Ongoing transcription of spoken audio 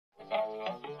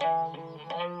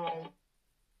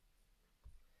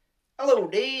Hello,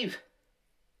 Dave.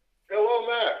 Hello,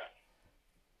 Matt.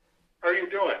 How are you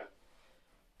doing?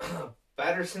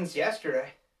 Better since yesterday.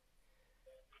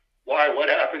 Why? What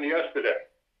happened yesterday?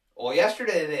 Well,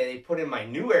 yesterday they put in my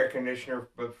new air conditioner,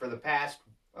 but for the past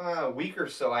week or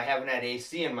so, I haven't had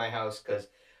AC in my house because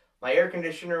my air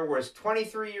conditioner was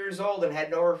 23 years old and had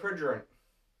no refrigerant.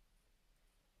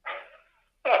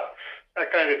 That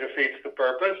kind of defeats the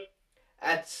purpose.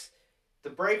 That's the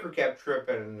breaker kept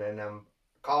tripping, and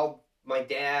called my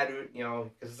dad, because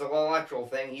it's an electrical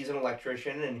thing. He's an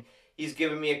electrician, and he's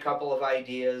given me a couple of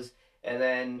ideas, and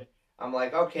then I'm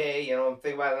like, okay, I'm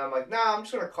thinking about it, and I'm like, nah, I'm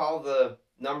just gonna call the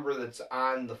number that's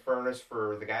on the furnace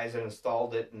for the guys that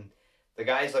installed it, and the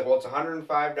guy's like, well, it's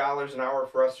 $105 an hour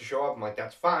for us to show up. I'm like,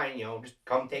 that's fine, just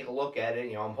come take a look at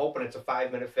it. I'm hoping it's a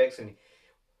 5-minute fix, and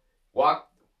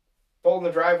walked, pulled in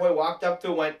the driveway, walked up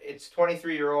to it, went, it's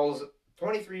 23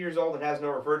 years old and has no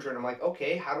refrigerator. I'm like,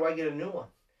 okay, how do I get a new one?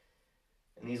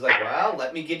 And he's like, well,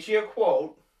 let me get you a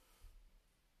quote.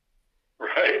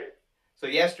 Right. So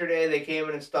yesterday they came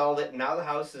and installed it, and now the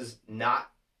house is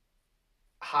not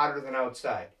hotter than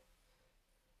outside.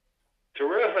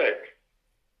 Terrific.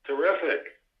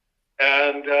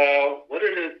 And what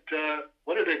did it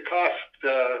cost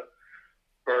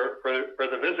for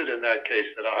the visit in that case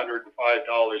at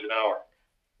 $105 an hour?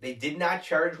 They did not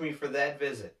charge me for that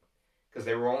visit because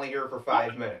they were only here for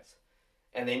 5 minutes.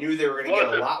 And they knew they were going to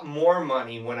get a lot more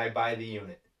money when I buy the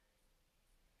unit.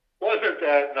 Wasn't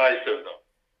that nice of them?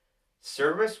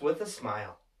 Service with a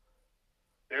smile.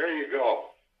 There you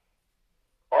go.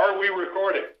 Are we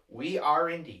recording? We are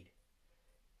indeed.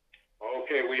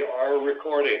 Okay, we are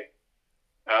recording.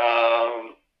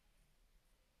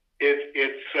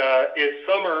 It's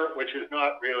summer, which is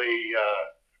not really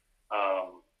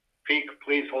peak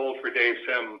Please Hold for Dave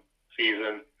Sim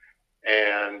season,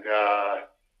 and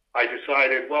I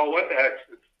decided, well, what the heck?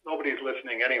 Nobody's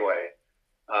listening anyway.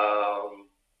 I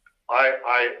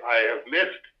have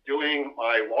missed doing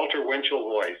my Walter Winchell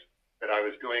voice that I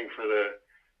was doing for the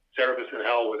Service in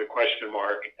Hell with a question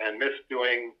mark, and missed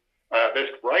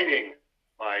writing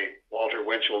my Walter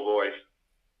Winchell voice.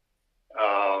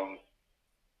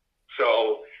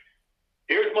 So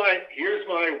here's my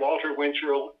Walter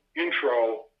Winchell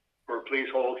intro for Please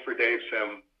Hold for Dave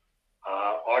Sim,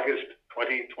 August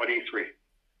 2023.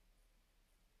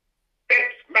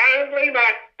 It's Manly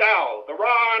Matt Dow, the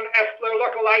Ron Essler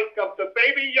lookalike of the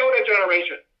Baby Yoda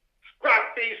generation,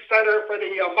 scrappy center for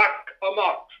the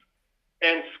amok,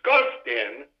 ensconced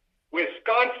in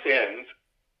Wisconsin's,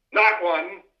 not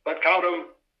one, but count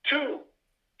 'em, two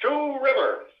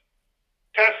rivers,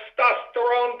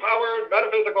 testosterone-powered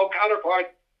metaphysical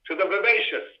counterpart to the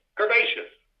vivacious, curvaceous,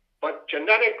 but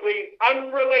genetically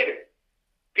unrelated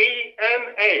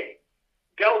DNA,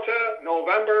 Delta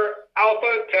November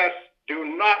Alpha tests do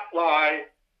not lie,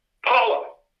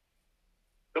 Paula.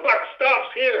 The buck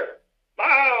stops here,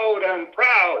 loud and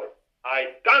proud.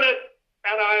 I done it,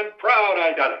 and I'm proud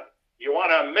I done it. You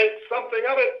want to make something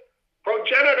of it?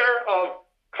 Progenitor of,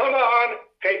 come on,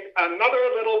 take another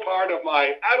little part of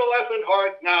my adolescent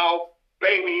heart now,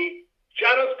 baby,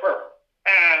 Janice Pearl,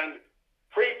 and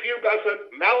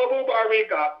prepubescent Malibu Barbie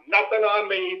got nothing on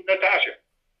me, Natasha.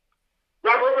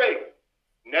 Reprobate,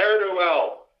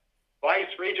 ne'er-do-well,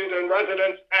 Vice Regent in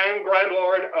Residence and Grand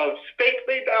Lord of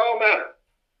stately Dow Manor.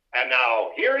 And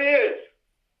now here he is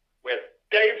with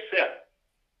Dave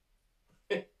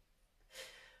Sim.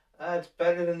 It's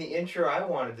better than the intro I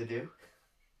wanted to do.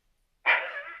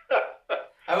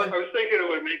 I was thinking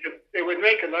it would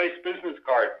make a nice business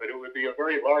card, but it would be a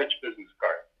very large business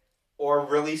card. Or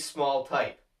really small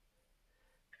type.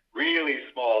 Really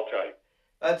small type.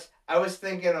 I was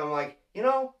thinking, I'm like,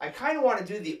 I kind of want to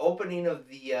do the opening of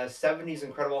the 70s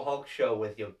Incredible Hulk show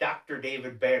with, Dr.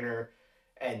 David Banner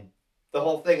and the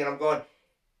whole thing. And I'm going,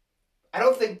 I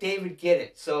don't think Dave would get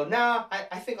it. So,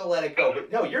 I think I'll let it go. But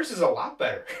no, yours is a lot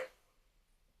better.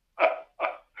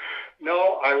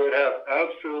 No, I would have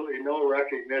absolutely no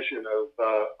recognition of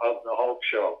the Hulk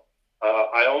show.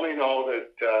 I only know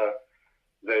that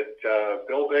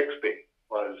Bill Bixby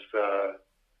was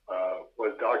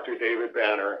Dr. David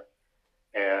Banner,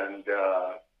 and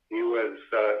he was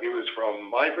from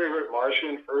My Favorite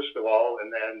Martian first of all,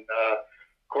 and then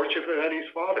Courtship of Eddie's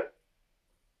father.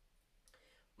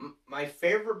 My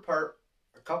favorite part,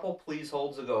 a couple Please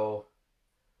Holds ago,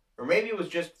 or maybe it was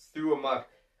just through Amok.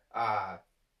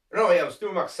 It was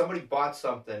through Amok. Somebody bought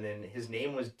something, and his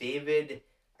name was David.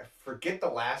 I forget the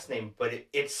last name, but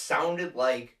it sounded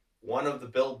like one of the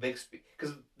Bill Bixby.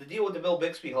 Because the deal with the Bill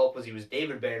Bixby Hulk was he was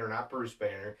David Banner, not Bruce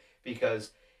Banner.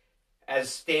 Because as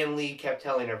Stan Lee kept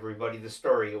telling everybody the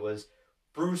story, it was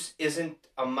Bruce isn't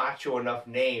a macho enough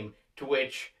name To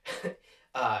which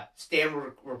Stan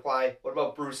would reply, "What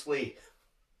about Bruce Lee?"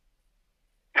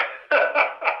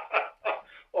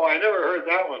 Oh, I never heard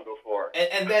that one before.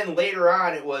 And then later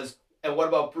on it was, "And what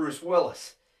about Bruce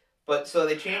Willis?" But so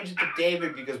they changed it to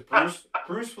David because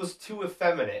Bruce was too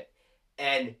effeminate.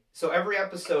 And so every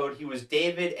episode he was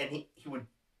David, and he would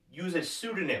use a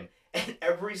pseudonym. And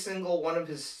every single one of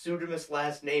his pseudonymous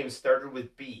last names started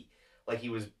with B. Like he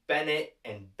was Bennett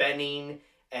and Benning,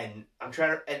 and I'm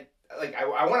trying to, and like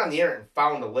I went on the internet and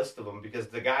found a list of them because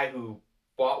the guy who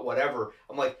bought whatever,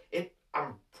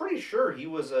 I'm pretty sure he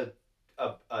was a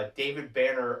David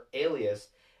Banner alias.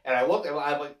 And I looked,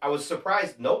 I was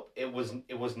surprised. Nope, it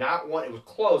was not one. It was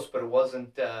close, but it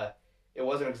wasn't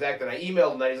exact. And I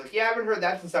emailed him, and he's like, "Yeah, I haven't heard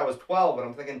that since I was 12." And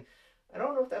I'm thinking, I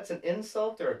don't know if that's an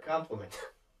insult or a compliment.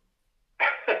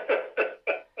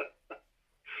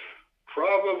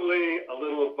 Probably a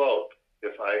little of both,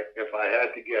 if I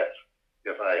had to guess.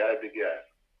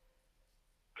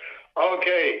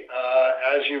 Okay,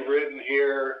 as you've written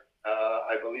here,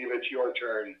 I believe it's your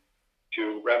turn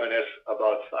to reminisce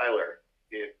about Siler.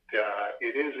 It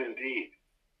is indeed.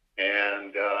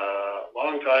 And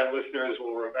longtime listeners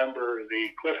will remember the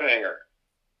cliffhanger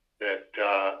that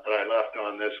I left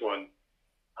on this one,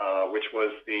 which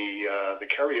was the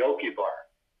karaoke bar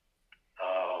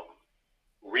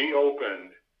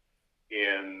reopened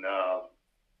in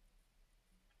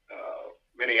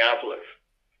Minneapolis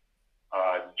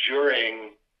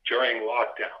during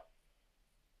lockdown,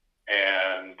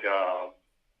 and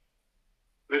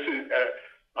this is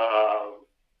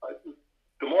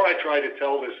the more I try to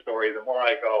tell this story, the more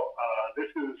I go, this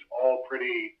is all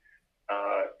pretty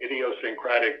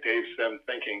idiosyncratic Dave Sim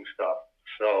thinking stuff.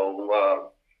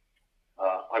 So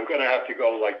I'm going to have to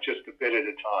go like just a bit at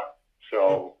a time.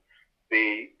 So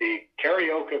the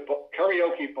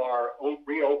karaoke bar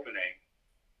reopening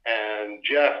and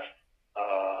Jeff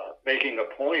making a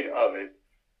point of it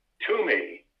to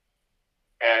me,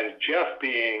 and Jeff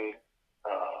being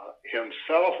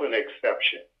himself an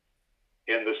exception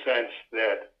in the sense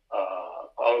that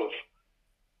of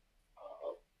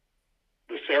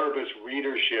the Cerebus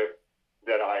readership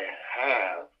that I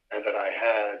have and that I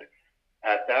had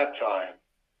at that time.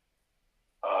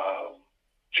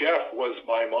 Jeff was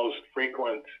my most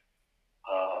frequent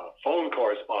phone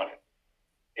correspondent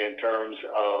in terms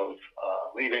of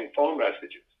leaving phone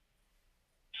messages.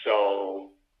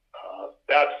 So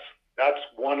that's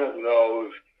one of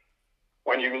those,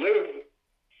 when you live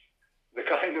the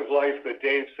kind of life that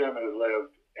Dave Sim has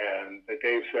lived and that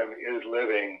Dave Sim is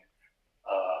living,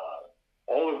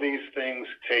 all of these things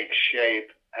take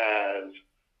shape as,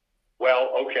 well,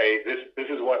 okay, this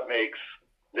is what makes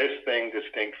this thing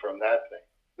distinct from that thing.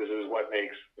 This is what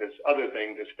makes this other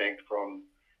thing distinct from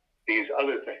these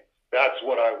other things. That's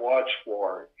what I watch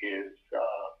for, is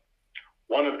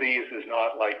one of these is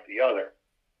not like the other.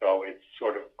 So it's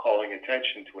sort of calling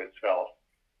attention to itself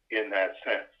in that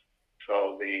sense.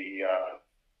 So the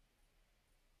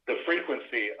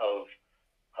frequency of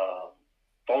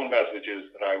phone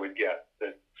messages that I would get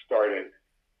that started,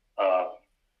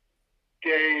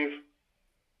 Dave,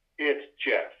 it's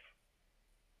Jeff.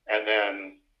 And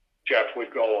then Jeff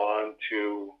would go on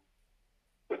to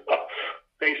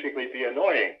basically be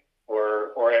annoying,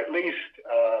 or at least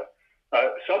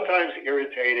sometimes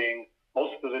irritating.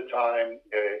 Most of the time,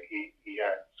 he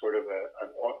had sort of an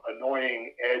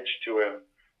annoying edge to him,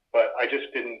 but I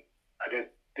just didn't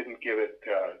give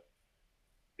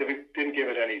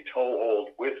it any toehold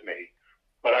with me.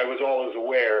 But I was always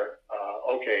aware,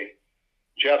 okay,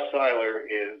 Jeff Siler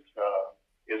is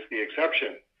the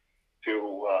exception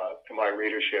to my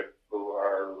readership, who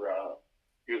are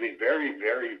usually very,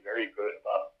 very, very good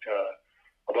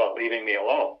about leaving me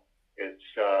alone.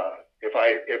 It's if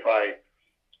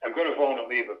I'm going to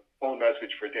leave a phone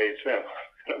message for Dave Sim, I'm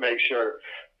going to make sure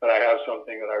that I have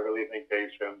something that I really think Dave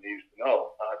Sim needs to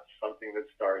know, not something that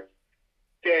starts,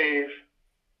 Dave,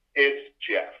 it's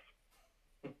Jeff.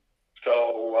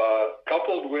 So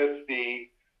coupled with the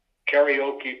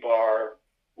karaoke bar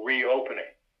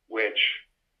reopening, which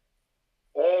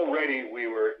already we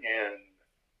were in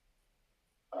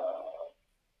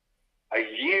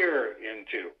a year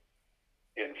into,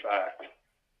 in fact,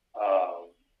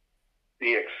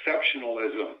 the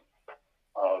exceptionalism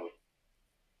of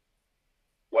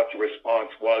what the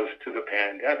response was to the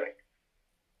pandemic.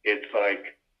 It's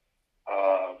like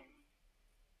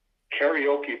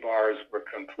karaoke bars were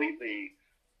completely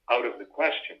out of the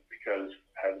question because,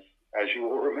 as you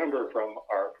will remember from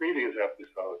our previous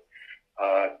episode,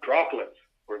 droplets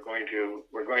were going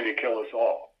to kill us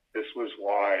all. This was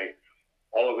why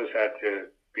all of us had to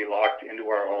be locked into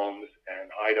our homes and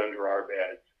hide under our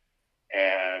beds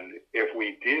And if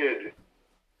we did,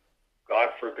 God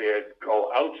forbid,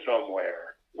 go out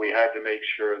somewhere, we had to make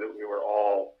sure that we were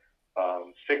all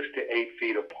 6 to 8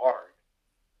 feet apart.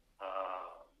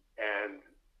 And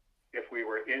if we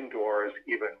were indoors,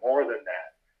 even more than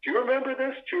that. Do you remember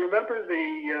this? Do you remember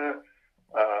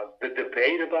the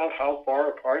debate about how far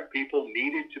apart people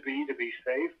needed to be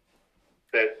safe?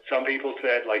 That some people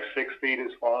said like 6 feet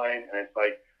is fine, and it's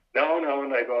like no,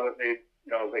 and they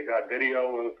got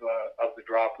video of the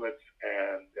droplets,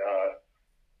 and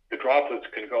the droplets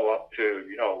can go up to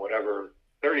whatever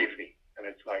 30 feet, and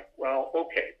it's like, well,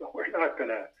 okay, but we're not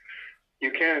gonna.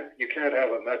 You can't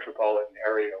have a metropolitan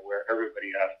area where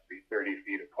everybody has to be 30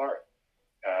 feet apart.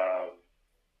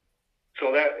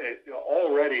 So that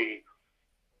already,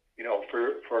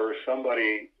 for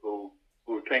somebody who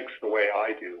thinks the way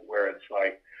I do, where it's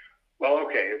like, well,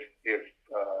 okay, if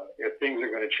things are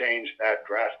going to change that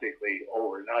drastically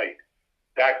overnight,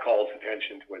 that calls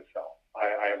attention to itself.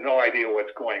 I have no idea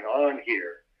what's going on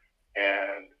here,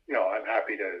 and I'm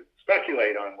happy to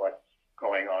speculate on what's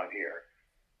going on here,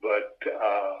 but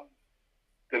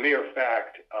the mere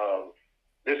fact of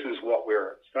this is what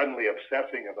we're suddenly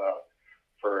obsessing about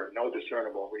for no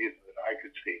discernible reason that I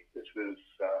could see. This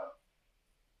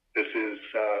is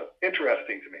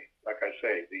interesting to me. Like I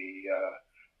say,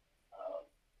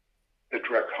 the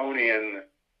draconian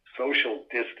social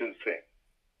distancing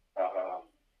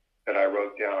that I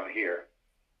wrote down here,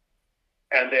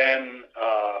 and then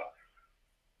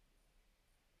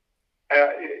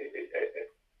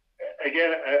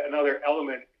again, another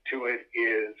element to it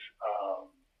is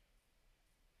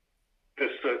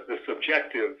the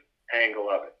subjective angle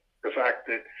of it. The fact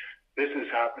that this is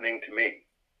happening to me.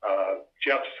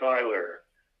 Jeff Seiler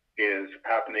is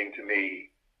happening to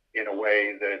me in a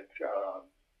way that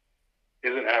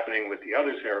isn't happening with the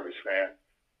other Cerebus fan,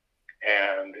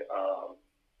 and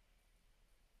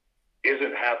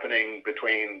isn't happening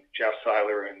between Jeff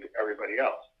Seiler and everybody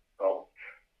else. So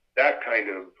that kind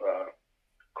of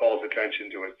calls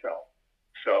attention to itself.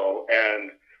 So,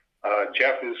 and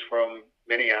Jeff is from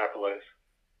Minneapolis,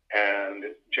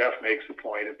 and Jeff makes a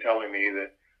point of telling me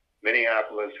that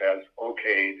Minneapolis has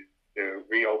okayed the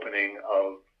reopening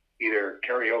of either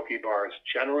karaoke bars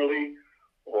generally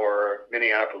or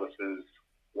Minneapolis's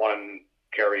one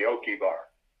karaoke bar.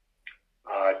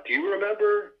 Do you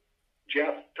remember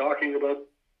Jeff talking about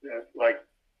like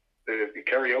the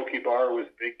karaoke bar was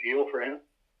a big deal for him?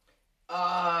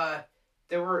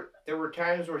 There were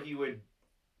times where he would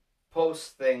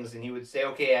post things and he would say,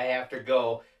 "Okay, I have to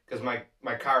go because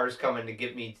my car is coming to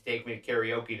get me to take me to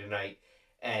karaoke tonight."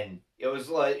 And it was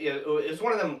like it was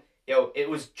one of them. It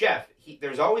was Jeff.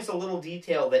 There's always a little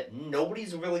detail that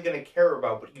nobody's really going to care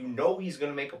about, but he's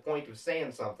going to make a point of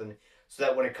saying something so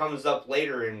that when it comes up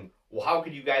later and, well, how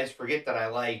could you guys forget that I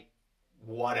like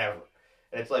whatever?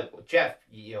 And it's like, well, Jeff,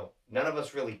 none of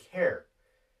us really care.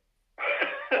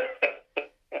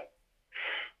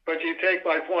 But you take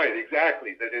my point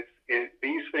exactly, that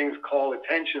these things call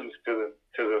attentions to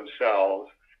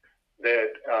themselves,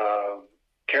 that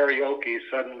karaoke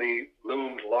suddenly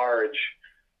loomed large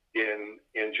in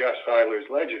Jeff Seiler's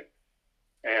legend,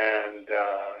 and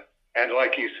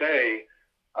like you say,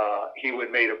 he would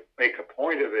make a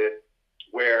point of it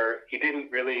where he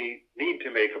didn't really need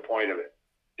to make a point of it.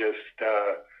 Just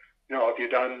if you're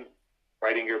done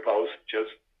writing your post,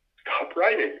 just stop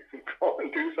writing and go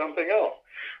and do something else.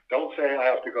 Don't say I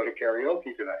have to go to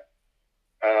karaoke tonight.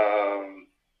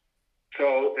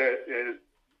 So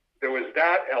there was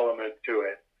that element to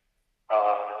it.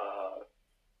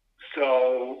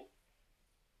 So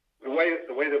the way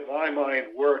that my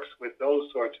mind works with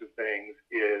those sorts of things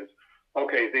is,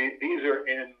 okay, these are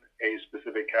in a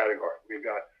specific category. We've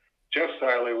got Jeff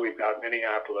Seiler, we've got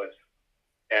Minneapolis,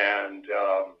 and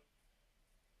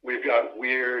we've got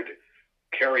weird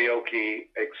karaoke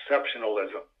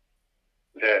exceptionalism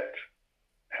that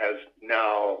has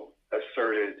now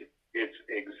asserted its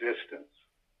existence.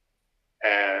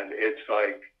 And it's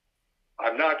like,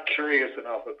 I'm not curious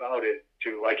enough about it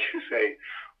to, like you say,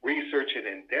 research it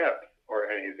in depth or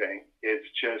anything. It's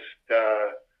just,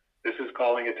 this is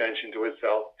calling attention to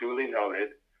itself, duly noted.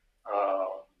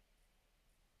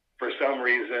 For some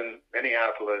reason,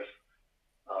 Minneapolis,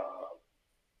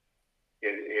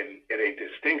 in a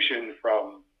distinction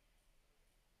from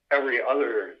every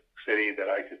other city that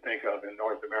I could think of in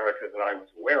North America that I was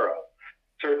aware of,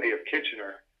 certainly of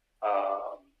Kitchener,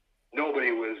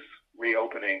 nobody was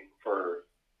reopening for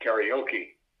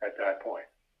karaoke at that point.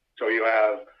 So you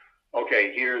have,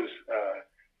 okay, here's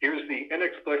the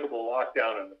inexplicable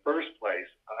lockdown in the first place.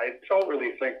 I don't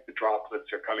really think the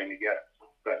droplets are coming to get us,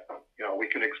 but we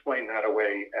can explain that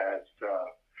away as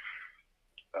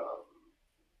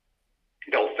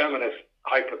feminist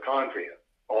hypochondria.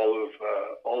 All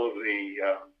of the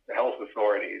health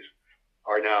authorities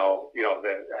are now,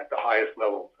 at the highest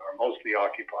levels, are mostly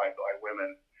occupied by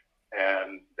women,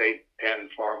 and they tend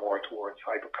far more towards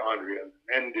hypochondria than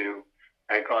men do,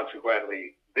 and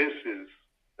consequently, this is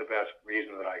the best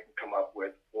reason that I can come up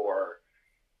with for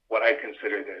what I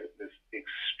consider this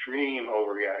extreme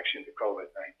overreaction to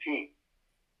COVID-19.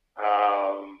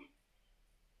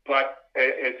 But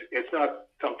it's not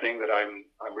something that I'm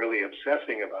really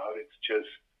obsessing about. It's just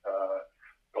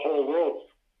the whole world's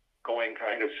going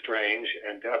kind of strange,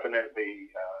 and definitely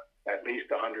at least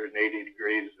 180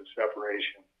 degrees of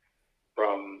separation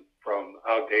from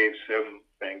how Dave Sim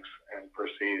thinks and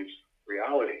perceives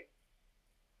reality.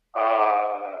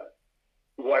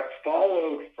 What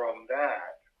followed from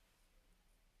that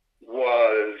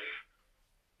was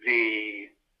the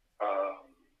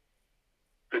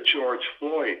George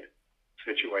Floyd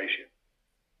situation,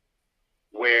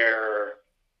 where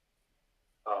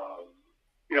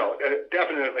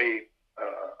definitely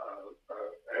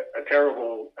a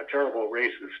terrible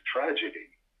racist tragedy,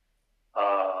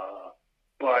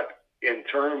 but in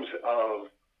terms of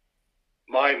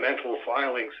my mental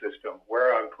filing system,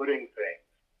 where I'm putting things,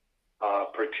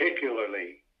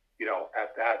 particularly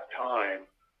at that time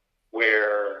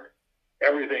where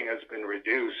everything has been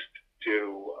reduced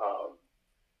to a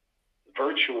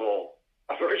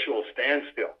virtual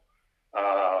standstill,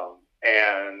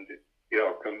 and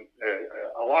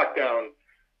a lockdown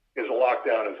is a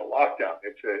lockdown is a lockdown.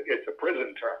 It's a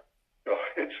prison term. So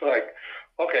it's like,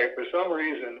 okay, for some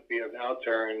reason we have now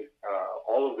turned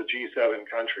all of the G7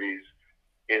 countries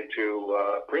into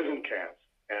prison camps,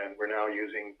 and we're now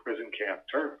using prison camp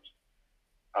terms.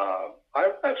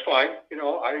 That's fine.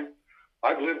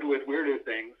 I've lived with weirder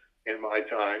things in my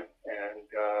time, and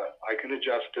I can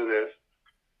adjust to this.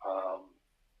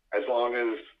 As long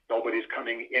as nobody's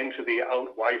coming into the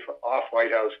off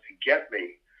White House to get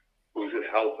me, who's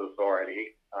a health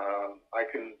authority,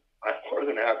 I'm more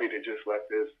than happy to just let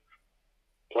this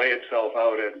play itself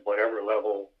out at whatever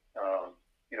level,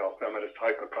 feminist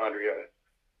hypochondria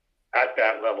at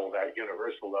that level, that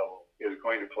universal level, is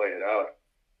going to play it out.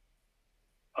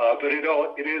 But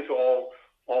it is all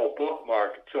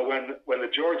bookmarked. So when the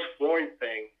George Floyd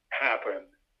thing happened,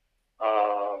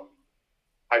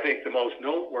 I think the most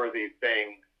noteworthy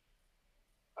thing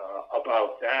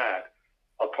about that,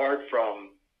 apart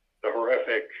from the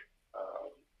horrific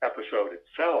episode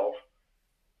itself,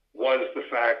 was the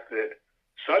fact that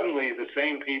suddenly the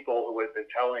same people who had been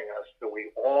telling us that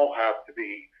we all have to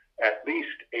be at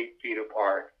least 8 feet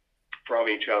apart from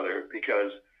each other,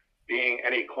 because being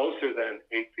any closer than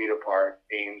 8 feet apart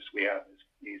means we have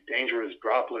these dangerous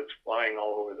droplets flying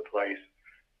all over the place,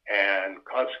 and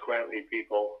consequently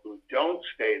people who don't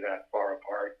stay that far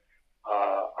apart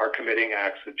are committing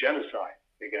acts of genocide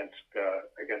against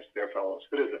their fellow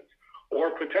citizens,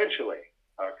 or potentially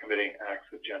committing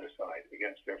acts of genocide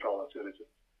against their fellow citizens.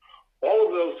 All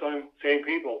of those same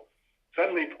people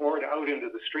suddenly poured out into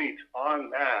the streets en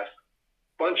masse,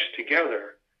 bunched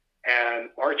together, and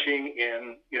marching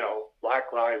in,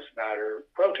 Black Lives Matter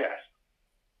protests.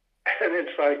 And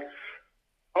it's like,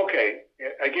 okay,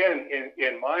 again,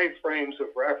 in my frames of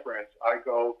reference, I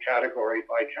go category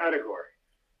by category.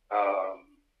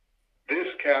 This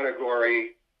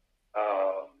category,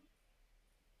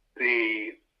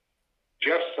 the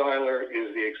Jeff Seiler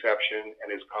is the exception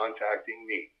and is contacting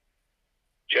me.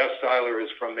 Jeff Seiler is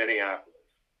from Minneapolis.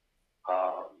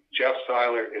 Jeff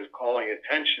Seiler is calling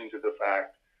attention to the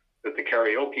fact that the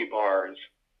karaoke bars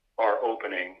are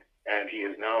opening, and he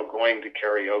is now going to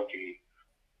karaoke,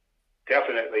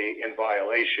 definitely in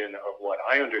violation of what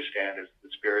I understand is the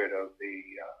spirit of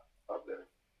the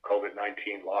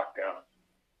COVID-19 lockdown.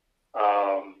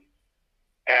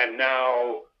 And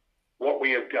now what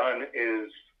we have done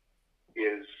is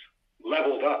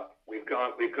leveled up. We've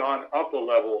gone up a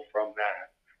level from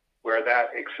that, where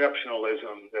that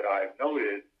exceptionalism that I've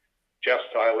noted, Jeff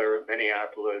Seiler,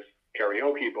 Minneapolis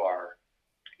karaoke bar,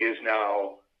 is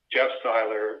now Jeff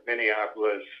Seiler,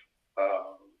 Minneapolis,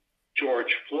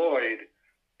 George Floyd,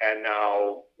 and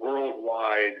now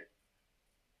worldwide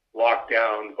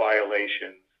lockdown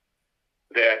violations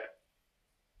that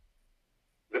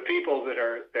the people that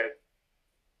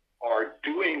are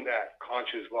doing that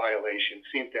conscious violation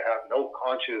seem to have no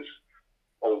conscious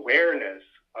awareness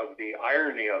of the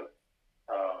irony of it,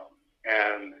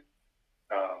 and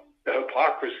the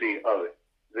hypocrisy of it.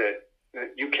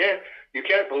 That you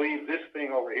can't believe this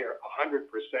thing over here 100%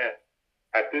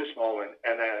 at this moment,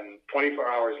 and then 24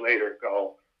 hours later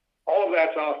go, all of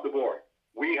that's off the board.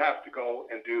 We have to go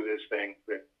and do this thing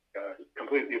that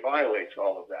completely violates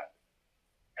all of that.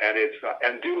 And it's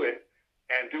and do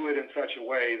it in such a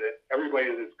way that everybody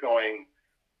that's going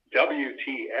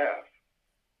WTF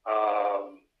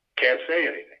can't say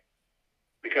anything,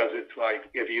 because it's like,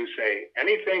 if you say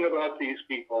anything about these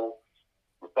people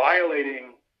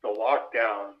violating the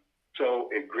lockdown so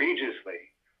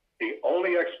egregiously, the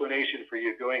only explanation for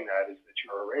you doing that is that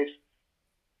you're a racist.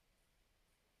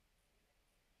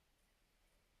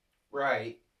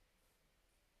 Right.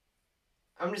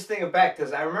 I'm just thinking back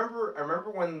because I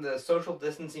remember when the social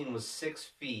distancing was 6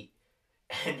 feet,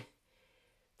 and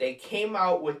they came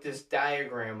out with this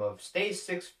diagram of stay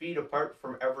 6 feet apart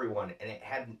from everyone, and it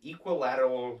had an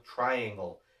equilateral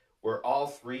triangle where all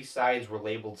three sides were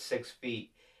labeled 6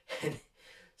 feet, and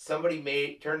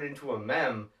somebody turned into a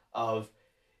meme of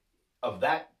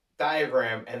that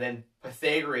diagram, and then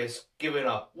Pythagoras giving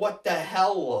up what the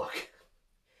hell look,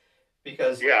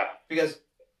 because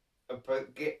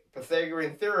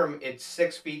Pythagorean theorem, it's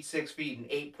 6 feet, 6 feet, and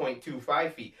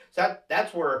 8.25 feet. So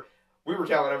that's where we were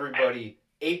telling everybody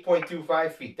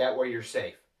 8.25 feet. That way you're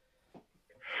safe.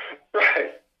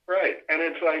 Right. And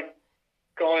it's like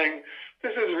going,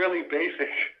 this is really basic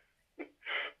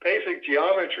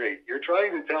geometry. You're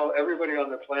trying to tell everybody on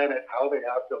the planet how they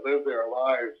have to live their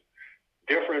lives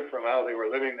different from how they were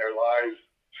living their lives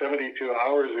 72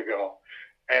 hours ago.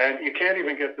 And you can't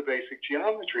even get the basic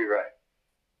geometry right.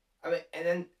 I mean, and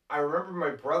then I remember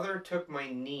my brother took my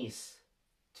niece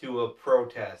to a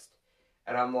protest,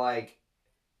 and I'm like,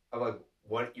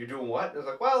 what, you're doing what? And I was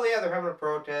like, well, yeah, they're having a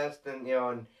protest, and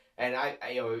and I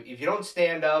if you don't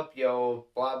stand up, blah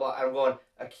blah. I'm going,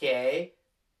 okay,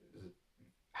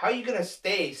 how are you gonna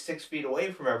stay 6 feet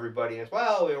away from everybody? And it's,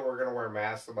 well, we're gonna wear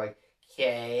masks. I'm like,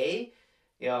 okay,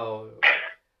 you're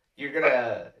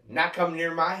gonna not come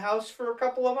near my house for a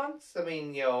couple of months. I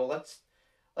mean, let's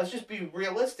just be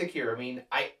realistic here. I mean,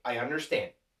 I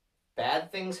understand.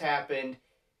 Bad things happened.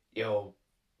 The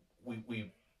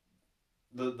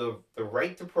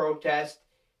right to protest,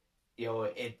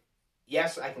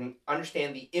 yes, I can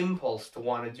understand the impulse to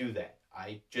want to do that.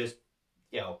 I just,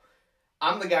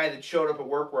 I'm the guy that showed up at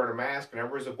work wearing a mask, and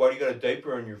everybody's like, why do you got a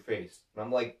diaper on your face? And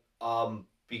I'm like,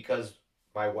 because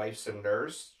my wife's a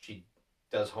nurse. She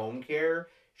does home care.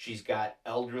 She's got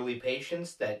elderly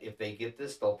patients that if they get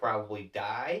this, they'll probably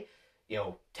die.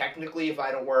 Technically, if I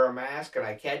don't wear a mask and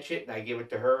I catch it and I give it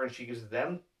to her and she gives it to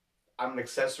them, I'm an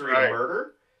accessory to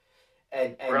murder.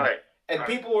 And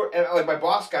people were, and like, my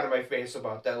boss got in my face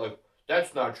about that, like,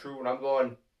 that's not true. And I'm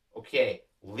going, okay,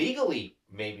 legally,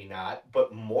 maybe not,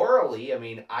 but morally, I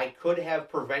mean, I could have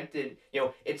prevented,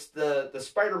 it's the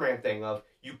Spider-Man thing of,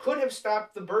 you could have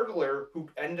stopped the burglar who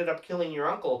ended up killing your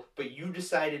uncle, but you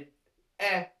decided,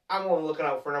 I'm only looking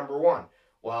out for number one.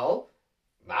 Well,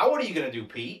 now what are you going to do,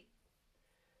 Pete?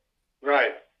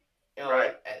 Right.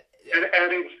 Right. And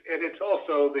it's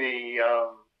also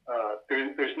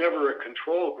there's never a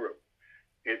control group.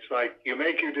 It's like you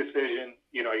make your decision,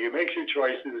 you make your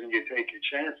choices and you take your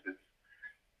chances.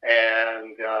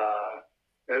 And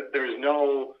there's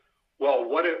no, well,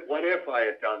 what if I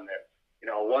had done this?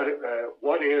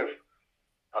 What if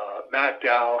Matt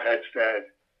Dow had said,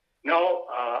 no,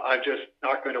 I'm just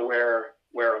not going to wear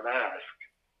a mask.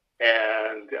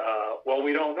 And, well,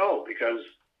 we don't know because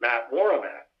Matt wore a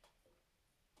mask.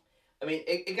 I mean,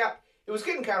 it was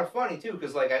getting kind of funny, too,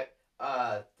 because, like,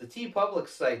 the TeePublic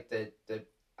site that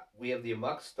we have the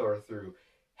Amok store through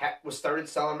was started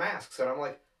selling masks. And I'm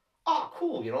like, oh,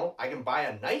 cool, I can buy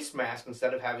a nice mask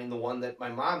instead of having the one that my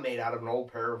mom made out of an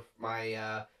old pair of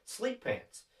my sleep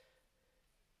pants.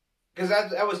 Because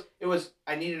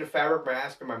I needed a fabric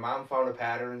mask, and my mom found a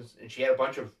pattern, and she had a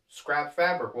bunch of scrap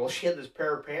fabric. Well, she had this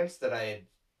pair of pants that I had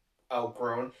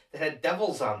outgrown that had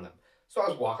devils on them. So I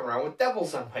was walking around with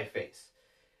devils on my face.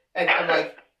 And I'm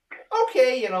like,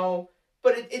 okay,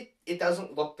 but it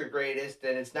doesn't look the greatest,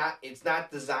 and it's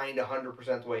not designed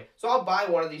 100% the way. So I'll buy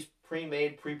one of these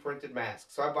pre-made, pre-printed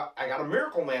masks. So I got a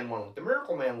Miracle Man one with the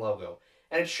Miracle Man logo.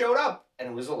 And it showed up, and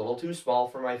it was a little too small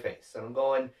for my face. And I'm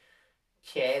going,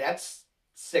 okay, that's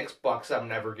 $6 I'm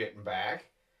never getting back.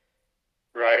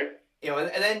 Right.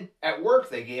 And then at work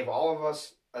they gave all of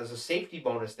us, as a safety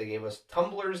bonus, they gave us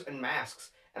tumblers and masks.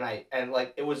 And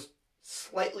it was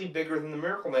slightly bigger than the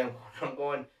Miracle Man one. I'm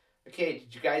going, okay,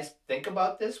 did you guys think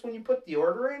about this when you put the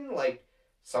order in? Like,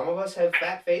 some of us have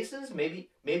fat faces. Maybe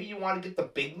you want to get the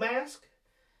big mask?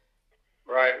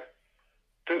 Right.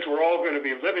 Since we're all going to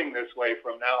be living this way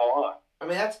from now on. I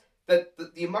mean, that's the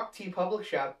Amok TeePublic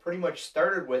shop pretty much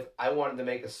started with, I wanted to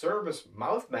make a service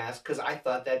mouth mask because I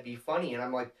thought that'd be funny. And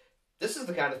I'm like, this is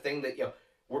the kind of thing that,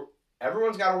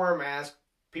 everyone's got to wear a mask.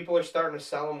 People are starting to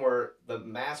sell them where the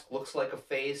mask looks like a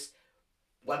face.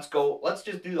 let's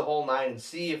just do the whole nine and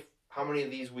see if how many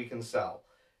of these we can sell.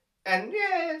 And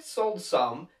yeah, it sold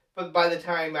some, but by the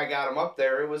time I got them up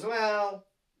there, it was, well,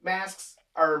 masks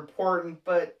are important,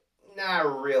 but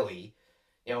not really.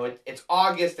 You know, it's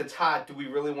August, it's hot. Do we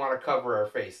really want to cover our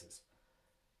faces?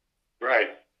 Right,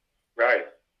 right.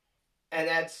 And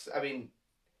that's, I mean,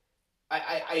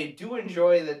 I do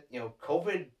enjoy that, you know,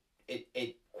 COVID,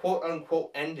 it quote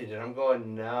unquote ended, and I'm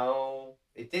going, no,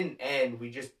 it didn't end. We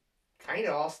just kind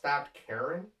of all stopped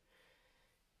caring.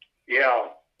 Yeah.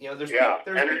 You know, there's Yeah,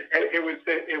 there's and it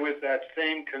was that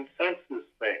same consensus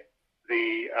thing.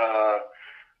 The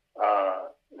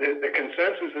the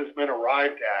consensus has been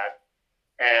arrived at,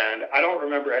 and I don't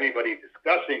remember anybody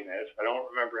discussing this. I don't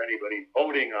remember anybody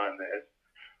voting on this.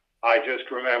 I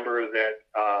just remember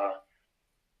that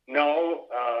no,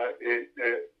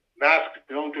 masks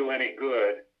don't do any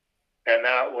good, and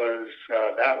that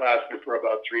lasted for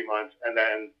about 3 months, and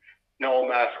then no,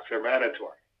 masks are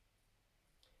mandatory.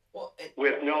 well,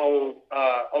 With no,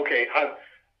 okay,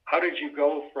 how did you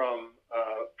go from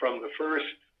the first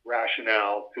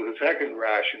rationale to the second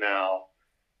rationale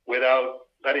without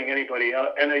letting anybody else,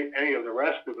 any of the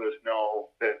rest of us know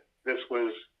that this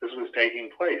was taking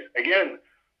place? Again,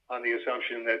 on the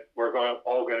assumption that we're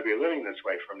all going to be living this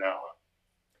way from now on.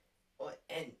 well,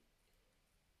 and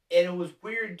it was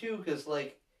weird too, because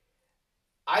like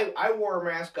I wore a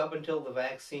mask up until the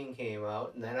vaccine came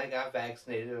out, and then I got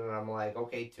vaccinated, and I'm like,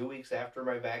 okay, 2 weeks after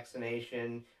my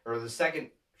vaccination, or the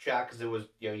second shot, because it was,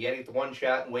 you know, you had to get the one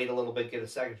shot and wait a little bit, get a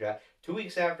second shot. 2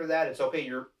 weeks after that, it's okay,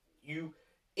 you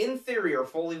in theory are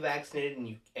fully vaccinated,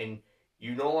 and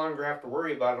you no longer have to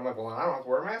worry about it. I'm like, well, I don't have to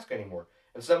wear a mask anymore.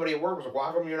 And somebody at work was like, well,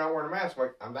 how come you're not wearing a mask? I'm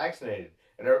like, I'm vaccinated.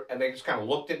 And they just kind of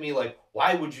looked at me like,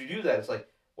 why would you do that? It's like,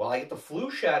 well, I get the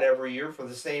flu shot every year for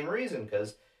the same reason,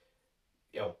 because,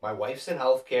 you know, my wife's in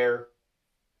healthcare.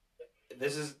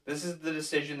 This is the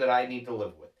decision that I need to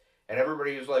live with. And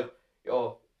everybody was like, you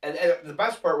know, and the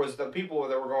best part was the people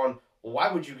that were going, well,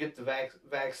 why would you get the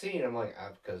vaccine? I'm like,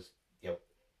 because, you know,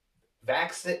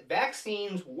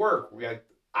 vaccines work.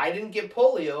 I didn't get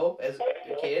polio as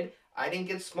a kid. I didn't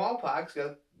get smallpox.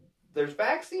 There's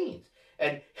vaccines.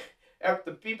 And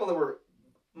the people that were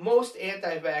most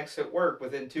anti-vax at work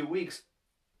within 2 weeks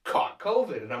caught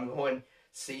COVID. And I'm going,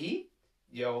 see?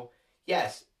 You know,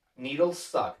 yes, needles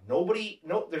suck.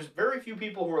 There's very few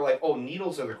people who are like, oh,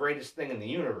 needles are the greatest thing in the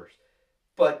universe.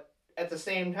 But at the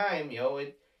same time, you know,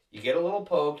 you get a little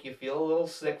poke, you feel a little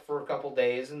sick for a couple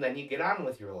days, and then you get on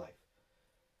with your life.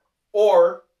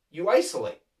 Or you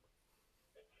isolate.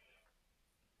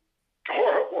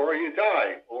 Or you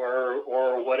die,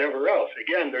 or whatever else.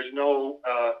 Again, there's no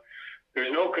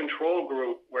control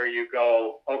group where you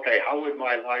go, okay, how would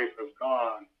my life have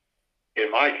gone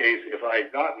in my case if I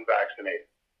had gotten vaccinated?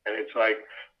 And it's like,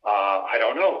 I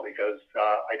don't know, because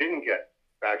I didn't get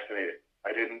vaccinated.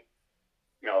 I didn't,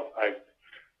 you know,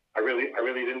 I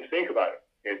really didn't think about it.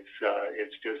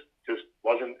 It's just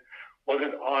wasn't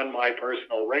on my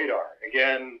personal radar.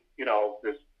 Again, you know,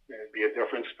 it'd be a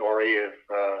different story if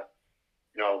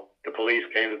you know, the police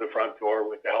came to the front door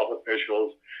with the health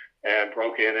officials and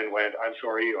broke in and went, "I'm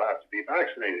sorry, you have to be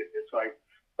vaccinated." It's like,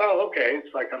 well, okay.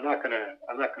 It's like I'm not gonna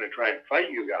try and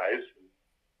fight you guys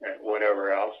and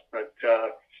whatever else. But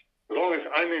as long as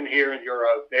I'm in here and you're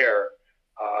out there,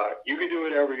 you can do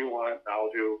whatever you want. And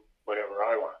I'll do whatever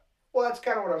I want. Well, that's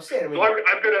kind of what I'm saying. I mean, so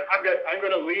I'm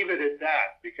gonna leave it at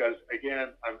that, because again,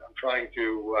 I'm trying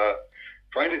to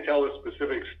tell a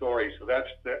specific story. So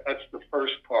that's the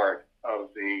first part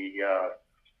of the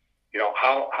you know,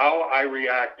 how I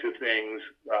react to things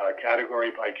category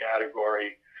by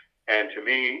category. And to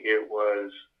me, it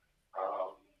was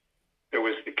there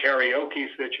was the karaoke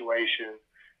situation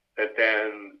that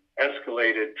then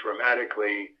escalated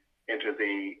dramatically into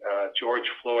the George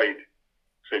Floyd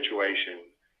situation,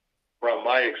 from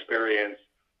my experience,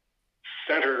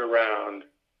 centered around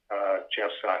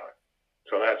Jeff Seiler.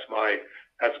 So that's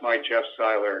my Jeff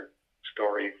Seiler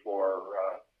story for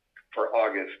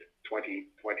August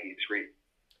 2023.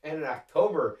 And in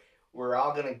October, we're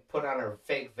all going to put on our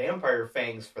fake vampire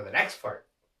fangs for the next part.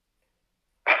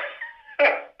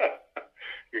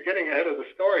 You're getting ahead of the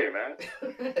story, man.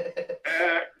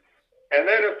 And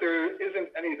then if there isn't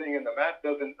anything in the Matt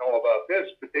doesn't know about this,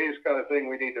 today's kind of thing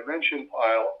we need to mention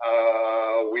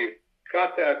pile, we've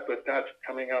got that, but that's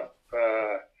coming up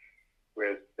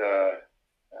with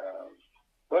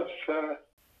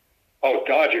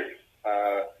Dodgers.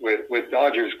 With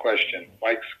Dodgers question,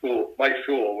 Mike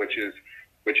Sewell, which is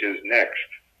next.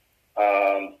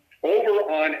 Over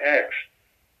on X,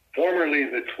 formerly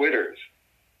the Twitters.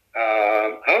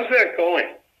 How's that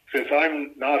going? since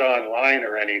I'm not online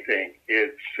or anything,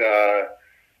 it's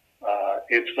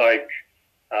like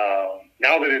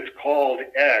now that it's called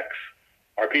X,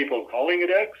 are people calling it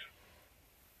X?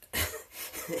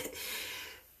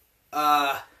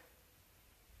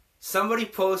 Somebody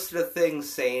posted a thing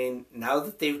saying now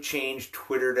that they've changed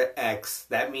Twitter to X,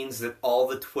 that means that all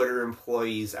the Twitter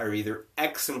employees are either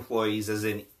X employees, as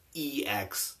in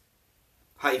EX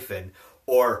hyphen,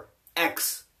 or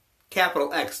X,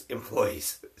 capital X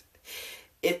employees.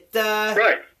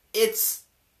 Right. It's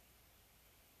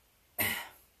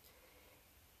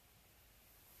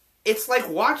like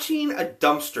watching a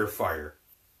dumpster fire.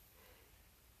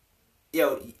 You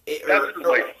know,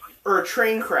 or a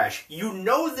train crash. You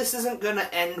know this isn't going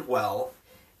to end well,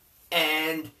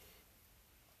 and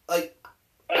like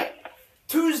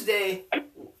Tuesday,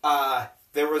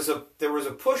 there was a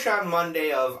push on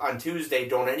Monday on Tuesday.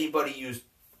 Don't anybody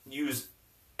use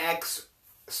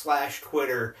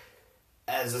X/Twitter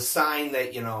as a sign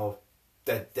that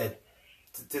that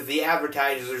to the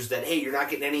advertisers that, hey, you're not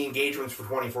getting any engagements for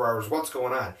 24 hours. What's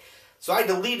going on? So I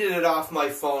deleted it off my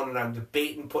phone, and I'm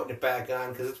debating putting it back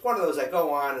on, because it's one of those I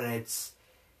go on, and it's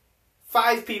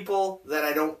 5 people that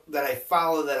I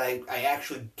follow that I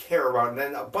actually care about, and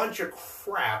then a bunch of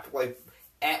crap, like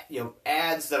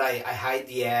ads that I hide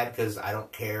the ad because I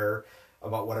don't care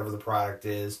about whatever the product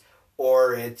is,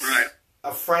 or it's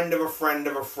a friend of a friend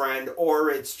of a friend, or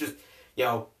it's just,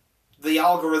 the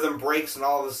algorithm breaks and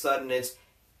all of a sudden it's,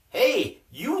 hey,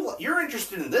 you're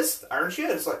interested in this, aren't you?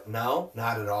 It's like, no,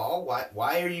 not at all.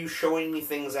 Why are you showing me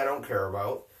things I don't care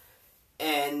about?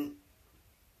 And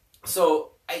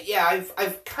so,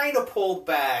 I've kind of pulled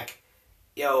back.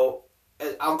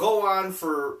 I'll go on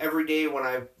for every day when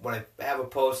I have a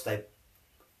post. I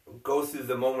go through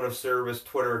the Moment of Service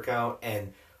Twitter account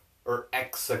or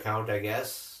X account, I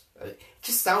guess. It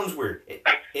just sounds weird.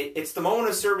 It's the Moment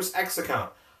of Service X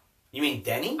account. You mean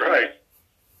Denny? Right.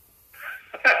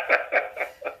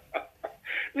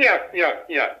 Yeah.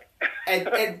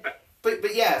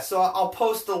 But yeah, so I'll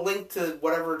post a link to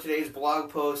whatever today's blog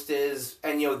post is,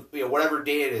 and whatever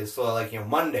day it is. So like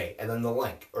Monday, and then the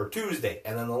link, or Tuesday,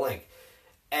 and then the link,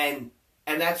 and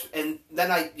then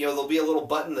there'll be a little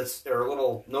button or a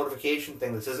little notification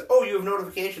thing that says, oh, you have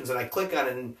notifications, and I click on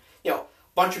it, and a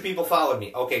bunch of people followed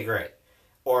me. Okay, great.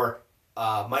 Or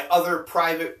my other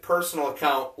private personal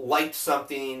account liked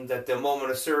something that the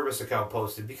Moment of Service account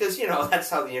posted, because that's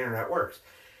how the internet works.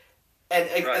 And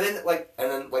then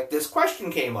this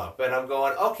question came up, and I'm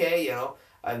going, okay,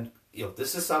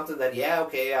 this is something that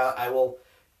I will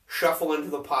shuffle into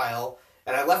the pile,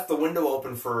 and I left the window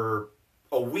open for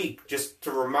a week just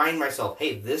to remind myself,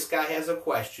 hey, this guy has a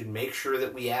question. Make sure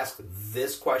that we ask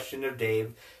this question of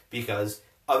Dave, because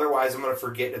otherwise I'm going to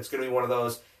forget. It's going to be one of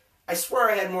those, I swear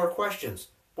I had more questions.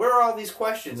 Where are all these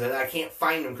questions? And I can't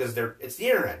find them because it's the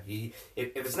internet.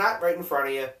 If it's not right in front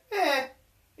of you,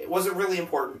 it wasn't really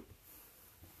important.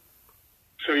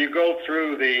 So you go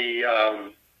through the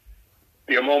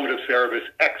Moment of Service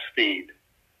X feed,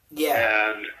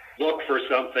 and look for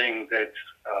something that's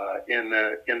in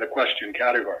the question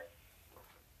category.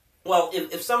 Well,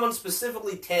 if someone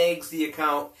specifically tags the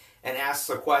account and asks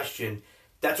a question,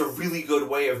 that's a really good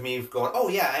way of me going, oh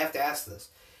yeah, I have to ask this.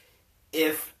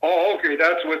 Okay,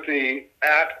 that's what the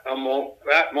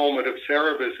that Moment of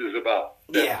Service is about.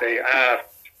 Yeah. They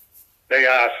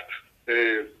asked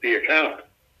the account,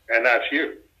 and that's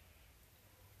you.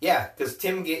 Yeah, because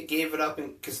Tim gave it up,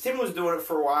 because Tim was doing it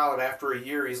for a while, and after a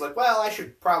year, he's like, well, I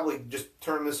should probably just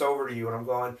turn this over to you. And I'm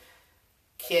going,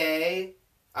 okay.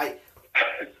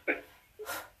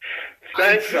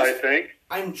 Thanks, I think.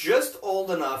 I'm just old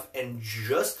enough and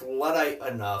just Luddite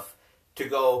enough to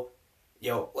go,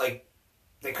 they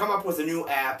come up with a new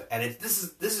app, and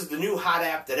this is the new hot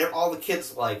app that all the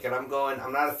kids like, and I'm going,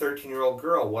 I'm not a 13-year-old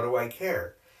girl. What do I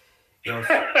care?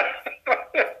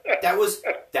 That was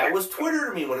Twitter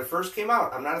to me when it first came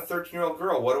out. I'm not a 13-year-old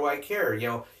girl. What do I care?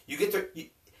 You get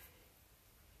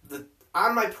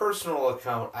on my personal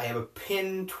account, I have a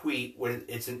pinned tweet where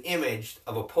it's an image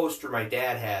of a poster my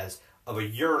dad has of a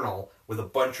urinal with a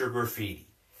bunch of graffiti,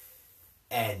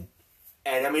 and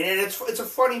it's a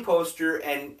funny poster,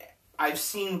 and I've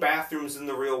seen bathrooms in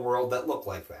the real world that look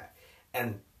like that,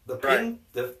 and the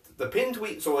pinned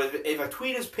tweet. So if a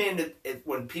tweet is pinned,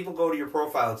 when people go to your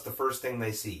profile, it's the first thing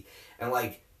they see. And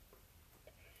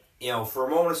for a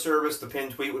Moment of Service, the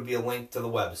pinned tweet would be a link to the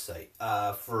website.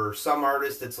 For some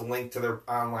artists, it's a link to their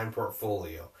online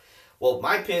portfolio. Well,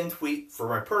 my pinned tweet for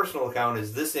my personal account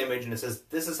is this image, and it says,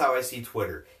 "This is how I see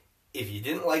Twitter. If you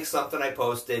didn't like something I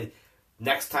posted,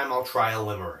 next time I'll try a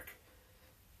limerick."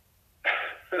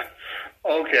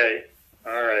 Okay,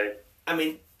 all right.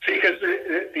 See, because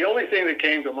the only thing that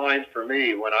came to mind for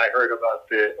me when I heard about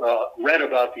read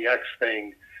about the X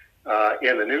thing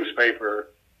in the newspaper,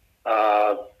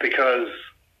 because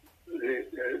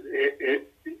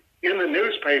in the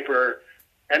newspaper,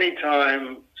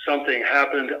 anytime something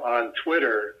happened on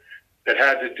Twitter that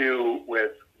had to do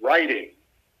with writing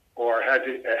or had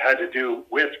to do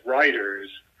with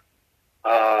writers,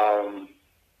 and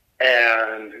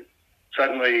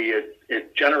suddenly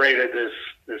it generated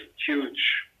this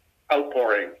huge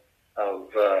outpouring of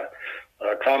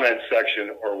comment section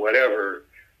or whatever.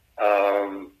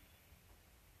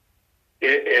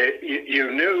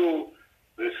 You knew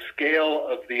the scale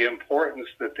of the importance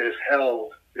that this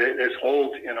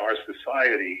holds in our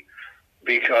society,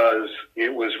 because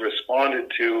it was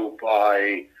responded to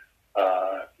by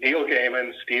Neil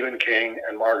Gaiman, Stephen King,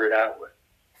 and Margaret Atwood.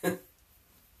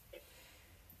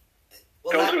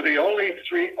 Those were the only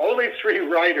three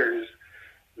writers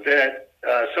that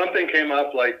something came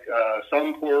up, like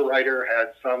some poor writer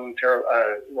had some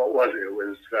what was it? It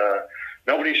was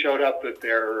nobody showed up at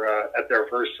their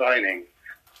first signing,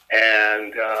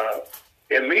 and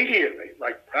immediately,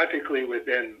 like practically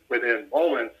within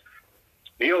moments,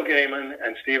 Neil Gaiman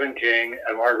and Stephen King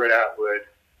and Margaret Atwood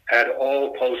had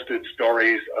all posted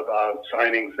stories about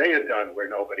signings they had done where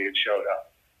nobody had showed up.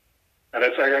 And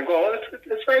it's like, well,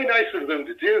 it's very nice of them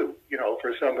to do,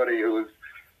 for somebody who's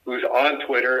on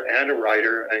Twitter and a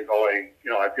writer and going,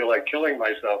 I feel like killing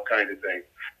myself kind of thing.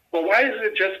 Well, why is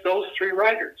it just those three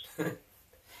writers?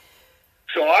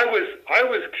 So I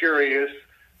was curious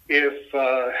if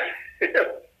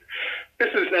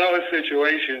this is now a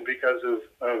situation because of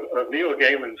Neil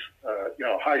Gaiman's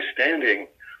high standing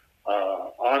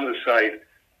on the site.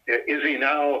 Is he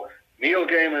now Neil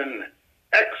Gaiman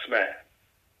X-Man?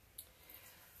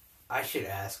 I should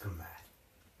ask him that.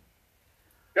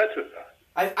 That's a thought.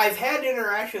 I've had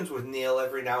interactions with Neil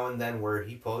every now and then where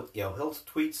he he'll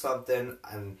tweet something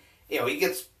and he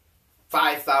gets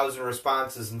 5,000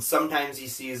 responses, and sometimes he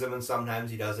sees them and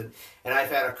sometimes he doesn't. And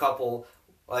I've had a couple,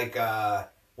 like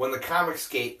when the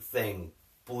Comicsgate thing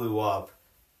blew up,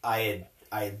 I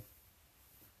had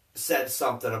said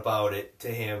something about it to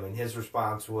him, and his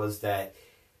response was that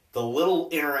the little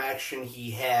interaction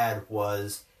he had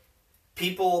was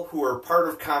people who are part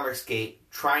of Comicsgate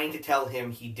trying to tell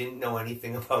him he didn't know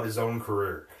anything about his own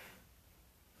career.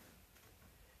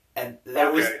 And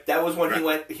that was when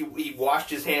he washed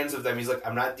his hands of them. He's like,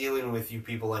 I'm not dealing with you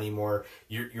people anymore.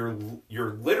 You're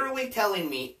literally telling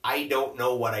me I don't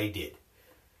know what I did.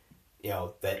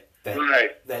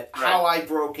 That how I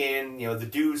broke in, the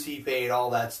dues he paid,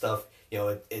 all that stuff.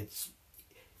 They're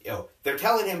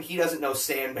telling him he doesn't know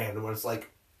Sandman, when it's like,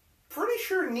 pretty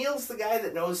sure Neil's the guy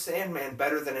that knows Sandman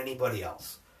better than anybody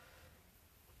else.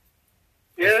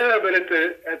 Yeah, but at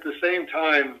the same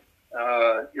time,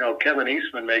 Kevin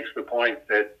Eastman makes the point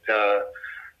that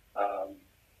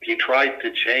he tried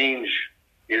to change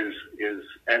his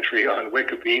entry on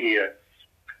Wikipedia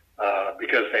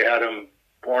because they had him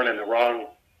born in the wrong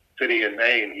city in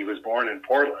Maine. He was born in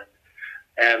Portland,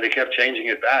 and they kept changing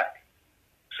it back.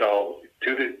 So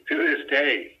to this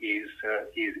day, he's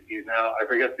now, I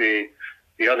forget the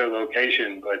other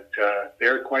location, but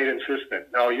they're quite insistent.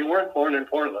 No, you weren't born in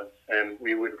Portland, and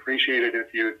we would appreciate it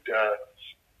if you'd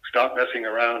stop messing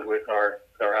around with our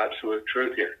absolute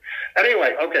truth here.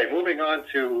 Anyway, okay, moving on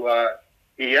to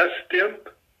Estimp,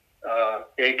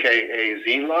 a.k.a.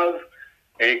 Zine Love,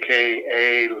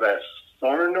 a.k.a. Les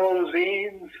Sorno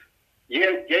Zines,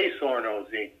 Yay Sorno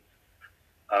Zines,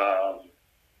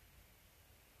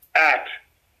 at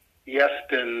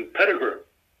Yeston Pettigrew.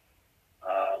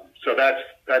 So that's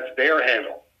their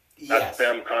handle. Yes. That's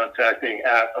them contacting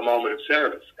at A Moment of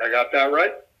Service. I got that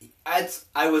right? I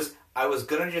was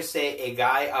gonna just say a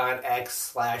guy on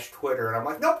X/Twitter, and I'm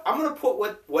like, nope, I'm gonna put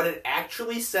what it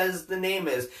actually says the name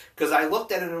is, because I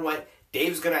looked at it and went,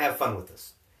 Dave's gonna have fun with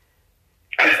this.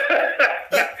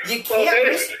 You can't. Well,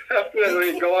 Dave's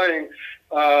definitely going.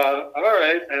 All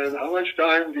right, and how much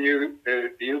time do you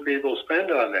people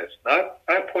spend on this? Not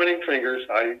pointing fingers.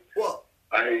 I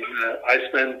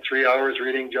spend 3 hours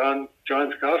reading John's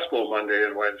Gospel Monday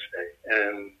and Wednesday,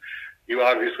 and you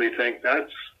obviously think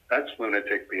that's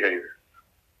lunatic behavior.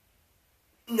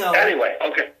 No. Anyway,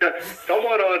 okay.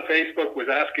 Someone on Facebook was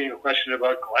asking a question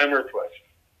about Glamour Puss.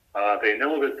 They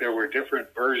know that there were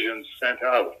different versions sent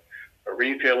out, a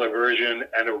retailer version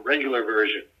and a regular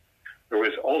version. There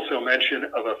was also mention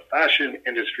of a fashion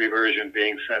industry version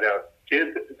being sent out.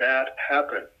 Did that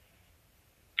happen?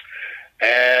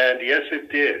 And yes, it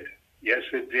did. Yes,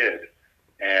 it did.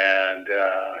 And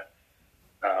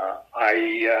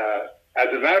I,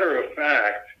 as a matter of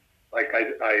fact,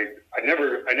 I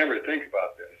never think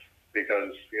about this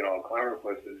because, you know,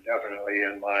 Glamourpuss is definitely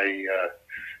in my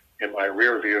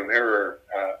rear view mirror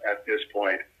at this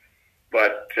point.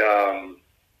 But there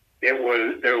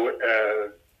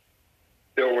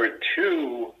were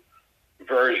two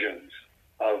versions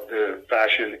of the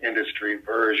fashion industry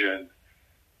version,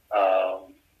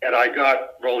 and I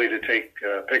got Rolly to take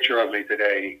a picture of me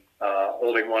today,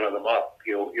 holding one of them up.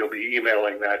 You'll be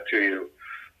emailing that to you,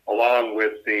 along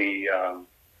with the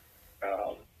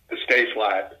stay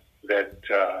flat that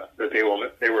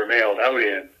they were mailed out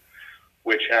in,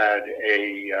 which had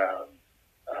a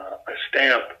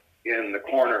stamp in the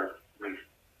corner.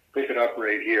 Pick it up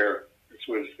right here. This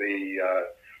was the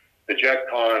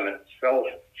JetCon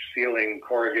self-sealing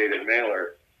corrugated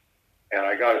mailer, and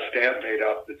I got a stamp made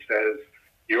up that says,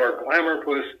 "Your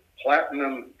Glamourpuss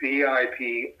Platinum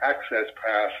VIP Access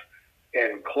Pass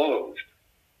enclosed,"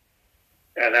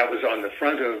 and that was on the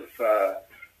front of the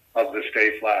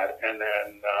stay flat. And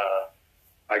then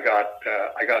I got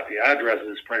the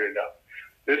addresses printed up.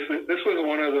 This was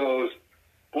one of those.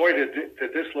 Boy, did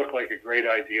this look like a great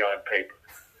idea on paper.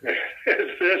 This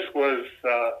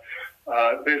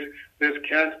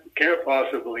can't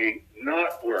possibly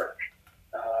not work.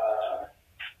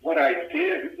 What I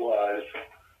did was,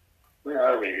 where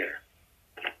are we here?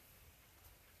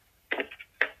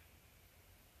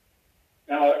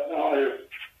 Now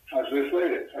I've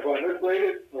mislaid it. Have I mislaid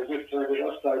it, or just turned it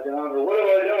upside down, or what have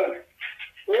I done?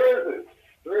 Where is it?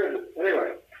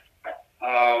 Anyway,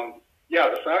 yeah,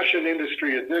 the fashion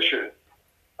industry edition.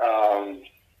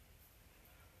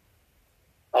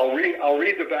 I'll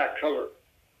read the back cover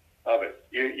of it.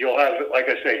 You'll have, like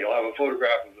I say, you'll have a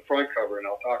photograph of the front cover, and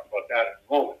I'll talk about that in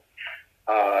a moment.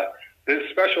 This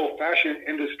special fashion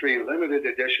industry limited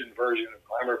edition version of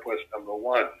Glamourpuss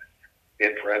 #1,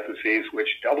 in parentheses,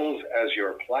 which doubles as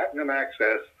your platinum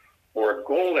access or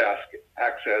gold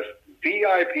access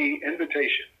VIP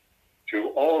invitation to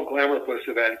all Glamourpuss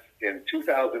events in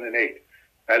 2008,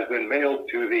 has been mailed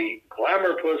to the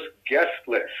Glamourpuss guest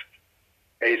list,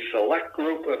 a select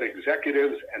group of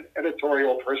executives and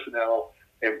editorial personnel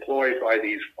employed by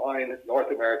these fine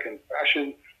North American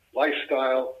fashion,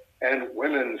 lifestyle, and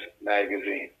women's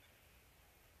magazines.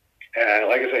 And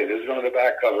like I say, this is on the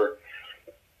back cover.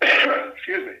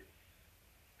 Excuse me.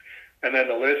 And then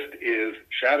the list is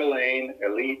Chatelaine,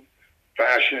 Elite,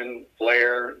 Fashion,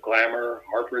 Flair, Glamour,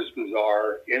 Harper's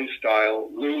Bazaar,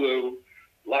 InStyle, Lulu,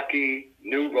 Lucky,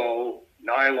 Nouveau,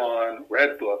 Nylon,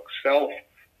 Redbook, Self,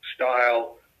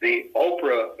 Style, the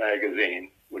Oprah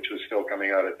magazine, which was still coming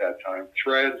out at that time,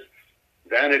 Threads,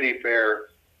 Vanity Fair,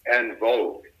 and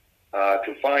Vogue.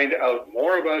 To find out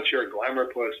more about your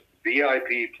Glamourpuss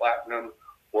VIP Platinum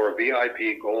or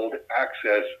VIP Gold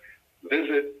access,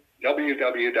 visit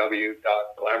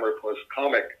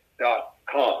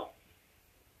www.glamourpusscomic.com.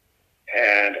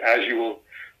 And as you will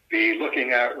be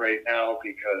looking at right now,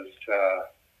 because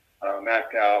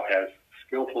Matt Dow has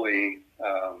skillfully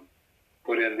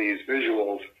put in these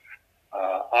visuals,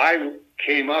 I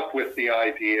came up with the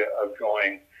idea of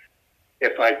going,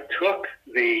 if I took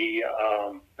the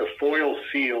foil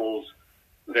seals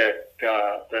that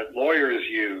lawyers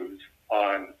use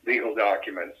on legal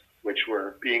documents, which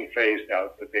were being phased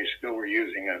out, but they still were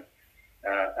using them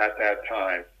at that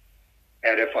time,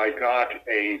 and if I got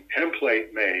a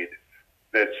template made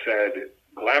that said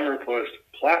Glamourpuss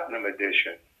Platinum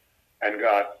Edition, and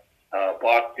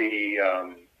bought the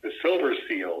silver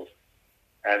seals,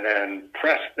 and then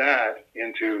pressed that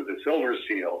into the silver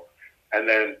seal, and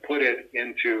then put it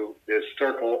into this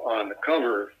circle on the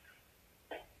cover,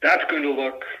 that's going to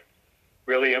look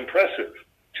really impressive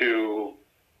to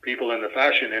people in the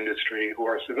fashion industry who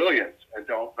are civilians and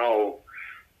don't know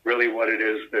really what it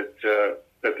is that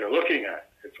they're looking at.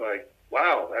 It's like,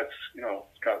 wow, that's, you know,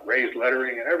 it's got raised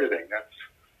lettering and everything.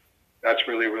 That's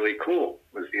really, really cool,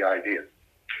 was the idea.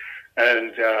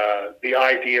 And the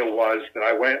idea was that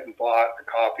I went and bought a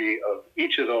copy of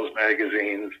each of those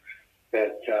magazines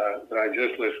that I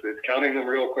just listed, counting them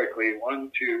real quickly: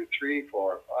 1, 2, 3,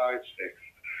 4, 5, 6,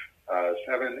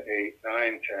 7, 8,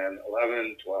 9, 10,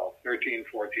 11, 12, 13,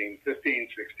 14, 15,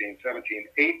 16, 17,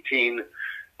 18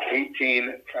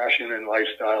 fashion and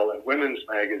lifestyle and women's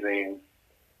magazines.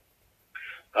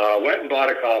 Went and bought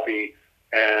a copy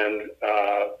and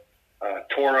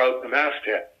tore out the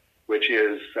masthead, which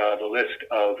is the list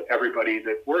of everybody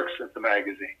that works at the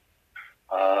magazine.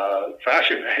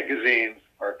 Fashion magazines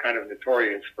are kind of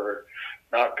notorious for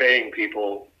not paying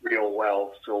people real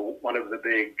well. So one of the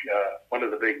big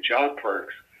job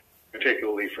perks,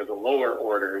 particularly for the lower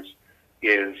orders,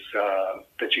 is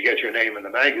that you get your name in the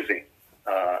magazine,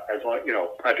 as long, you know,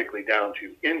 practically down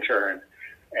to intern.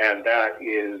 And that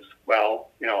is,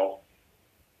 well,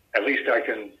 at least I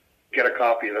can get a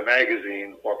copy of the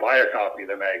magazine or buy a copy of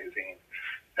the magazine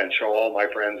and show all my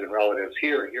friends and relatives,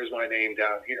 here's my name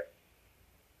down here.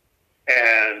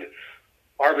 And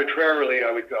arbitrarily,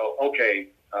 I would go, okay,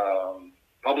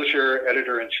 publisher,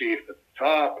 editor-in-chief at the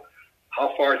top,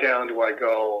 how far down do I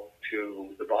go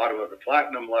to the bottom of the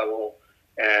platinum level?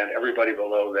 And everybody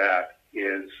below that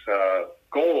is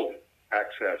gold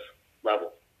access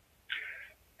level.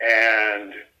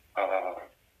 And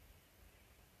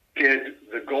did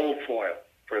the gold foil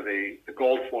for the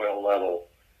gold foil level,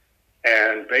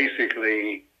 and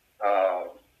basically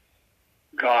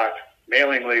got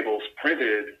mailing labels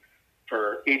printed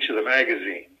for each of the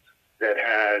magazines that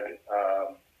had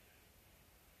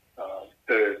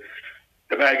the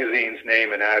magazine's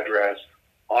name and address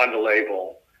on the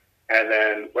label, and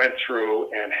then went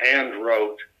through and hand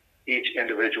wrote each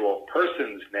individual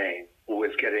person's name who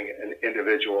was getting an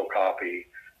individual copy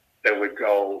that would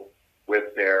go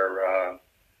with their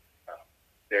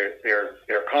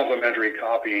complimentary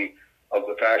copy of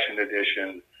the fashion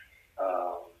edition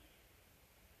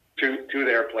to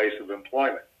their place of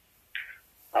employment.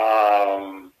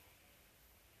 I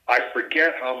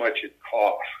forget how much it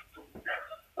cost.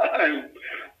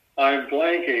 I'm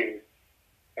blanking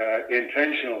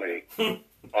intentionally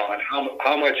on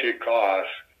how much it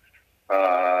costs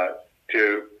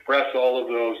to press all of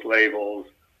those labels,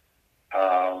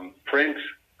 print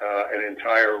an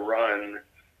entire run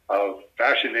of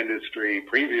fashion industry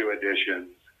preview editions,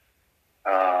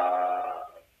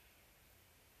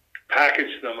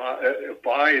 package them,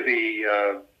 buy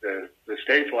the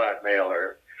Stay Flat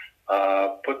mailer,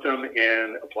 put them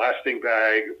in a plastic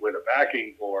bag with a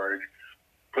backing board,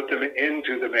 put them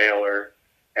into the mailer,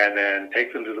 and then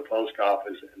take them to the post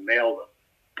office and mail them.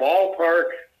 Ballpark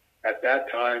at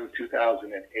that time,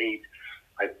 2008,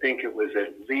 I think it was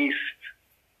at least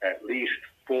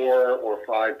 $4 or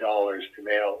 $5 to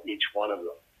mail each one of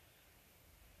them.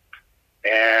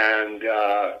 And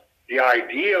the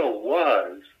idea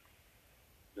was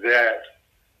that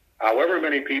however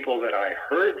many people that I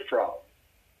heard from,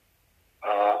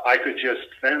 I could just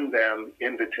send them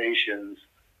invitations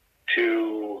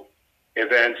to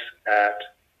events at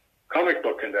comic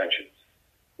book conventions,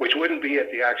 which wouldn't be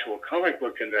at the actual comic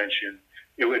book convention.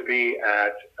 It would be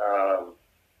at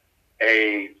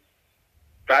a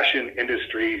fashion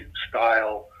industry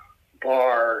style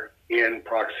bar in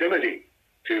proximity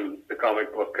to the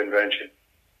comic book convention.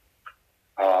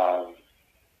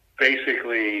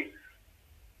 Basically,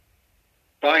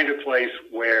 find a place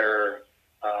where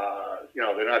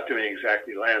they're not doing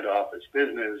exactly land office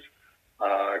business.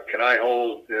 Can I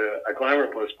hold a Glamour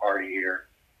Plus party here?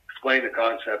 Explain the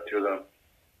concept to them.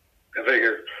 I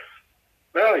figure,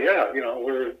 well, yeah,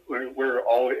 we're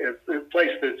all a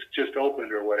place that's just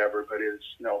opened or whatever, but is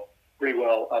pretty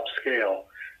well upscale,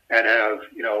 and have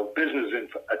business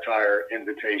attire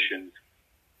invitations.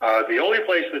 The only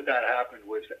place that happened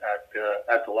was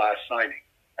at the last signing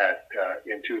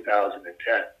in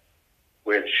 2010,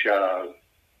 which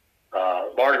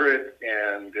Margaret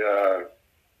and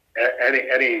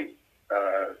any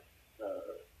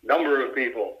number of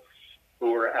people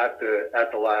who were at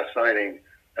the last signing,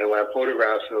 and we have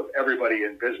photographs of everybody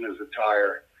in business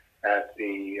attire at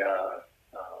the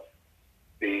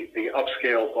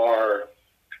upscale bar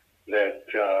that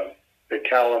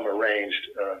Callum arranged.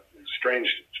 Strange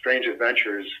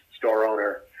Adventures store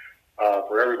owner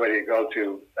for everybody to go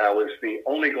to. That was the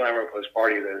only Glamour Plus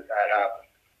party that happened.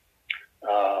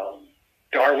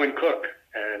 Darwin Cook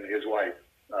and his wife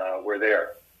were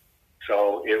there.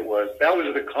 So that was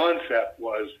the concept,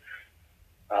 was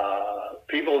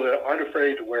people that aren't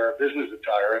afraid to wear business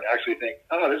attire and actually think,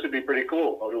 this would be pretty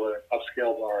cool, go to an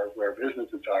upscale bar, wear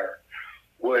business attire,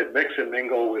 would mix and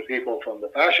mingle with people from the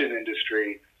fashion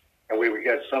industry, and we would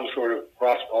get some sort of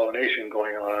cross-pollination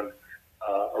going on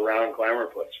around Glamour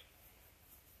Plus.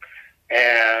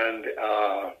 And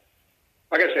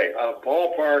like I say,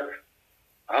 ballpark,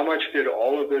 how much did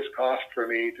all of this cost for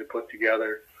me to put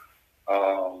together?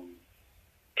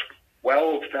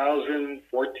 $12,000,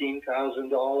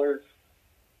 $14,000.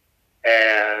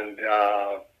 And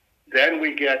then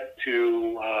we get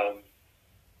to,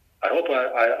 I hope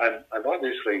I'm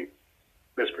obviously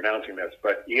mispronouncing this,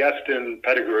 but Easton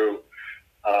Pettigrew.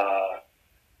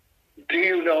 Do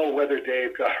you know whether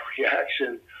Dave got a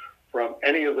reaction from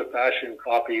any of the fashion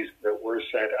copies that were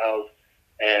sent out?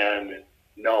 And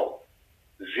no,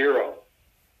 zero,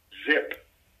 zip,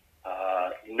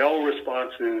 no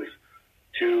responses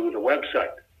to the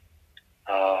website.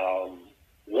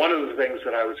 One of the things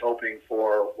that I was hoping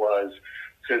for was,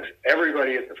 since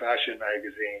everybody at the fashion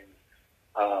magazine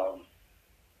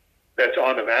that's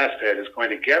on the masthead is going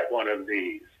to get one of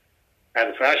these.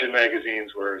 And the fashion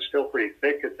magazines were still pretty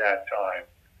thick at that time.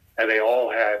 And they all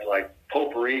had like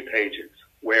potpourri pages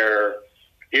where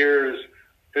here's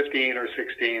 15 or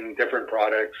 16 different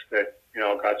products that,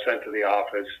 got sent to the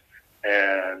office.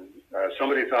 And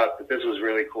somebody thought that this was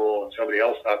really cool and somebody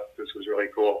else thought that this was really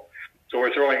cool. So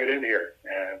we're throwing it in here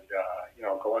and,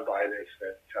 go and buy this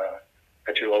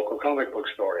at your local comic book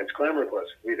store. It's Glamourpuss.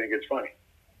 We think it's funny.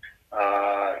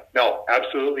 No,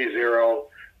 absolutely zero.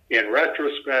 In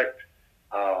retrospect,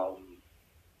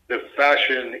 the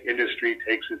fashion industry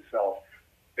takes itself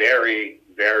very,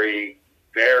 very,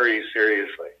 very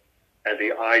seriously. And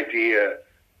the idea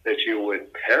that you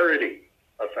would parody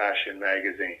a fashion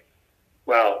magazine,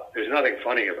 well, there's nothing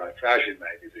funny about fashion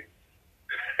magazine.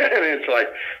 And it's like,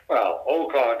 well, au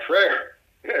contraire,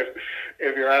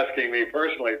 if you're asking me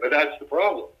personally. But that's the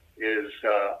problem, is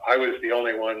I was the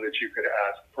only one that you could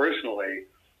ask personally.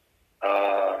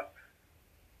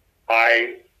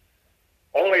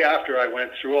 Only after I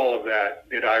went through all of that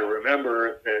did I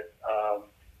remember that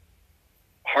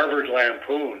Harvard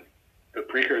Lampoon, the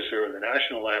precursor of the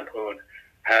National Lampoon,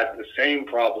 had the same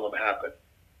problem happen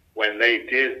when they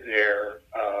did their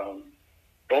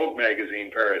Vogue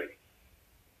magazine parody.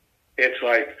 It's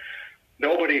like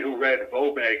nobody who read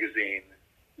Vogue magazine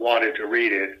wanted to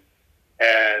read it,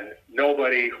 and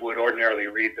nobody who would ordinarily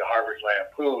read the Harvard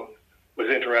Lampoon was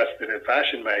interested in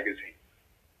fashion magazine.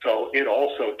 So it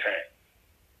also tanked.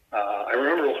 I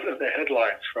remember one of the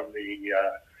headlines from the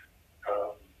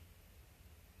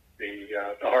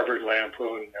Harvard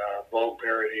Lampoon Vogue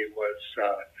parody was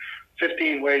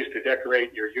 15 ways to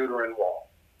decorate your uterine wall.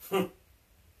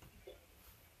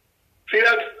 See,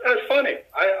 that's funny.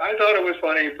 I thought it was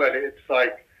funny, but it's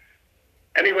like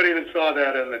anybody that saw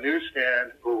that in the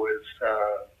newsstand who was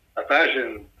a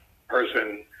fashion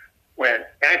person went,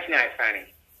 that's not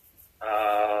funny.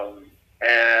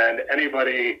 And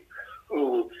anybody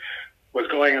who was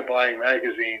going and buying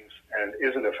magazines and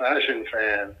isn't a fashion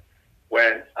fan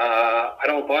went, I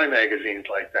don't buy magazines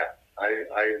like that.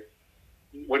 I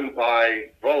wouldn't buy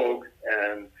Vogue,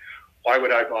 and why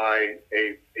would I buy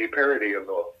a parody of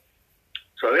Vogue?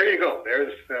 So there you go.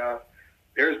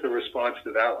 There's the response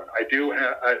to that one. I do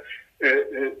have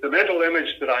the mental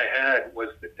image that I had was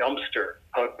the dumpster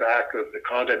out back of the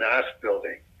Condé Nast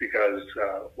building, because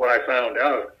what I found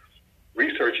out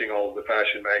researching all of the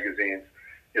fashion magazines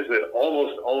is that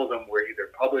almost all of them were either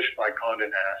published by Condé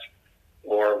Nast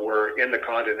or were in the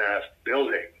Condé Nast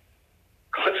building.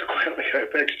 Consequently, I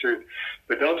pictured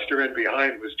the dumpster in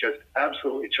behind was just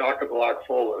absolutely chock-a-block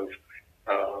full of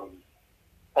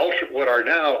what are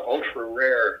now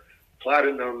ultra-rare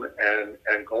platinum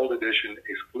and gold edition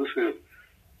exclusive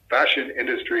fashion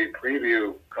industry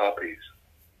preview copies,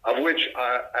 of which,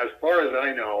 as far as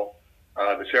I know,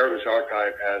 the Cerebus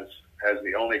Archive has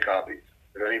the only copies.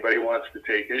 If anybody wants to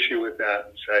take issue with that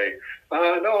and say,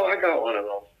 no, I got one of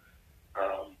those,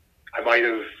 I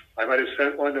might have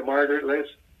sent one to Margaret, Liz.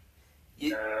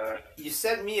 You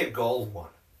sent me a gold one.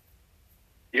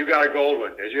 You got a gold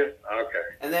one, did you?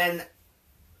 Okay. And then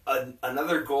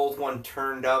another gold one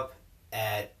turned up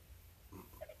at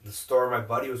the store my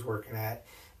buddy was working at,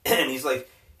 and he's like,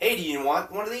 hey, do you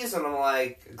want one of these? And I'm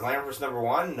like, Glamourpuss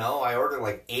 #1? No, I ordered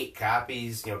like 8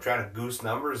 copies, trying to goose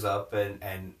numbers up, and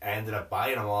I ended up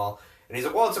buying them all. And he's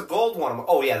like, well, it's a gold one. I'm like,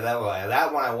 oh, yeah,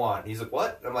 that one I want. And he's like,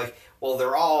 what? And I'm like, well,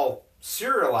 they're all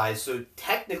serialized, so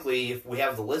technically, if we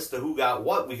have the list of who got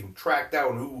what, we can track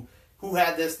down who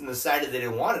had this and decided they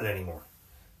didn't want it anymore.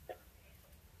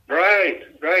 Right.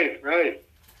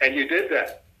 And you did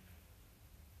that.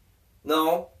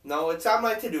 No, it's on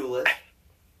my to-do list.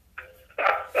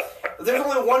 There's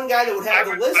only one guy that would have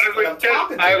the list that I'm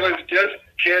talking to. I was just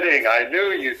kidding. I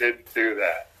knew you didn't do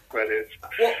that. But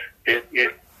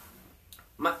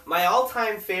My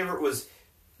all-time favorite was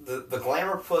the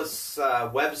Glamourpuss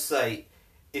website.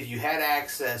 If you had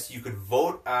access, you could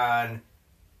vote on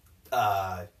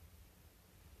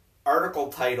article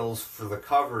titles for the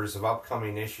covers of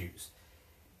upcoming issues.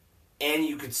 And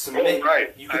you could submit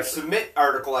submit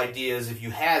article ideas if you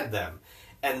had them.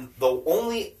 And the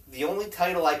only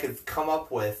title I could come up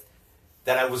with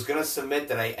that I was going to submit,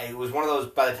 that I was one of those,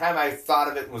 by the time I thought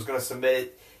of it and was going to submit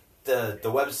it, the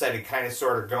website had kind of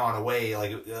sort of gone away.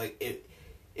 Like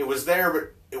it was there,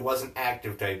 but it wasn't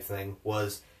active type thing,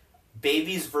 was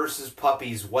Babies versus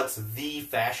Puppies, what's the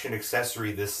fashion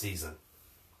accessory this season?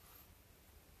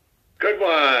 Good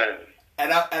one.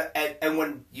 And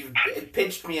when you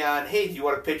pitched me on, hey, do you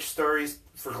want to pitch stories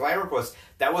for Glamourpuss?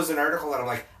 That was an article that I'm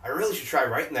like, I really should try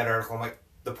writing that article. I'm like,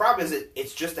 the problem is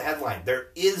it's just a headline. There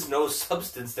is no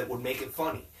substance that would make it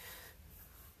funny.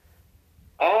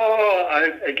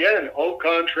 Again, au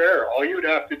contraire. All you'd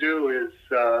have to do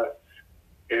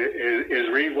is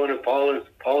read one of Paula's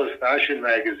fashion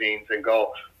magazines and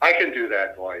go, I can do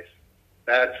that voice.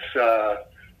 That's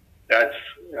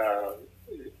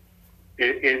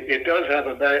it does have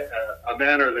a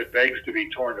manner that begs to be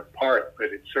torn apart, but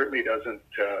it certainly doesn't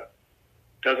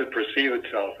perceive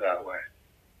itself that way.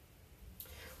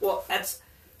 Well, that's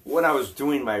when I was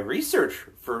doing my research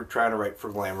for trying to write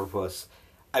for Glamour Puss.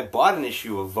 I bought an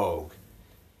issue of Vogue,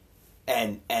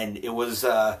 and it was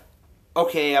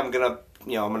okay. I'm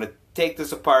gonna take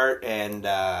this apart and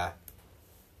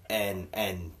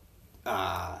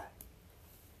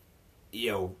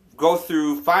go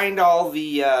through, find all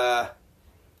the cut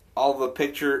all the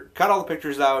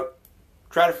pictures out,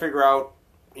 try to figure out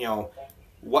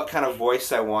what kind of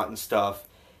voice I want and stuff.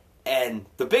 And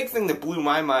the big thing that blew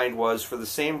my mind was, for the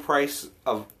same price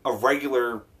of a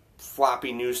regular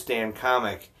floppy newsstand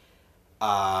comic,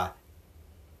 I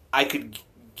could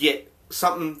get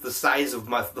something the size of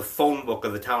the phone book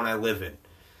of the town I live in.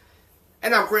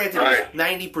 And now, granted, it's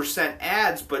 90%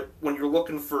 ads, but when you're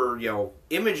looking for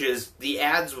images, the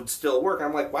ads would still work.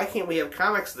 I'm like, why can't we have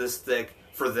comics this thick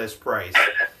for this price?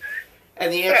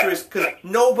 And the answer is because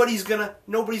nobody's gonna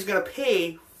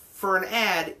pay for an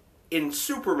ad in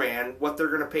Superman what they're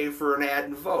gonna pay for an ad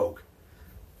in Vogue.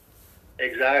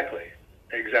 Exactly.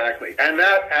 And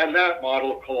that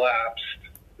model collapsed.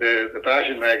 The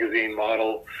fashion magazine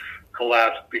model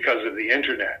collapsed because of the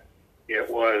internet. It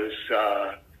was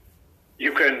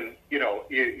you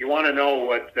want to know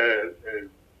what the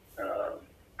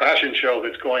fashion show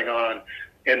that's going on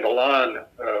in Milan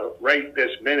right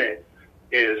this minute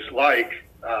is like.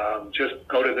 Just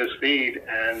go to this feed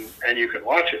and you can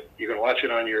watch it. You can watch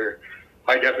it on your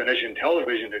high definition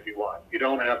television if you want. You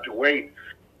don't have to wait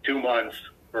 2 months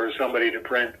for somebody to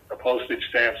print a postage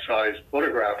stamp sized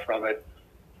photograph from it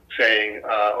saying,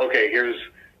 okay, here's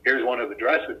one of the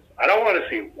dresses. I don't want to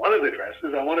see one of the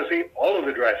dresses. I want to see all of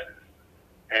the dresses.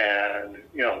 And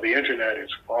the internet is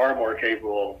far more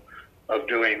capable of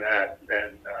doing that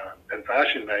than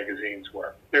fashion magazines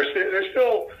were. They're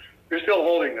still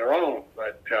holding their own,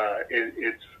 but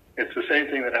it's the same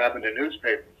thing that happened in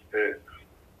newspapers.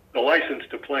 The license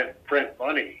to print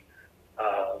money,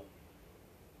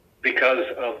 because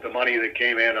of the money that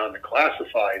came in on the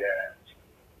classified ads.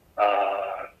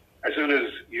 As soon as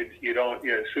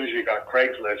as soon as you got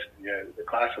Craigslist, the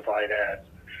classified ads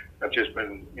have just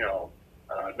been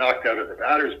knocked out of the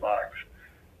batter's box.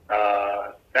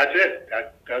 That's it.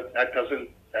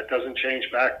 That doesn't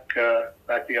change back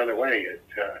the other way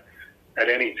at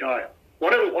any time.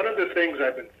 One of the things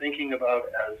I've been thinking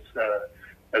about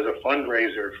as a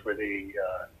fundraiser for the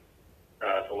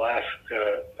last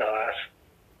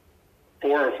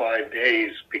 4 or 5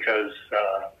 days, because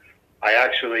I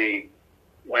actually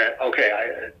went, okay,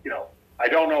 I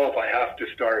don't know if I have to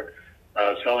start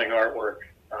selling artwork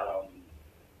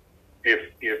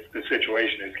if the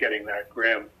situation is getting that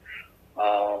grim.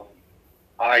 So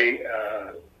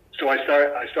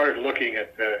I started looking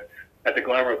at the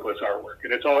Glamour Puss artwork,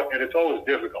 and it's always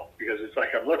difficult, because it's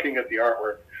like I'm looking at the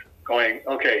artwork, going,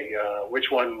 okay,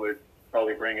 which one would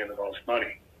probably bring in the most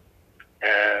money?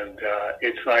 And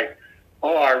it's like,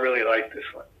 oh, I really like this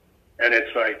one, and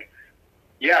it's like,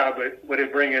 yeah, but would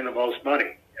it bring in the most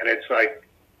money? And it's like,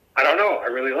 I don't know, I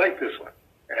really like this one,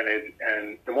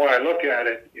 and the more I look at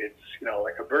it, it's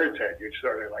like a bird's head. You're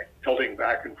sort of like tilting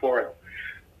back and forth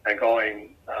and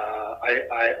going,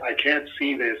 I can't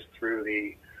see this through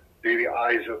the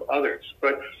eyes of others.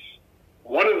 But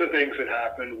one of the things that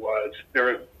happened was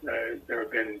there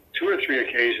have been 2 or 3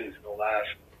 occasions in the last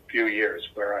few years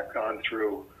where I've gone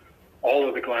through all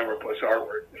of the Glamour Puss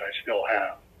artwork that I still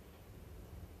have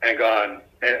and gone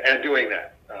and doing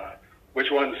that.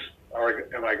 Which ones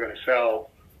am I going to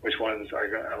sell? Which ones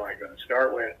am I going to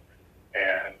start with?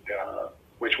 And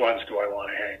which ones do I want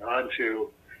to hang on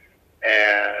to?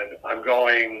 And I'm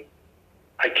going,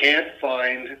 I can't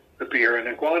find the Beer and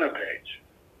Iguana page.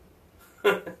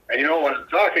 And you know what I'm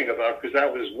talking about, because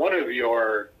that was one of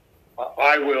your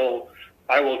I will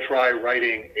try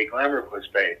writing a Glamour Puss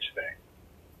page thing.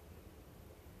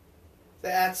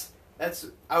 That's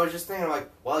I was just thinking, like,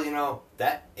 well,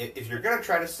 that if you're gonna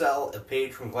try to sell a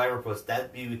page from Glamour Puss,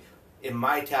 that'd be in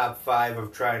my top 5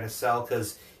 of trying to sell,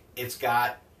 because it's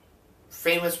got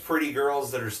famous pretty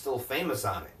girls that are still famous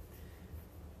on it.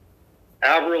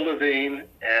 Avril Lavigne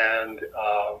and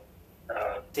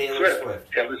Taylor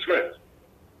Swift. Taylor Swift.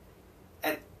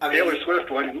 And Taylor Swift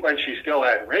when she still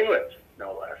had ringlets,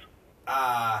 no less.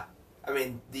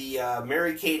 The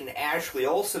Mary-Kate and Ashley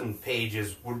Olsen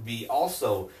pages would be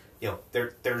also,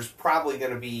 there's probably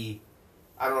going to be,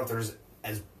 I don't know if there's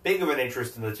as big of an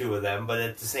interest in the two of them, but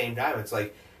at the same time, it's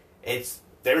like,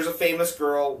 there's a famous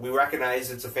girl. We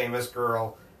recognize it's a famous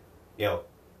girl.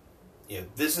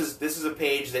 This is a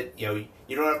page that you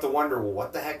don't have to wonder. Well,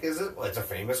 what the heck is it? Well, it's a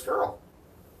famous girl.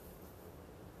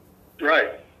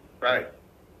 Right.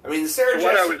 I mean, the Sarah so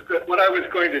what I was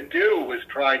going to do was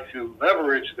try to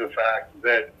leverage the fact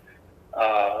that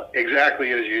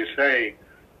exactly as you say,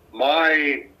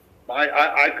 I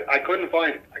couldn't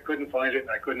find it. I couldn't find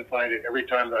it every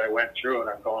time that I went through, and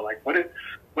I'm going like, what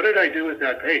did I do with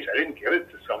that page? I didn't give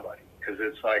it to somebody because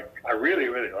it's like I really,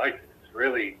 really liked it. It's a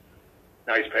really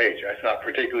nice page. I thought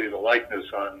particularly the likeness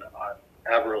on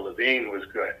Avril Lavigne was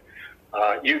good.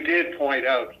 You did point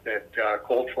out that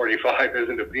Colt 45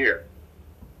 isn't a beer.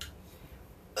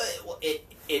 Well,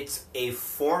 it's a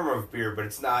form of beer, but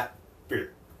it's not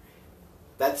beer.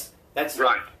 That's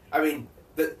right. I mean,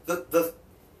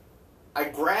 I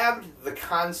grabbed the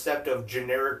concept of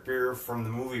generic beer from the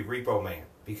movie Repo Man,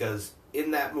 because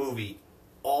in that movie,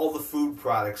 all the food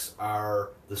products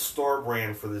are the store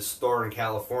brand for this store in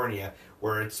California,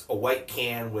 where it's a white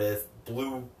can with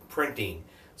blue printing.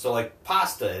 So like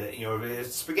pasta,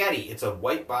 it's spaghetti. It's a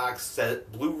white box,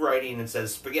 blue writing, and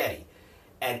says spaghetti.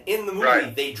 And in the movie,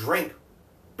 they drink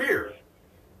beer,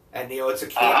 and it's a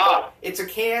can. It's a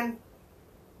can,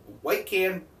 white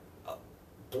can,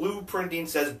 blue printing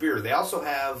says beer. They also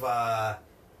have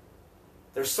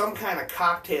there's some kind of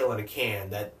cocktail in a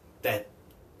can that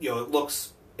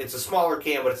it's a smaller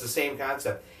can, but it's the same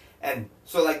concept. And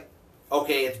so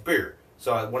it's beer.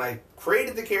 So when I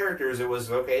created the characters, it was,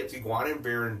 it's iguana and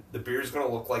beer, and the beer's going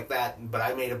to look like that, but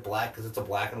I made it black because it's a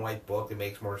black and white book. It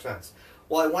makes more sense.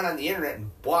 Well, I went on the internet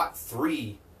and bought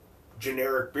 3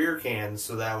 generic beer cans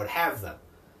so that I would have them.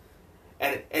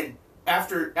 And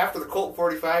after the Colt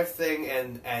 45 thing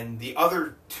and the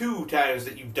other 2 times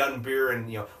that you've done beer,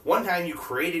 and one time you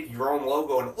created your own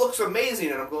logo and it looks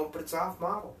amazing, and I'm going, but it's off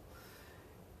model.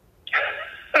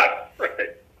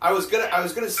 Right. I was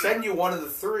gonna send you one of the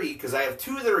 3 because I have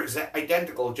 2 that are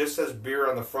identical. It just says beer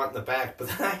on the front and the back, but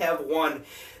then I have one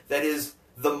that is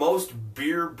the most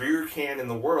beer can in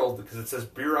the world because it says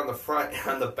beer on the front, and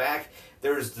on the back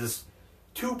there's this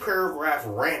 2-paragraph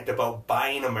rant about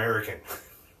buying American.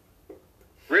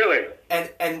 Really?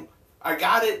 And I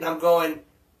got it, and I'm going,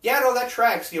 yeah, no, that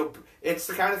tracks. It's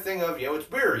the kind of thing of, it's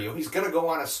beer. He's gonna go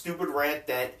on a stupid rant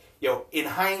that, in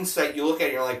hindsight, you look at it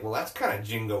and you're like, well, that's kind of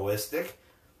jingoistic.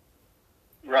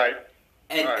 Right.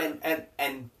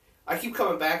 And I keep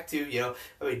coming back to,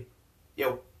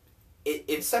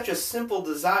 it's such a simple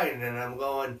design, and I'm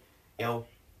going,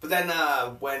 but then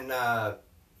when the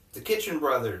Kitchen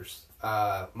Brothers,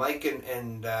 Mike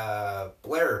and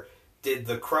Blair, did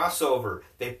the crossover,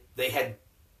 they had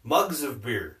mugs of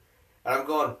beer, and I'm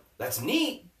going, that's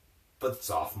neat, but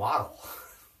it's off model.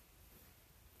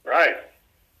 Right.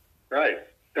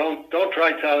 Don't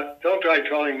try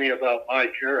telling me about my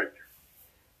character.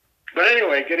 But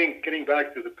anyway, getting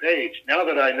back to the page, now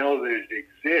that I know that it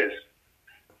exists,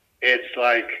 it's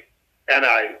like, and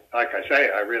like I say,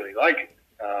 I really like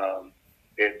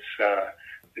it.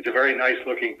 It's a very nice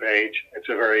looking page. It's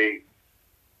a very,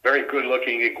 very good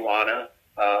looking iguana.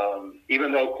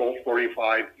 Even though Colt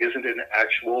 45 isn't an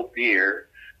actual beer,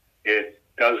 it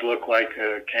does look like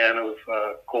a can of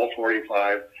Colt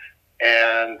 45,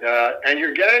 and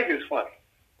your gag is funny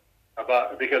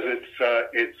because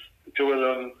it's the 2 of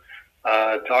them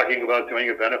talking about doing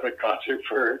a benefit concert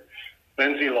for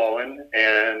Lindsay Lohan,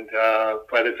 and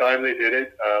by the time they did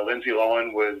it, Lindsay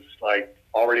Lohan was like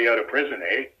already out of prison,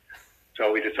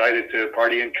 So we decided to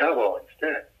party in Cabo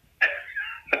instead.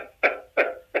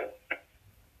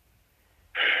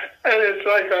 And it's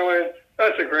like I went,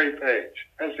 that's a great page.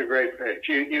 That's a great page.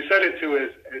 You said it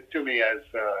to me as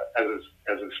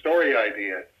a story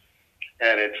idea,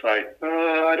 and it's like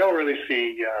I don't really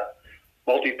see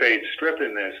multi-page strip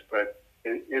in this, but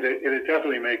it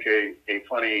definitely make a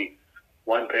funny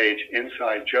one-page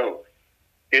inside joke.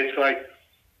 It's like,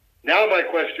 now my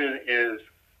question is,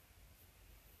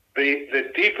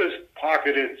 the deepest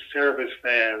pocketed Cerebus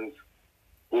fans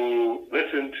who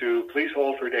listen to Please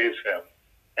Hold for Dave's Film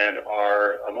and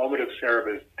are A Moment of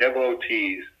Cerebus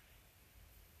devotees,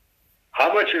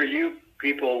 how much are you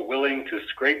people willing to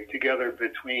scrape together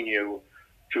between you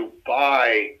to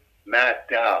buy Matt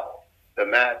Dow, the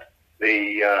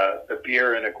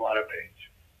beer and iguana page?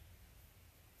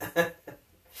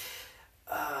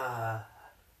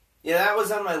 That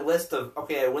was on my list of,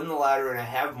 I win the lottery and I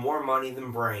have more money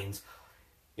than brains.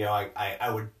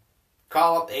 I would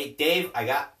call up, hey, Dave,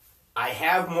 I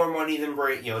have more money than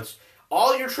brains. It's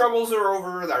all your troubles are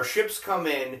over, our ships come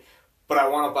in, but I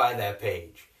want to buy that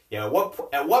page. At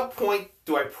what point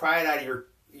do I pry it out of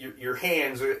your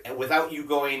hands without you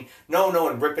going no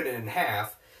and ripping it in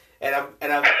half? And I'm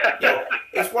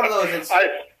it's one of those. If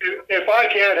I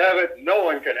can't have it, no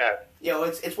one can have it.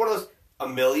 It's one of those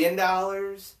 $1 million,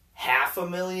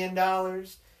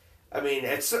 $500,000. I mean,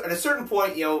 at a certain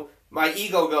point, my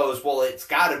ego goes, well, it's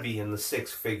got to be in the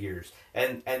six figures,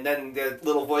 and then the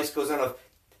little voice goes on of,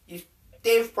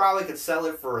 Dave probably could sell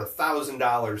it for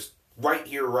 $1,000 right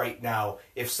here, right now,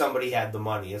 if somebody had the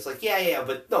money. It's like, yeah,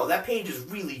 but no, that page is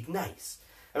really nice.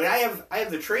 I mean, I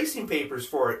have the tracing papers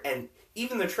for it, and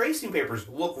even the tracing papers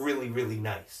look really, really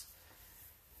nice.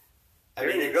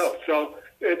 There you go. So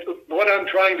what I'm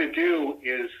trying to do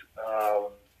is, I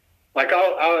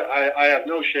have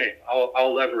no shame.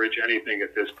 I'll leverage anything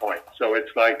at this point. So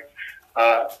it's like,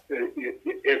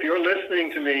 if you're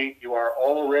listening to me, you are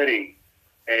already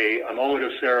a Moment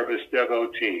of Cerebus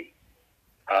devotee.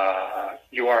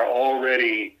 You are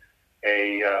already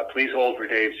a Please Hold for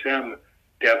Dave Sim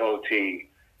devotee,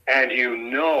 and you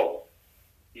know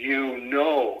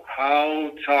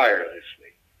how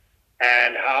tirelessly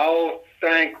and how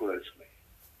thanklessly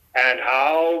and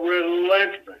how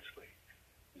relentlessly,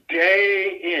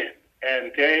 day in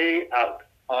and day out,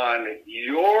 on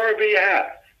your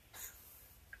behalf,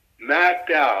 Matt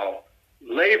Dow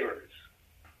labors,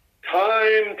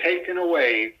 time taken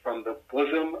away from the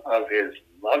bosom of his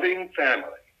loving family.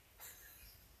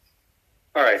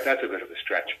 All right, that's a bit of a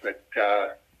stretch, but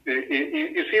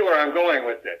you see where I'm going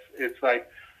with this. It's like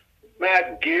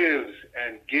Matt gives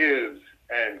and gives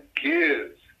and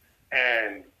gives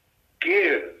and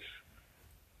gives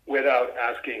without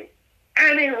asking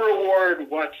any reward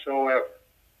whatsoever,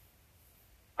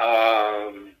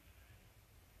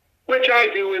 which I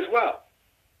do as well.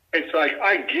 It's like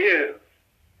I give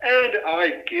and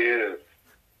I give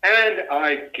and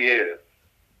I give.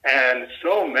 And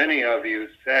so many of you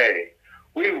say,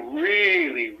 we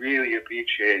really, really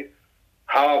appreciate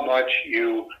how much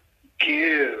you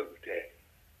give, Dave.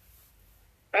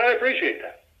 And I appreciate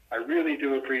that. I really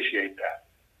do appreciate that.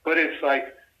 But it's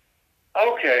like,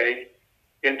 okay,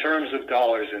 in terms of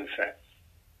dollars and cents,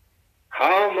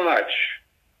 how much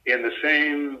in the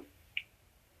same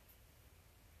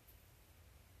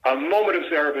a moment of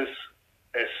Cerebus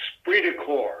esprit de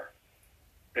corps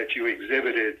that you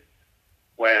exhibited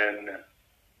when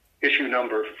issue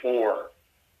number 4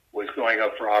 was going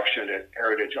up for auction at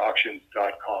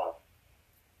heritageauctions.com,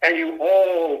 and you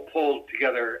all pulled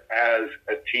together as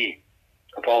a team.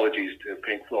 Apologies to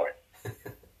Pink Floyd.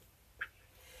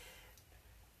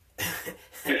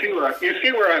 You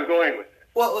see where I'm going with this.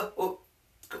 Well,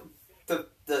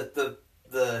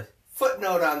 the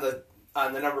footnote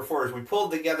on the number 4 is we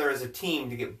pulled together as a team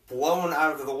to get blown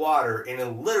out of the water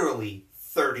in literally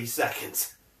 30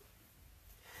 seconds.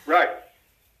 Right.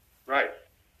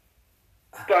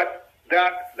 But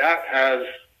that has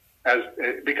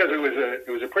because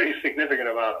it was a pretty significant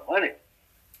amount of money.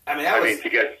 I mean, to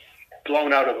get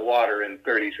blown out of the water in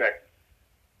 30 seconds.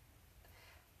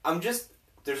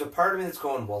 There's a part of me that's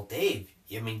going, well, Dave,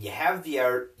 I mean, you have the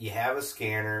art, you have a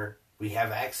scanner, we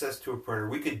have access to a printer.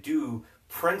 We could do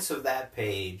prints of that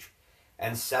page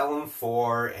and sell them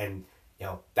for, and,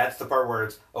 that's the part where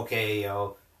it's, okay,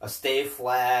 a stay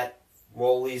flat,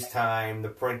 Rolly's time, the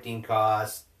printing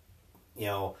cost,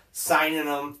 signing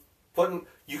them,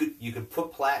 you could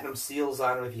put platinum seals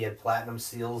on them if you had platinum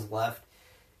seals left,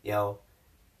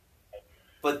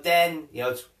 But then,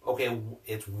 it's okay.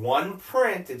 It's one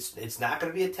print. It's not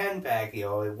going to be a 10-pack.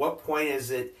 At what point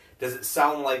does it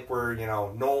sound like we're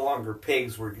no longer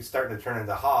pigs? We're starting to turn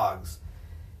into hogs.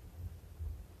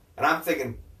 And I'm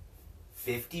thinking,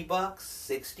 $50,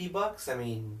 $60. I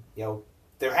mean,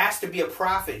 there has to be a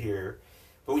profit here.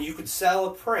 But you could sell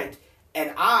a print,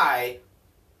 and I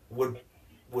would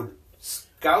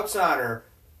Scout's Honor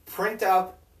print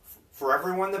up for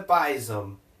everyone that buys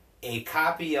them a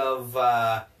copy of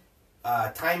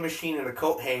Time Machine and a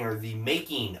Coat Hanger, the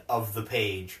making of the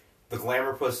page, the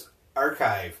Glamourpuss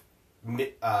Archive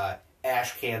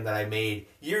ash can that I made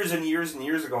years and years and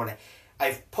years ago. And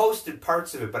I've posted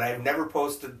parts of it, but I've never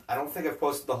posted, I don't think I've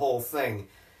posted the whole thing.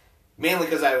 Mainly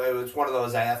because it was one of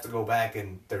those I have to go back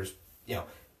and there's,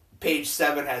 page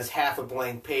 7 has half a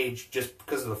blank page just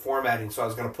because of the formatting, so I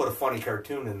was going to put a funny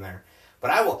cartoon in there.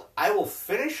 But I will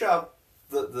finish up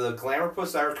the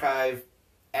Glamourpuss Archive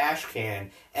ash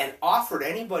can and offer to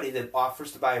anybody that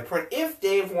offers to buy a print, if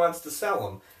Dave wants to sell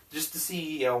them, just to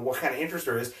see what kind of interest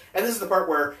there is. And this is the part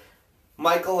where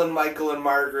Michael and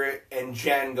Margaret and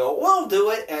Jen go, we'll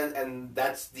do it, and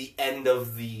that's the end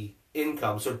of the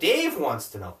income. So Dave wants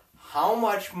to know how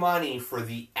much money for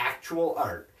the actual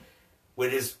art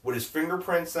with his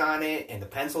fingerprints on it and the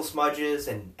pencil smudges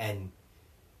and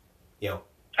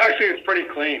Actually, it's pretty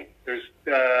clean. There's,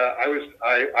 I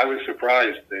was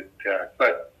surprised that,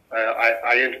 but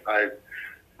I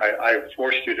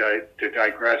forced you to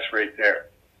digress right there.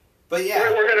 But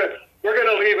yeah, we're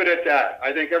gonna leave it at that.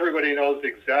 I think everybody knows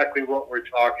exactly what we're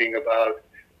talking about.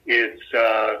 It's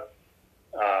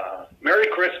Merry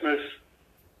Christmas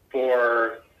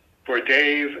for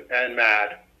Dave and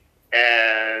Matt,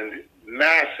 and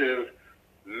massive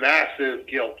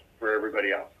guilt for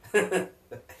everybody else.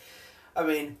 I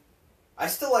mean, I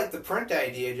still like the print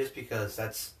idea just because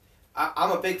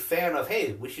I'm a big fan of,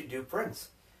 hey, we should do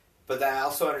prints. But I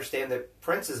also understand that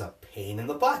prints is a pain in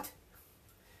the butt.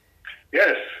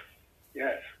 Yes.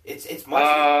 It's much.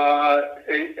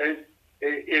 If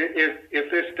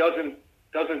this doesn't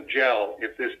gel,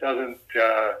 if this doesn't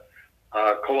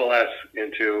coalesce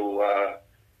into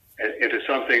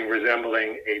something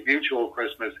resembling a mutual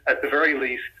Christmas, at the very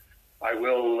least, I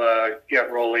will get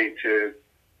Rolly to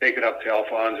take it up to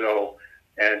Alfonso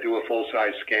and do a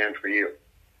full-size scan for you.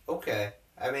 Okay.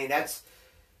 I mean, that's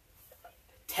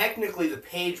technically the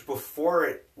page before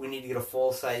it. We need to get a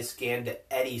full-size scan to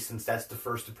Eddie, since that's the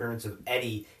first appearance of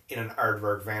Eddie in an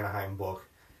Aardvark Vanaheim book.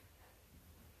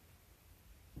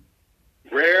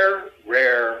 Rare.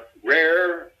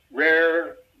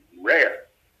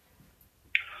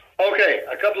 Okay,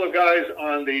 a couple of guys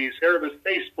on the Cerebus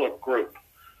Facebook group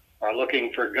are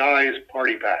looking for guys'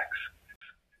 party packs.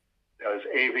 Does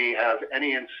AV have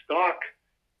any in stock,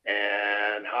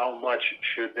 and how much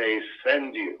should they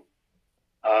send you?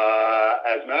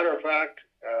 As a matter of fact,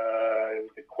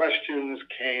 the questions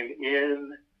came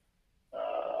in.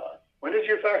 When did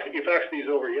you fax? You faxed these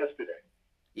over yesterday.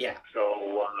 Yeah.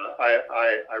 So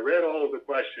I read all of the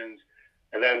questions,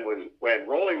 and then when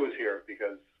Rolly was here,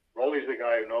 because Rolly's the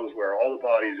guy who knows where all the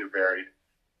bodies are buried,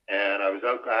 and I was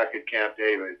out back at Camp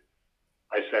David,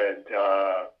 I said,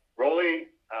 Rolly,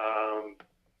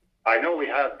 I know we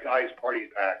have guys' party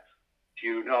packs. Do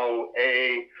you know,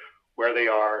 A, where they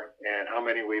are and how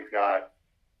many we've got?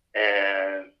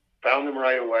 And found them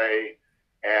right away,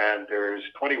 and there's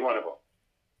 21 of them.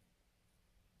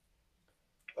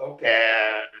 Okay.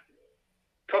 And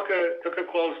took a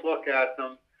close look at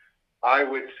them. I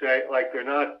would say, like, they're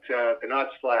not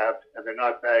slabbed and they're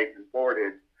not bagged and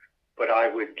boarded, but I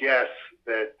would guess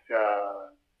that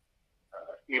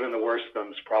even the worst of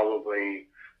them's probably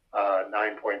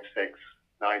 9.6,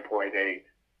 9.8.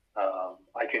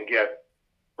 I can get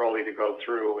Rolly to go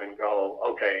through and go,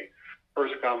 okay,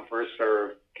 first come, first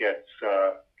serve gets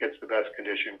the best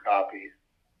condition copy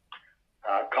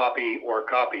or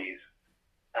copies.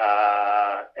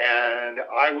 And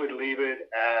I would leave it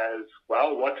as,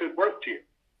 well, what's it worth to you?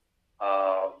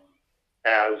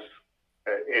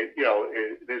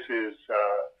 This is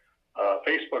a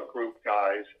Facebook group,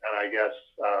 guys, and I guess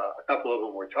a couple of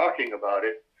them were talking about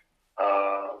it.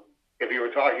 If you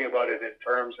were talking about it in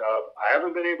terms of, I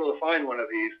haven't been able to find one of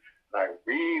these, and I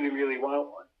really, really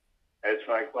want one. And it's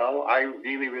like, well, I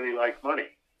really, really like money.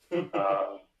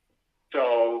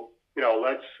 So,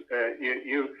 let's,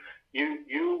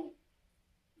 you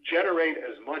generate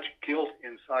as much guilt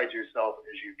inside yourself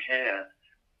as you can.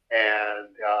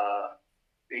 And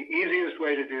the easiest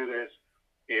way to do this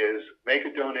is make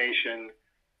a donation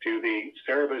to the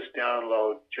Cerebus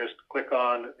download. Just click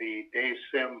on the Dave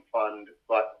Sim Fund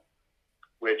button,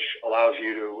 which allows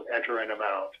you to enter an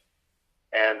amount.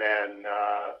 And then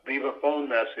leave a phone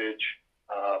message,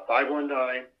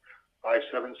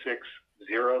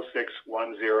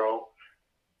 519-576-0610.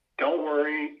 Don't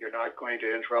worry, you're not going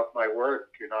to interrupt my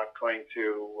work. You're not going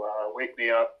to wake me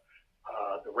up.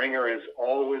 The ringer is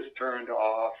always turned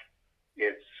off.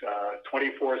 It's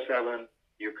 24/7.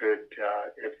 You could,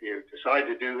 if you decide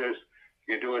to do this,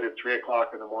 you can do it at 3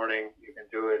 o'clock in the morning. You can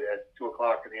do it at 2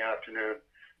 o'clock in the afternoon.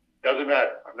 Doesn't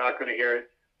matter. I'm not going to hear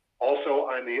it. Also,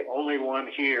 I'm the only one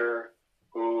here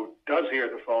who does hear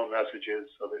the phone messages,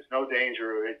 so there's no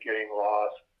danger of it getting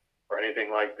lost or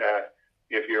anything like that.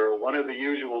 If you're one of the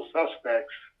usual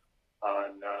suspects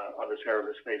on the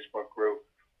Cerebus Facebook group,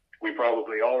 we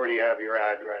probably already have your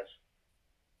address.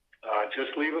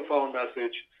 Just leave a phone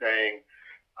message saying,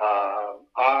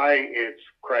 it's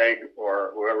Craig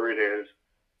or whoever it is,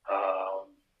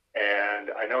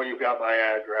 and I know you've got my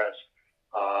address.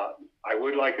 I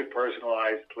would like it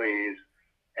personalized, please,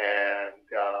 and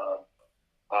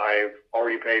I've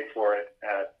already paid for it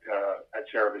at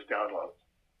Cerebus Downloads.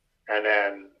 And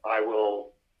then I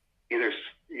will either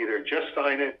just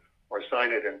sign it or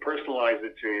sign it and personalize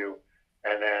it to you,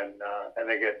 and then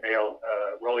get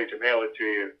Rolly to mail it to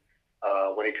you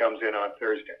when he comes in on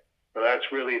Thursday. So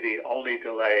that's really the only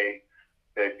delay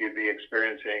that you'd be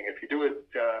experiencing. If you do it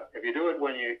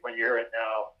when you hear it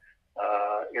now,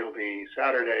 It'll be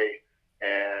Saturday,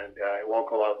 and it won't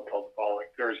go out until the following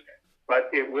Thursday. But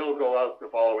it will go out the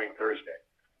following Thursday.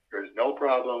 There's no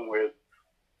problem with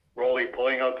Rolly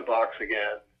pulling out the box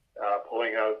again,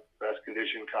 pulling out best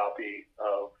condition copy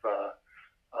of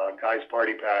Guy's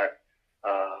Party Pack,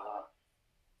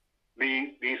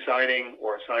 me signing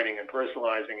and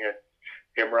personalizing it,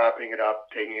 him wrapping it up,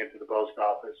 taking it to the post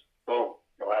office. Boom,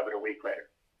 you'll have it a week later.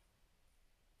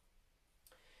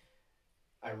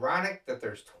 Ironic that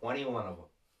there's 21 of them.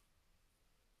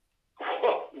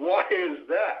 Why is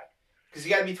that? Because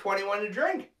you got to be 21 to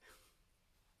drink.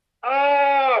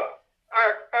 I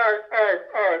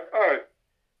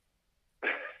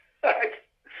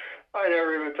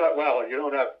never even thought. Well, you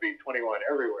don't have to be 21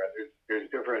 everywhere. There's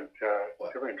different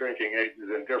drinking ages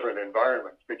in different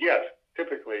environments. But yes,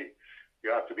 typically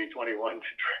you have to be 21 to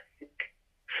drink.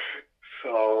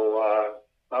 So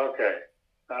okay,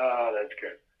 that's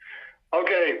good.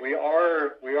 Okay, we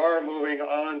are moving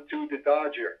on to the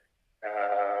Dodger,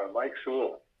 Mike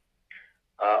Sewell.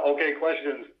 Okay,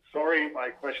 questions. Sorry, my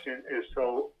question is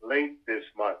so late this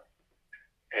month.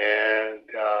 And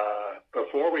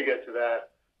before we get to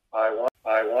that, I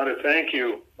want to thank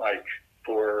you, Mike,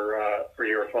 for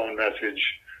your phone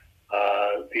message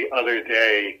the other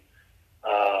day,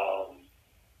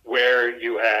 where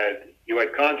you had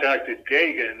contacted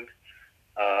Dagan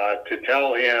to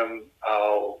tell him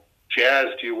how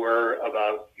jazzed you were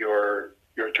about your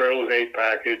Turtles 8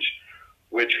 package,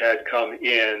 which had come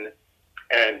in,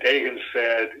 and Dagan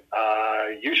said,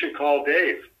 you should call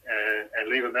Dave and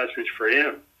leave a message for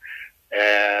him.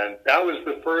 And that was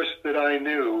the first that I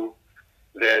knew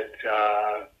that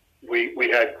we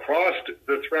had crossed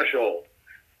the threshold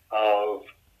of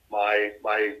my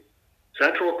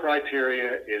central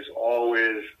criteria is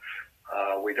always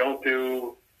we don't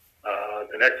do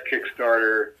the next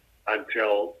Kickstarter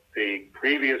until the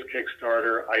previous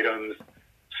Kickstarter items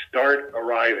start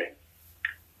arriving.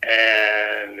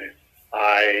 And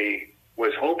I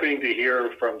was hoping to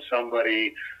hear from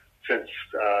somebody, since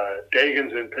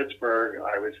Dagan's in Pittsburgh.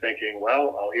 I was thinking,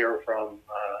 well, I'll hear from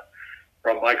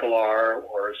Michael R.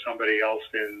 or somebody else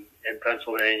in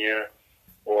Pennsylvania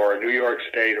or New York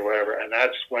State or whatever, and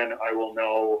that's when I will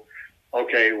know,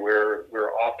 okay, we're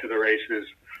off to the races.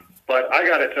 But I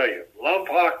got to tell you,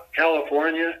 Lompoc,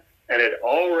 California, and it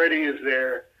already is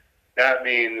there. That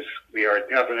means we are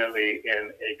definitely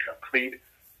in a complete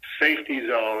safety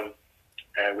zone,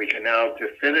 and we can now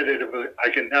I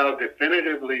can now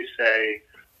definitively say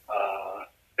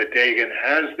that Dagan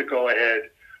has the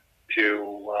go-ahead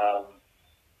to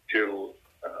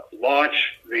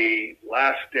launch the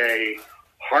Last Day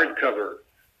hardcover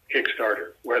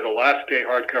Kickstarter, where the Last Day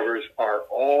hardcovers are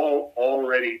all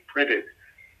already printed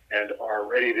and are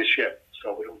ready to ship.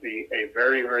 So it'll be a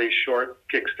very, very short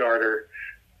Kickstarter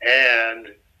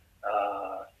and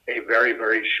a very,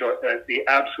 very short, the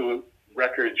absolute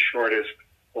record shortest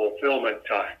fulfillment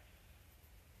time.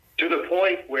 To the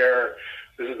point where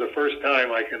this is the first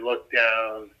time I can look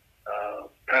down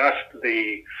past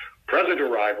the present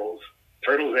arrivals,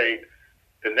 Turtles 8,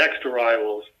 the next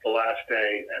arrivals, the Last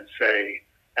Day, and say,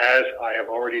 as I have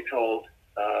already told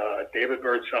David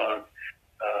Birdsong,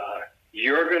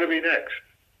 you're going to be next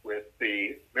with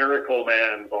the Miracle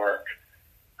Man Bark,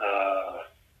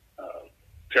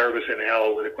 Cerebus in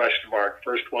Hell with a question mark,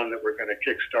 first one that we're going to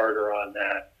Kickstarter on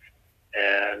that.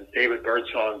 And David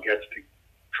Birdsong gets to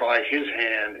try his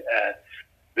hand at,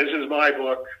 this is my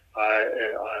book.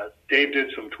 Dave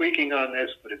did some tweaking on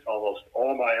this, but it's almost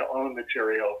all my own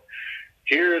material.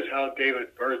 Here's how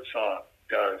David Birdsong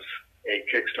does a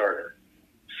Kickstarter.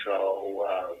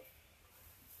 So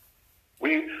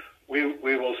we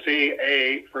will see,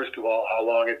 first of all, how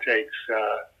long it takes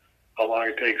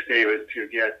David to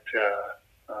get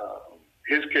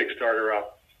his Kickstarter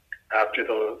up after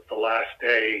the Last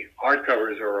Day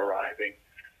hardcovers are arriving,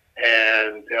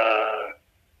 and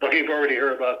looking forward to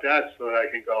hear about that so that I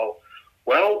can go,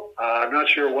 well, I'm not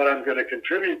sure what I'm going to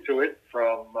contribute to it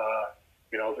from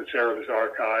the Cerebus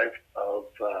archive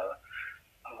of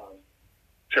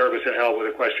Cerebus in Hell with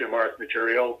a question mark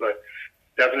material, but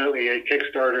definitely a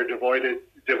Kickstarter devoted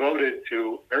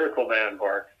to Miracle Man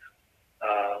Bark.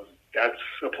 That's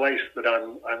a place that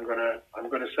I'm gonna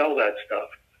sell that stuff,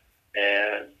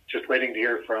 and just waiting to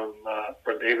hear from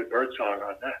David Birdsong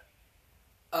on that.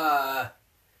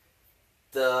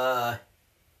 The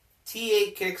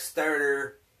T8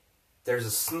 Kickstarter, there's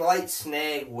a slight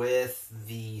snag with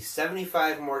the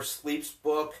 75 More Sleeps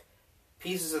book,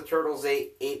 Pieces of Turtles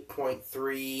 8,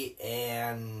 8.3,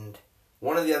 and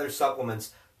one of the other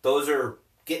supplements. Those are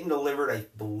getting delivered, I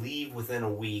believe, within a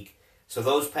week. So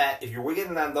those if you're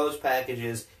getting on those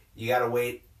packages, you got to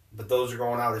wait but those are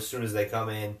going out as soon as they come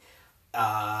in.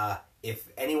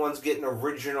 If anyone's getting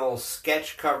original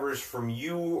sketch covers from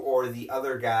you or the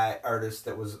other artist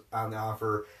that was on the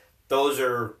offer, those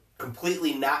are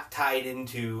completely not tied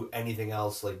into anything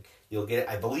else. Like, you'll get,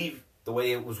 I believe the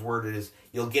way it was worded is,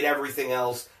 you'll get everything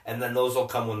else, and then those will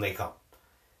come when they come.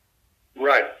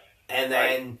 Right. And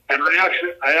then, and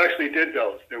I actually did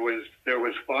those. There was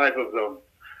 5 of them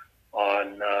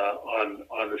on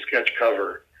the sketch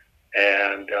cover,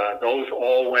 and those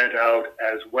all went out,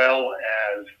 as well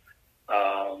as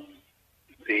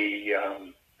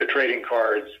the trading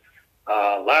cards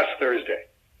last Thursday.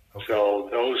 okay. So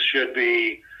those should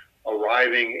be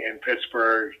arriving in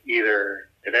Pittsburgh either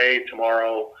today,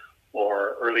 tomorrow,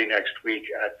 or early next week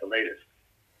at the latest.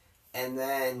 And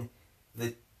then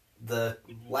the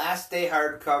last day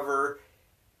hardcover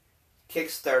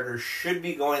Kickstarter should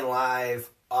be going live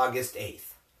August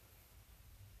 8th.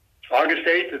 August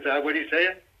 8th, is that what he's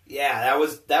saying? Yeah, that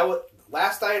was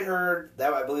last I had heard.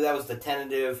 That, I believe that was the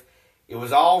tentative. It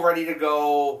was all ready to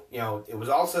go. You know, it was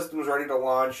all systems ready to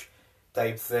launch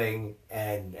type thing,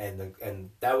 and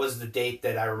that was the date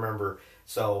that I remember.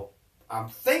 So I'm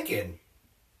thinking,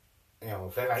 you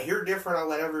know, if I hear different, I'll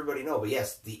let everybody know. But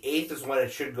yes, the 8th is when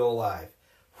it should go live.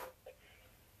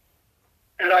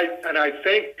 And I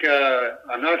think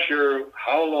I'm not sure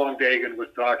how long Dagan was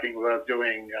talking about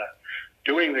doing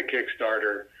the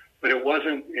Kickstarter, but it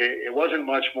wasn't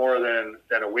much more than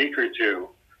a week or two.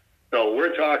 So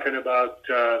we're talking about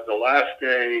the last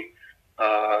day,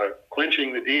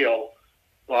 clinching the deal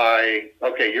by,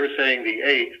 okay, you're saying the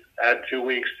 8th, add 2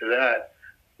 weeks to that.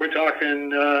 We're talking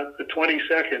the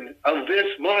 22nd of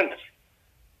this month.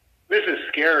 This is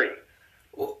scary.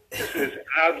 This is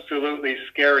absolutely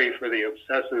scary for the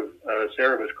obsessive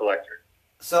Cerebus collector.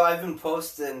 So I've been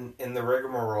posting in the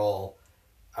rigmarole.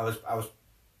 I was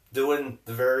doing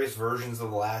the various versions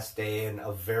of the last day and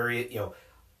of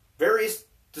various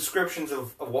descriptions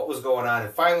of what was going on,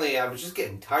 and finally I was just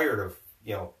getting tired of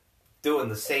doing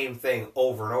the same thing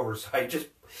over and over. So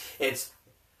it's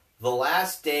the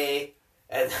last day,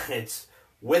 and then it's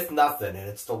with nothing, and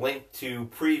it's the link to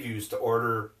previews to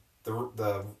order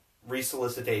the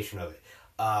resolicitation of it.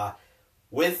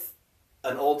 With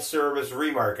an old Cerebus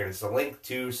remarket, it's a link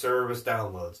to Cerebus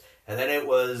downloads, and then it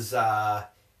was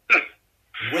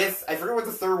with, I forget what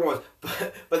the third one was,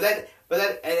 but then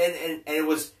and it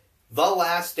was the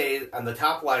last day on the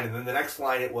top line, and then the next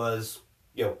line it was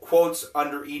quotes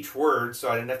under each word, so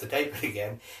I didn't have to type it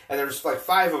again. And there's like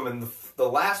 5 of them, and the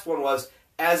last one was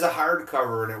as a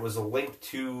hardcover, and it was a link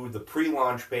to the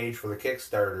pre-launch page for the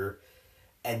Kickstarter,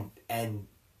 and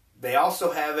they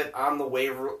also have it on the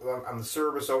waiver on the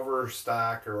Cerebus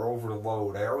Overstock or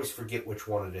Overload. I always forget which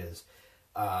one it is.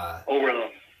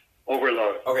 Overload.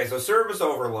 Okay, so Cerebus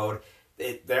Overload.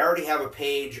 They already have a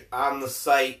page on the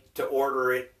site to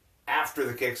order it after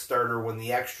the Kickstarter when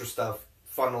the extra stuff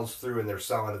funnels through and they're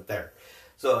selling it there.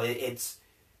 So it's,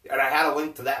 and I had a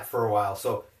link to that for a while.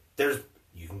 So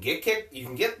you can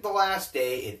get the last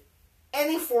day in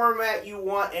any format you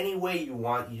want, any way you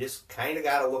want. You just kind of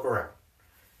got to look around.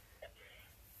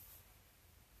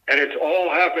 And it's all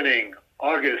happening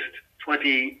August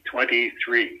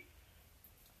 2023.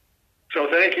 So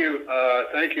thank you,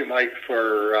 Mike,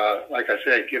 for like I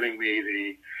said, giving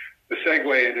me the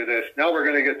segue into this. Now we're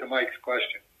going to get to Mike's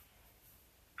question.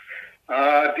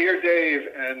 Dear Dave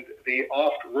and the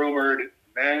oft-rumored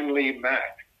Manly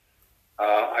Matt,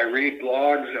 I read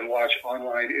blogs and watch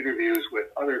online interviews with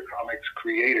other comics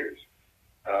creators.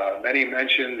 Many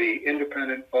mention the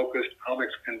independent-focused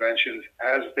comics conventions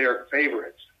as their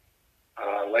favorites,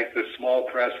 like the Small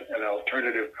Press and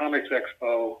Alternative Comics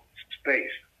Expo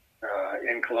Space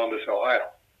in Columbus, Ohio.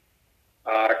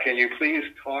 Can you please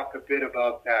talk a bit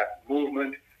about that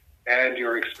movement and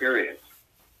your experience?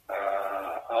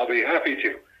 I'll be happy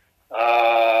to.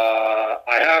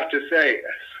 I have to say,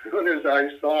 as soon as I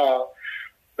saw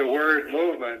the word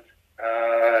movement,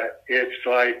 it's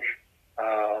like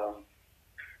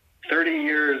 30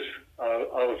 years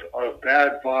of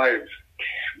bad vibes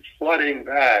flooding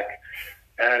back,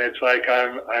 and it's like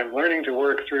I'm learning to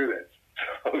work through this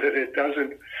so that it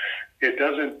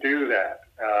doesn't do that.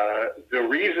 The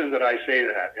reason that I say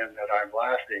that and that I'm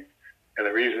laughing, and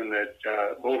the reason that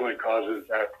movement causes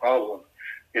that problem,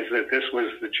 is that this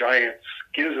was the giant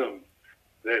schism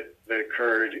that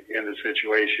occurred in the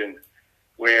situation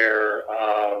where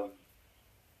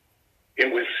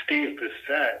it was Steve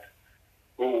Bissett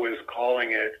who was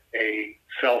calling it a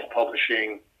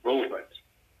self-publishing movement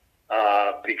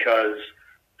because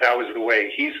that was the way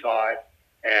he saw it,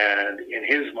 and in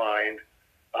his mind,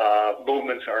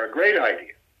 movements are a great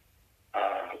idea.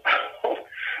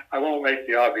 I won't make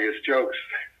the obvious jokes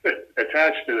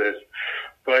attached to this,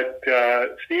 but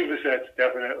Steve Bissette's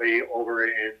definitely over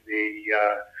in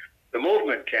the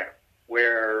movement camp,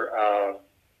 where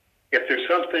if there's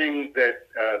something that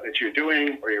you're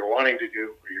doing or you're wanting to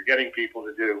do or you're getting people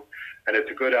to do, and it's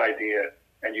a good idea,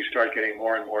 and you start getting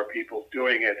more and more people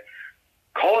doing it,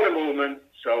 call it a movement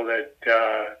so that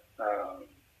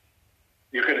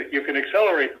you can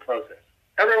accelerate the process.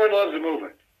 Everyone loves a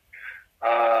movement.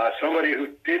 Somebody who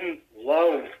didn't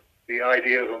love the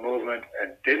idea of a movement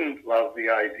and didn't love the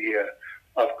idea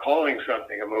of calling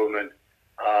something a movement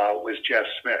was Jeff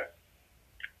Smith.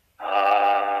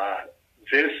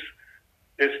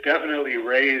 This definitely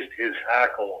raised his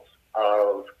hackles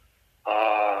of,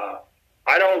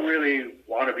 I don't really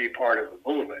want to be part of the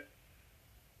movement.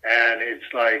 And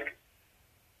it's like,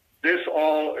 this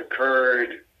all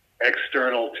occurred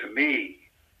external to me,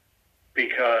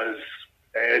 because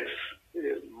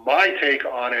my take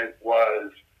on it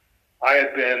was, I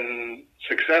had been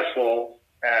successful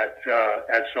at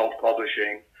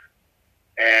self-publishing,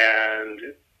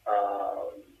 and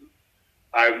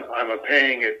I'm a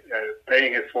paying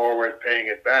it forward, paying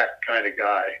it back kind of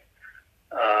guy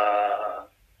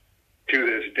to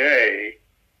this day.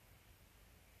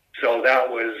 So that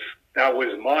was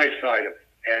my side of it.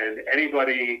 And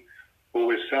anybody who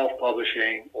was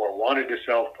self-publishing or wanted to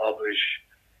self-publish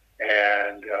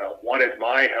and wanted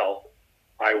my help,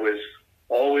 I was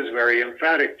always very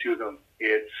emphatic to them.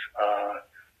 It's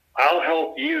I'll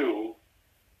help you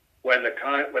when the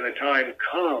time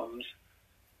comes,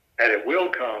 and it will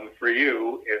come for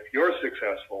you if you're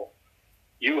successful.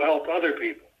 You help other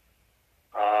people.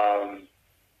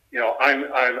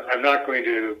 I'm not going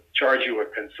to charge you a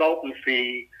consultant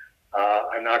fee.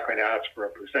 I'm not going to ask for a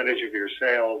percentage of your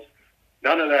sales.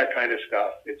 None of that kind of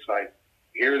stuff. It's like,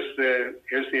 here's the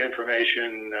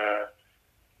information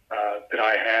that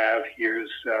I have.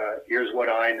 Here's what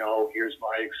I know. Here's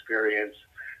my experience,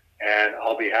 and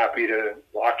I'll be happy to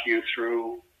walk you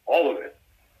through all of it.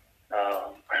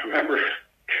 I remember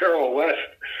Carol West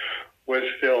was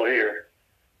still here,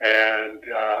 and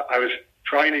I was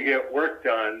trying to get work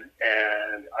done,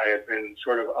 and I had been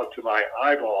sort of up to my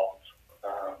eyeballs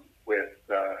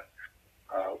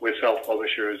with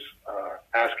self-publishers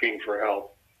asking for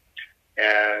help.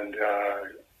 And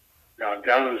I'm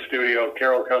down in the studio.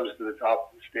 Carol comes to the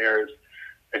top of the stairs,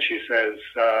 and she says,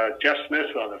 Jeff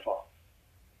Smith's on the phone.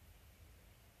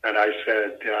 And I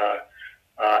said,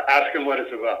 ask him what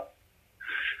it's about.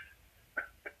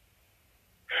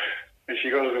 And she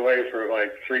goes away for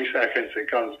like 3 seconds and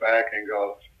comes back and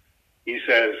goes, he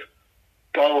says,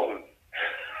 bone.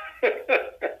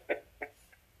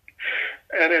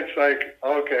 And it's like,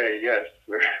 okay, yes,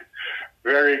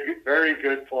 very, very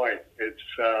good point. It's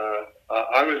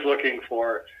I was looking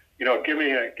for, give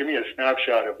me a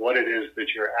snapshot of what it is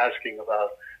that you're asking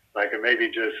about. I can maybe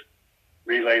just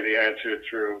relay the answer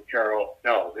through Carol.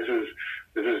 No, this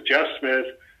is Jeff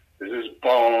Smith. This is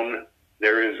Bone.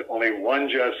 There is only one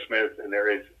Jeff Smith, and there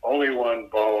is only one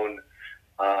Bone.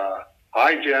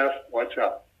 Hi, Jeff. What's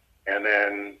up? And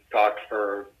then talk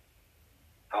for,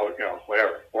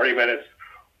 whatever, 40 minutes,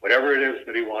 whatever it is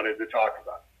that he wanted to talk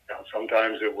about. Now,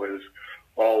 sometimes it was,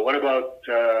 well, what about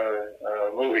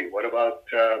a movie? What about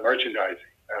merchandising?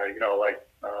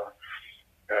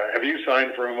 Have you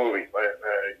signed for a movie?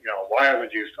 Why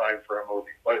haven't you signed for a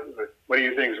movie? What do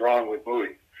you think is wrong with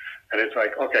movies? And it's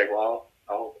like, okay, well,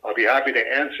 I'll be happy to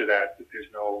answer that, but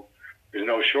there's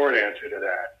no short answer to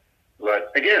that.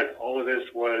 But again, all of this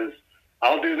was,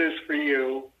 I'll do this for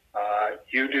you.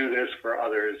 You do this for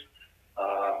others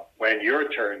when your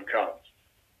turn comes.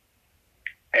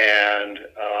 And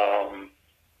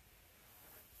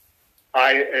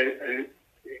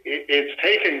it's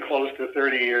taken close to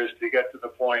 30 years to get to the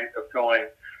point of going,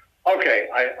 okay,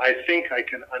 I think I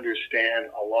can understand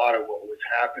a lot of what was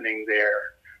happening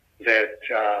there, that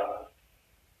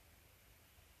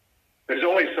there's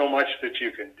only so much that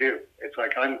you can do. It's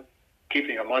like I'm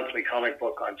keeping a monthly comic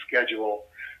book on schedule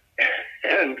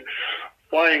and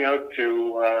flying out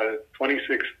to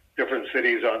 26 different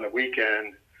cities on the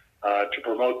weekend to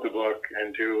promote the book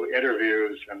and do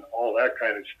interviews and all that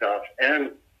kind of stuff,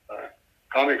 and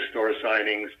comic store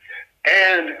signings,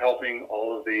 and helping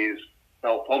all of these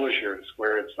self-publishers,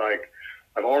 where it's like,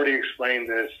 I've already explained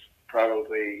this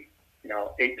probably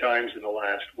 8 times in the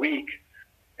last week,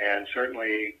 and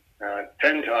certainly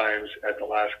 10 times at the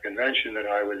last convention that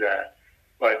I was at.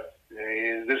 But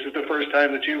this is the first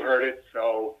time that you heard it,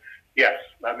 so yes,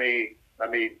 let me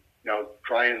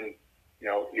try and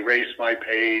erase my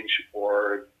page,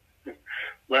 or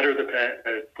letter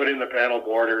put in the panel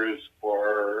borders,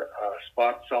 or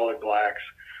spot solid blacks,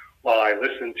 while I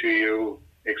listen to you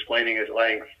explaining at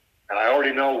length. And I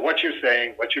already know what you're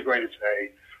saying, what you're going to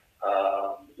say,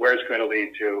 where it's going to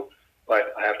lead to,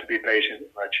 but I have to be patient and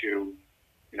let you,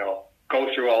 go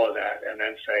through all of that and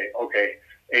then say, okay,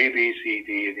 A, B, C,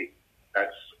 D, and E.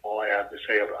 That's all I have to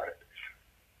say about it.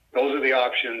 Those are the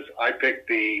options. I picked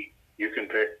B. You can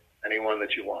pick any one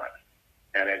that you want.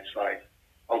 And it's like,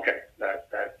 okay, that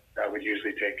would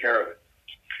usually take care of it.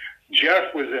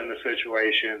 Jeff was in the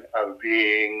situation of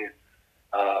being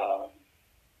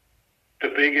the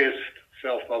biggest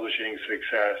self-publishing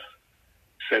success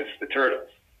since the Turtles.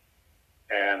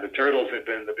 And the Turtles had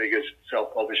been the biggest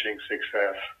self-publishing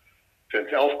success since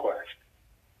ElfQuest.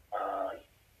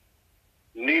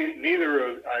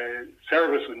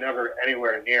 Cerebus was never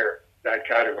anywhere near that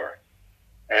category.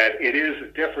 And it is a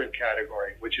different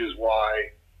category, which is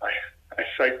why I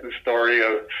cite the story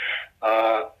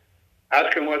of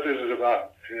ask him what this is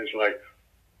about. And it's like,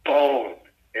 Bone.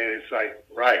 And it's like,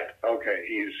 right, okay,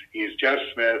 he's Jeff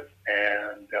Smith,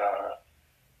 and,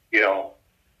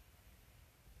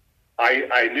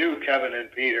 I knew Kevin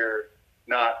and Peter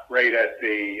not right at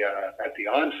the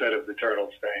onset of the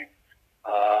Turtles thing.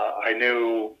 I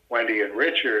knew Wendy and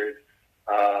Richard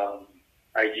a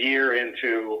year and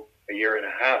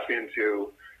a half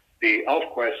into the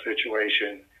ElfQuest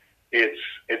situation.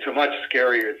 It's a much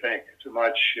scarier thing. It's a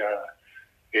much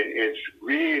it's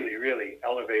really, really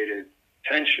elevated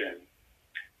tension.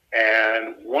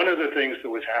 And one of the things that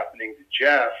was happening to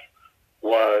Jeff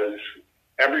was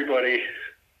everybody,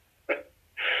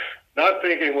 not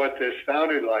thinking what this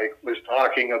sounded like, was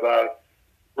talking about,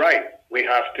 right, we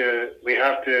have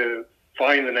to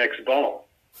find the next Bone.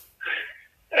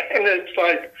 And it's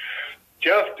like,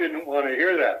 Jeff didn't want to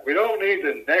hear that. We don't need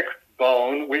the next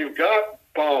Bone. We've got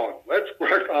Bone. Let's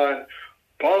work on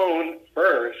Bone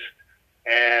first.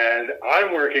 And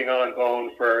I'm working on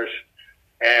Bone first.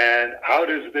 And how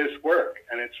does this work?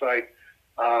 And it's like,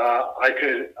 I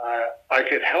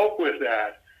could help with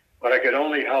that, but I could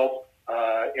only help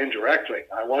indirectly.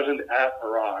 I wasn't at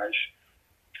Mirage,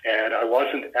 and I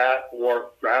wasn't at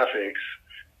Warp Graphics,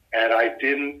 and I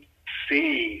didn't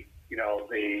see,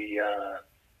 the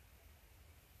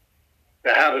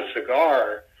Have a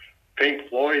Cigar Pink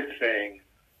Floyd thing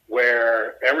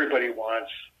where everybody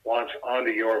wants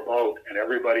onto your boat and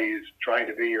everybody's trying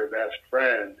to be your best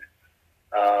friend.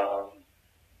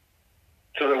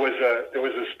 So there was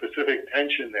a specific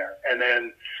tension there, and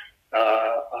then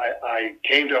I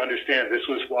came to understand this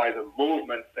was why the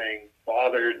movement thing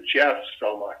bothered Jeff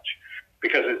so much,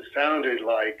 because it sounded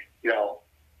like,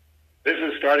 this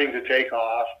is starting to take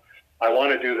off. I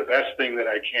want to do the best thing that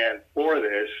I can for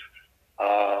this.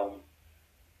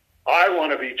 I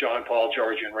want to be John, Paul,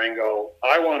 George, and Ringo.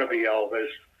 I want to be Elvis.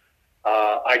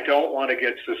 I don't want to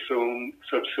get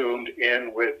subsumed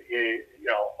in with,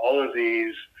 all of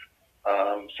these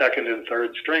second and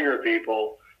third stringer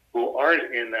people who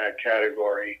aren't in that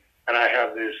category. And I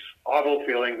have this awful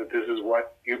feeling that this is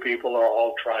what you people are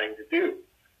all trying to do,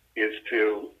 is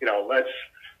to, let's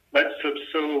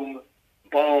subsume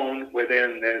Bone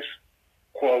within this,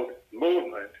 quote,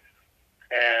 movement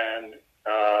and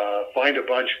find a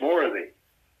bunch more of these.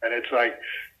 And it's like,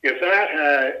 if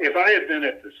I had been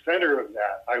at the center of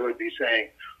that, I would be saying,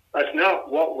 that's not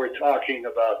what we're talking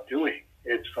about doing.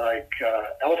 It's like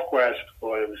ElfQuest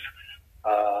was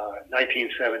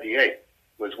 1978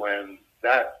 was when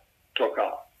that took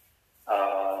off.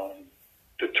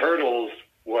 The Turtles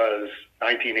was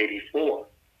 1984.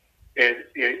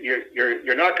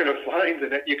 You're not going to find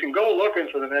the you can go looking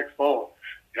for the next Bone.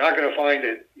 You're not going to find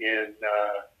it in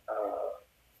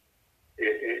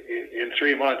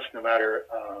 3 months, no matter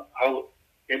how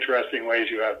interesting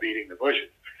ways you have beating the bushes.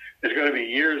 It's going to be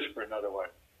years for another one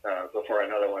before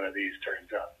another one of these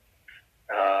turns up.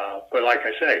 But like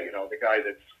I say, the guy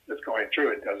that's going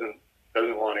through it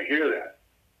doesn't want to hear that.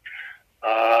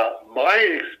 My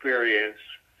experience,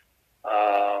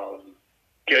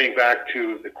 getting back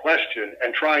to the question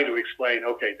and trying to explain,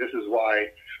 okay, this is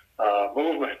why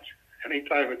movement,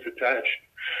 anytime it's attached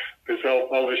to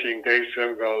self-publishing, Dave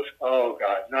Sim goes, oh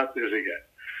God, not this again.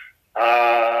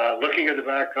 Looking at the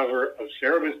back cover of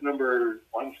Cerebus number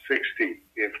 160,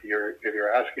 if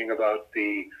you're asking about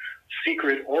the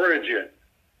secret origin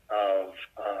of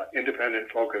independent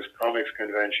focused comics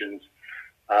conventions,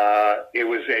 it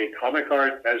was a comic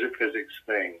art metaphysics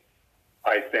thing,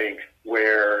 I think,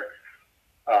 where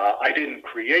I didn't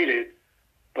create it,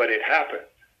 but it happened.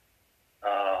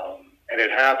 And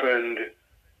it happened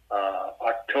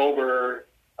October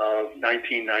of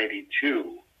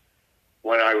 1992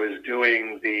 when I was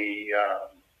doing the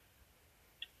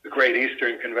Great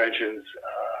Eastern Convention's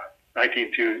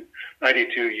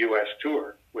 1992 U.S.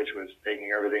 tour. which was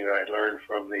taking everything that I'd learned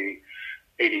from the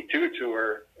 '82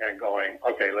 tour and going,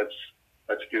 okay, let's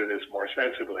do this more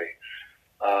sensibly.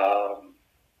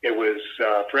 It was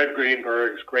Fred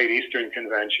Greenberg's Great Eastern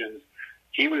Conventions.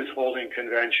 He was holding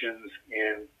conventions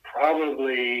in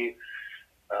probably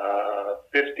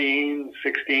 15,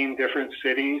 16 different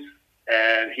cities,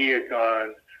 and he had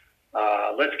gone,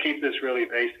 let's keep this really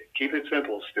basic. Keep it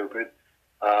simple, stupid.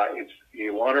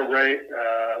 You want to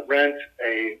rent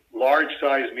a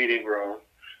large-size meeting room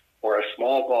or a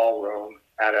small ballroom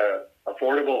at an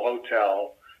affordable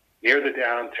hotel near the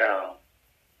downtown.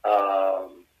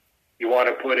 You want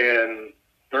to put in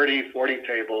 30, 40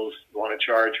 tables. You want to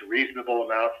charge a reasonable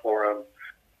amount for them.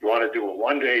 You want to do a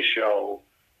one-day show.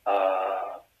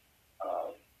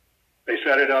 They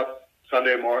set it up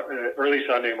early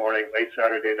Sunday morning, late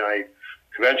Saturday night.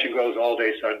 Convention goes all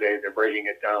day Sunday. They're breaking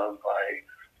it down by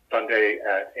Sunday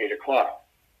at 8 o'clock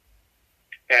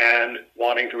and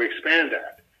wanting to expand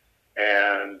that.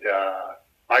 And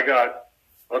I got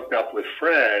hooked up with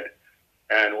Fred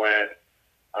and went,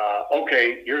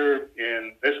 okay, you're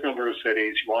in this number of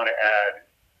cities. You want to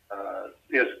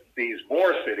add these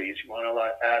more cities. You want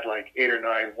to add like 8 or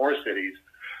 9 more cities.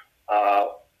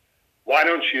 Why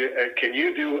don't you, can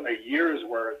you do a year's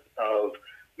worth of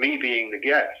me being the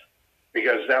guest?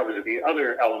 Because that was the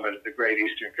other element of the Great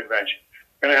Eastern Convention.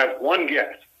 We're going to have one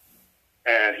guest,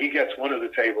 and he gets one of the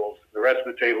tables. The rest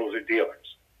of the tables are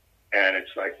dealers. And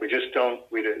it's like, we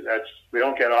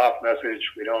don't get off message.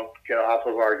 We don't get off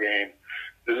of our game.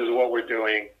 This is what we're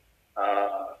doing.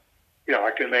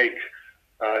 I can make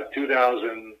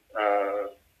 $2,000,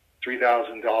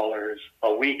 $3,000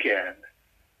 a weekend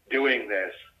doing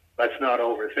this. Let's not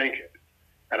overthink it.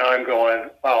 And I'm going,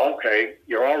 oh, okay,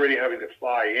 you're already having to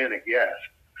fly in a guest.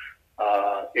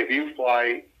 If you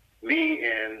fly me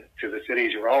in to the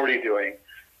cities you're already doing,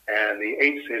 and the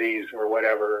 8 cities or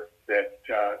whatever that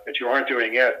you aren't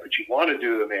doing yet, but you want to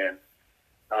do them in,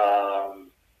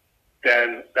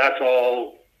 then that's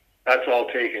all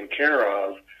taken care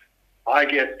of. I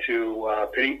get to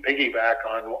piggyback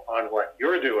on what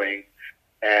you're doing,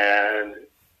 and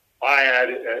I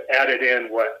added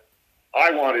in what I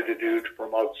wanted to do to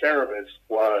promote Cerebus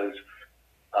was,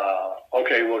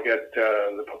 okay, we'll get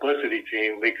the publicity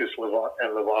team, Likas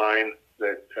and Levine,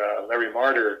 that Larry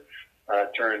Martyr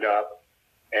turned up,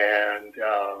 and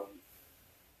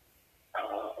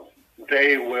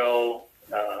they will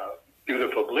do the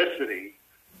publicity,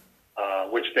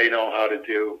 which they know how to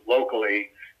do locally.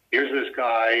 Here's this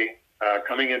guy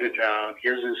coming into town.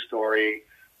 Here's his story.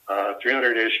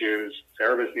 300 issues,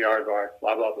 Cerebus the Aardvark,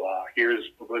 blah, blah, blah. Here's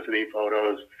publicity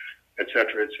photos, et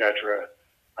cetera, et cetera.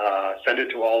 Send it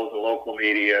to all of the local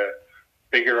media.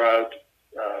 Figure out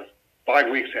 5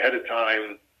 weeks ahead of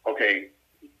time, okay,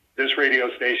 this radio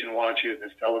station wants you,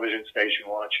 this television station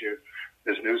wants you,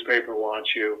 this newspaper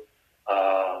wants you.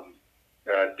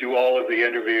 Do all of the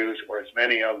interviews, or as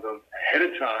many of them, ahead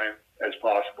of time as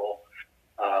possible.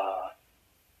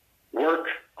 Work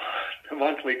the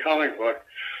monthly comic book,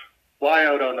 fly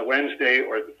out on the Wednesday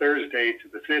or the Thursday to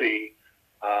the city,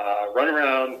 run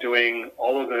around doing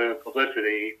all of the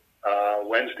publicity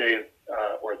Wednesday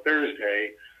or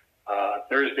Thursday.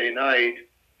 Thursday night,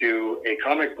 do a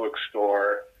comic book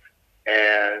store,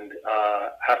 and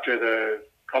after the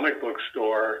comic book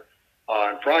store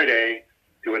on Friday,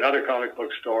 do another comic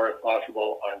book store if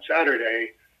possible on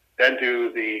Saturday, then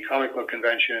do the comic book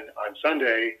convention on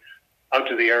Sunday, out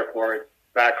to the airport,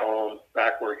 back home,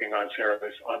 back working on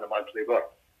Cerebus on the monthly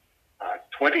book.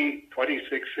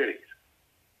 26 cities.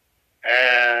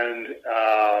 And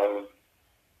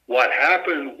what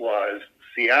happened was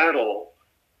Seattle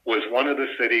was one of the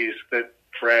cities that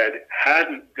Fred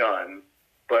hadn't done,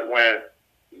 but went,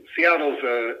 Seattle's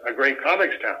a great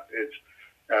comics town.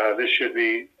 This should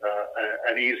be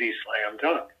an easy slam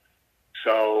dunk.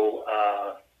 So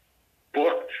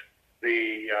booked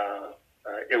the,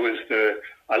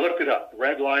 I looked it up,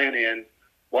 Red Lion Inn,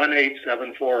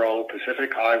 18740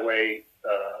 Pacific Highway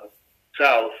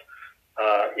South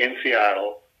in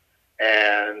Seattle.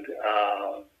 And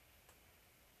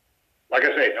like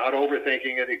I say, not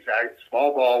overthinking it, exact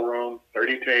small ballroom,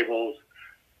 30 tables.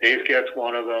 Dave gets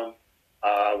one of them.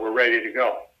 We're ready to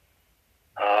go.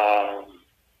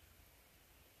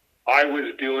 I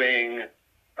was doing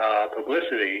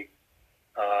publicity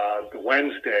the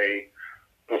Wednesday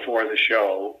before the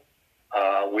show.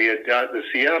 We had done the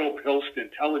Seattle Post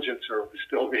Intelligencer was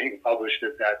still being published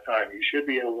at that time. You should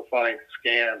be able to find a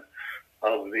scan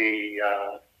of the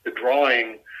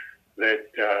drawing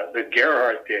that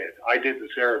Gerhardt did. I did the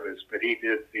Cerebus, but he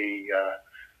did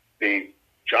the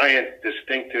giant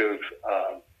distinctive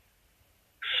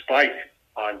spike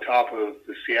on top of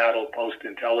the Seattle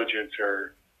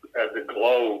Post-Intelligencer, the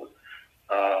globe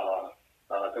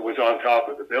that was on top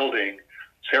of the building.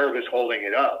 Sarah was holding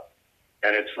it up,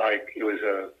 and it's like it was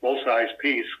a full-size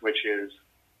piece, which is,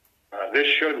 this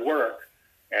should work.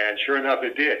 And sure enough,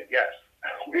 it did. Yes,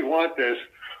 we want this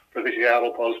for the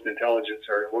Seattle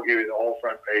Post-Intelligencer. We'll give you the whole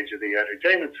front page of the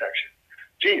entertainment section.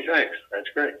 Gee, thanks. That's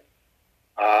great.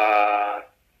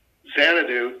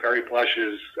 Xanadu, Perry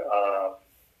Plush's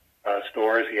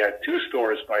stores. He had 2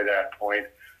 stores by that point,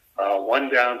 one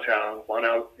downtown, one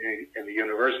out in the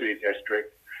University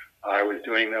District. I was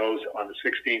doing those on the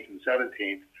 16th and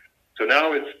 17th. So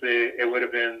now it would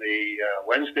have been the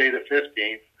Wednesday the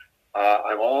 15th.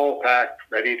 I'm all packed,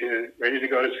 ready to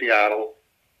go to Seattle.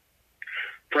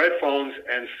 Fred phones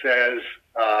and says,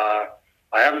 I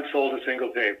haven't sold a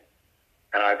single table,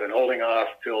 and I've been holding off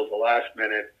till the last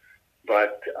minute,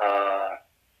 but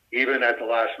even at the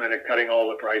last minute, cutting all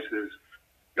the prices,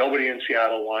 nobody in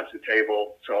Seattle wants a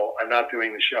table, so I'm not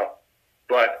doing the show.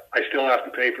 But I still have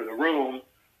to pay for the room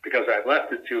because I've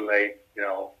left it too late, you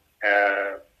know.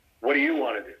 What do you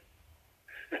want to do?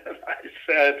 And I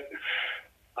said,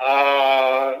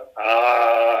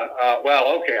 well,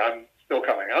 okay, I'm still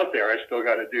coming out there. I still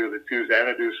got to do the 2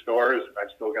 Xanadu stores, and I've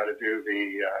still got to do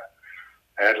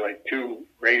I had like 2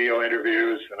 radio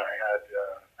interviews, and I had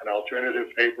an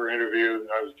alternative paper interview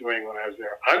that I was doing when I was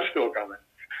there. I'm still coming.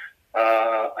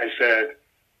 I said,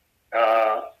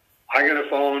 I'm going to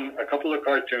phone a couple of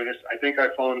cartoonists. I think I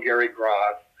phoned Gary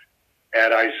Groth,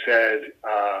 and I said,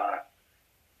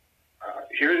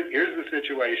 here's the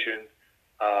situation.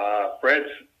 Fred's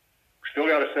still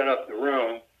got to set up the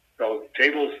room, so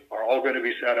tables are all going to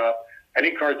be set up.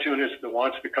 Any cartoonist that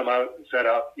wants to come out and set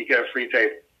up, you get a free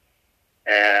table.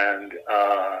 And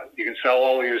you can sell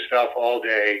all of your stuff all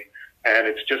day, and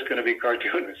it's just going to be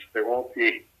cartoonists. There won't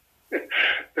be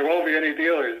any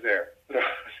dealers there. So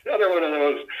it's another one of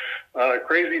those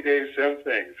crazy Dave Sim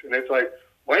things. And it's like,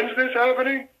 when's this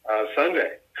happening?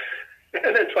 Sunday.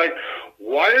 And it's like,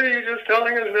 why are you just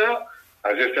telling us now?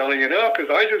 I'm just telling you now because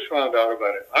I just found out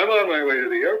about it. I'm on my way to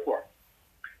the airport.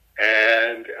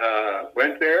 And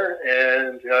went there,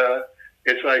 and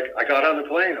it's like I got on the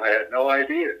plane. I had no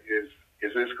idea.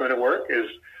 Is this going to work?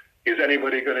 Is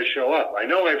anybody going to show up? I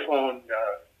know I phoned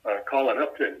Colin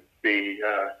Upton, the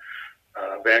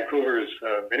Vancouver's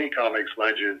mini comics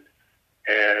legend,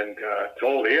 and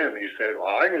told him. He said,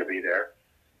 well, I'm going to be there.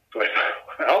 So I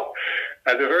thought, well,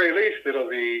 at the very least, it'll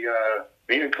be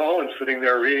me and Colin sitting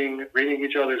there reading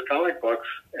each other's comic books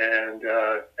and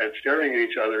staring at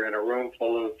each other in a room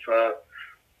full of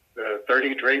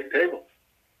 30 draped tables.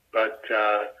 But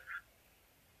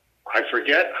I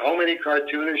forget how many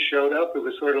cartoonists showed up. It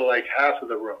was sort of like half of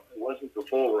the room. It wasn't the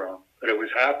full room, but it was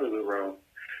half of the room.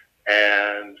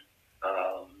 And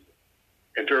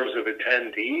in terms of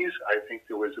attendees, I think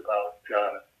there was about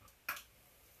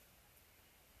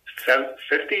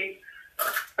 50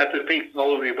 at the peak,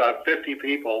 probably about 50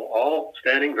 people, all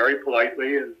standing very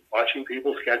politely and watching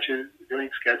people doing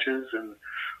sketches and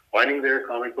finding their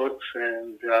comic books,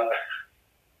 and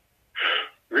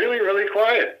really, really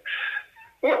quiet,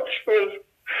 which was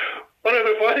one of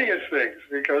the funniest things,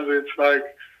 because it's like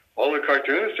all the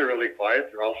cartoonists are really quiet.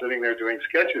 They're all sitting there doing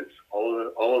sketches.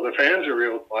 All of the fans are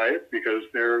real quiet because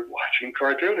they're watching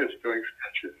cartoonists doing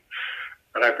sketches.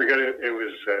 And I forget it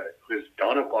was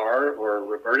Donna Barr or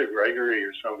Roberta Gregory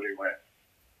or somebody went,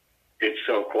 it's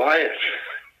so quiet.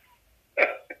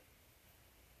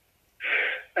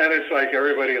 And it's like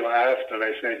everybody laughed, and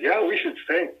I said, yeah, we should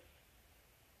sing.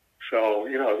 So,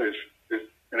 you know, there's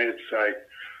and it's like,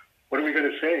 what are we going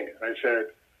to sing? I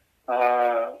said,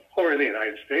 over in the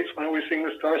United States, why don't we sing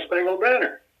the Star Spangled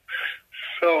Banner?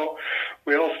 So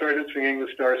we all started singing the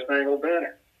Star Spangled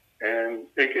Banner. And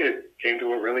it came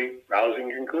to a really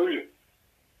rousing conclusion.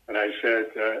 And I said,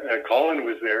 Colin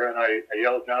was there, and I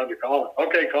yelled down to Colin,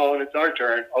 okay, Colin, it's our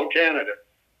turn. Oh, Canada.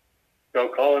 So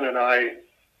Colin and I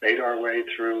made our way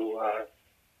through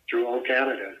Oh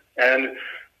Canada. And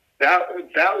that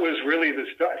was really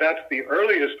that's the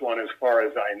earliest one as far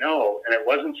as I know. And it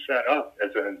wasn't set up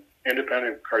as an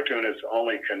independent cartoonist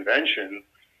only convention.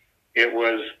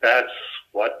 That's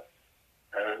what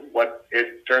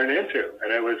it turned into.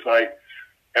 And it was like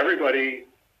everybody,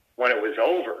 when it was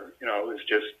over, you know, it was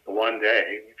just the one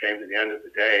day. It came to the end of the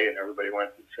day, and everybody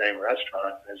went to the same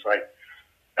restaurant. And it's like,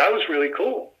 that was really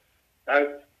cool.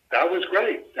 That was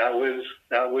great. That was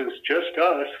just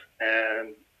us,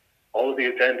 and all of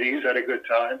the attendees had a good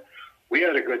time. We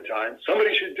had a good time.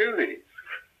 Somebody should do these.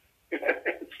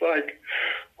 It's like,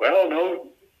 well,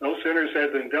 no sooner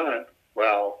said than done.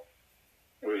 Well,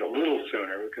 it was a little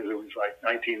sooner because it was like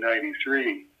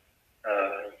 1993.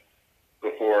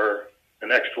 before the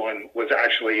next one was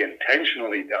actually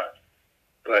intentionally done.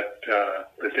 But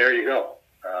there you go,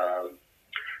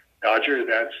 Dodger.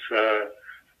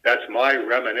 That's my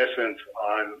reminiscence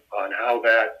on how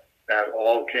that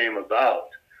all came about.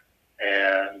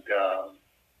 And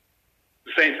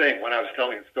the same thing when I was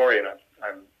telling the story, and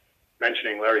I'm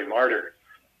mentioning Larry Martyr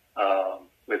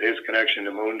with his connection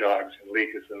to Moondogs and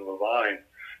Lekas and Levine.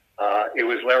 It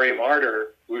was Larry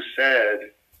Martyr who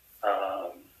said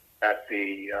at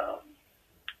the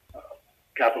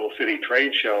Capital City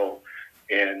Trade Show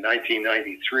in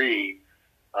 1993,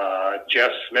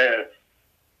 Jeff Smith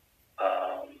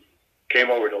came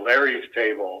over to Larry's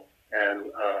table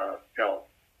and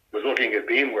was looking at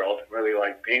Bean World, really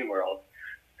liked Bean World,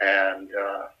 and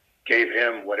gave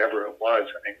him whatever it was.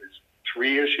 I think it was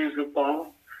 3 issues of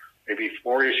Bone, maybe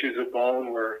 4 issues of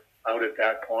Bone were out at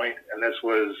that point, and this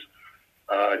was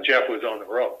Jeff was on the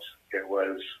ropes. It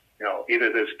was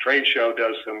either this trade show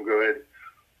does some good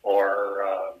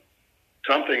or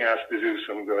something has to do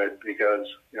some good, because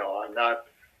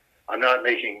I'm not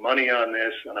making money on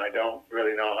this, and I don't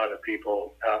really know how to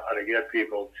get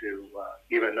people to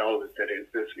even know that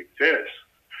this exists.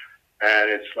 And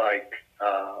it's like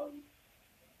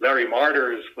Larry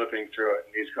Martyr is flipping through it,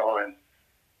 and he's going,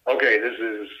 "Okay, this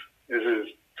is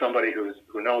somebody who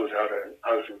knows how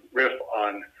to riff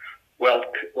on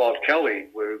Walt Kelly.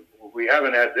 We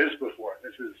haven't had this before.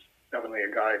 This is definitely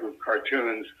a guy who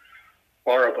cartoons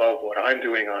far above what I'm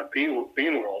doing on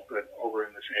Bean World, but over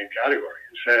in the same category."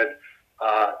 And said,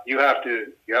 "You have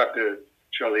to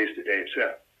show these to Dave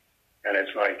Sim." And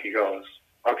it's like, he goes,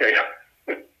 "Okay,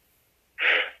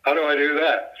 how do I do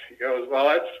that?" He goes, "Well,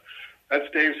 that's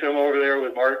Dave Sim over there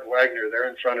with Martin Wagner. They're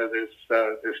in front of this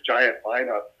giant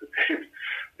lineup that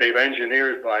they've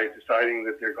engineered by deciding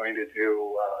that they're going to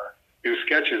do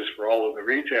sketches for all of the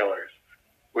retailers,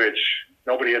 which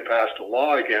nobody had passed a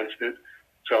law against it.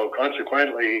 So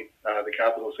consequently, the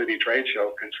Capital City Trade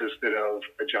Show consisted of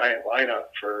a giant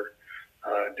lineup for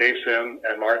Dave Sim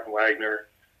and Martin Wagner,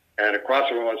 and across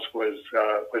from us was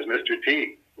Mr.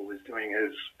 T, who was doing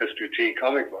his Mr. T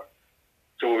comic book.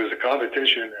 So it was a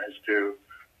competition as to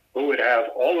who would have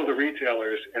all of the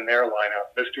retailers in their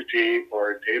lineup, Mr. T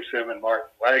or Dave Sim and Martin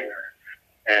Wagner.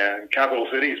 And Capital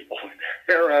City's pulling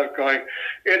their hair out going,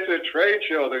 "It's a trade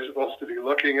show. They're supposed to be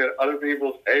looking at other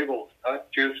people's tables,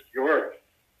 not just yours."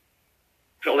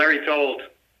 So Larry told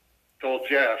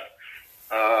Jeff,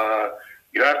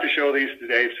 "You have to show these to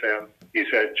Dave Sim." He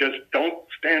said, "Just don't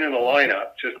stand in the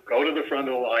lineup. Just go to the front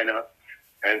of the lineup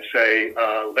and say,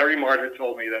 Larry Martyr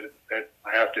told me that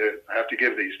I have to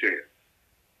give these to you."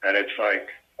 And it's like,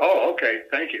 "Oh, okay,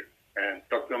 thank you." And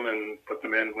took them and put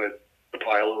them in with the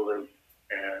pile of them.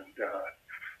 And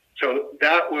so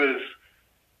that was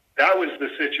the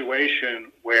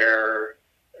situation where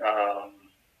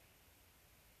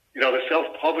the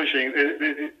self-publishing,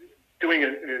 doing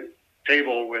a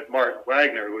table with Martin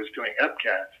Wagner, who was doing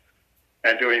Epcats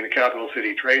and doing the Capital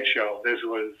City Trade Show. This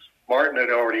was, Martin had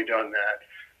already done that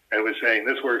and was saying,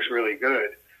 "This works really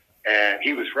good." And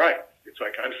he was right. It's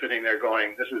like I'm sitting there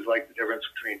going, this is like the difference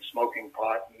between smoking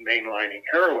pot and mainlining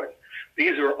heroin.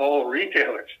 These are all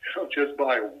retailers. They don't just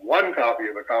buy 1 copy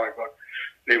of a comic book.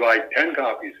 They buy 10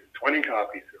 copies or 20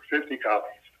 copies or 50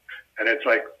 copies. And it's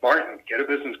like, Martin, get a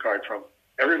business card from them.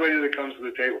 Everybody that comes to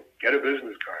the table, get a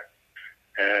business card.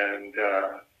 And,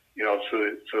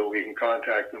 so we can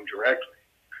contact them directly.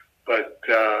 But,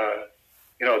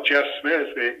 Jeff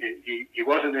Smith, he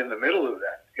wasn't in the middle of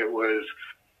that. It was,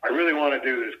 I really want to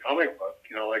do this comic book,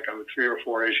 like I'm 3 or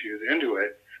 4 issues into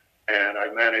it, and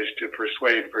I managed to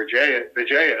persuade Vijaya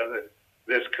that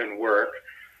this can work.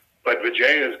 But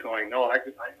Vijaya is going, "No, I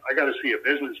got to see a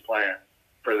business plan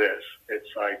for this."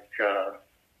 It's like,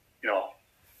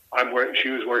 she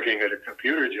was working at a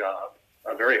computer job,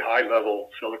 a very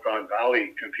high-level Silicon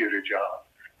Valley computer job,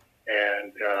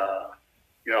 and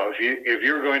if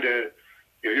you're going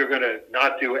to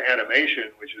not do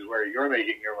animation, which is where you're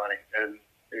making your money, then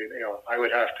I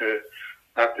would have to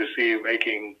see you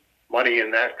making money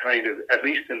in that kind of, at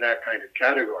least in that kind of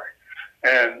category.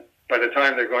 And by the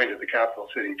time they're going to the Capital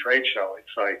City Trade Show,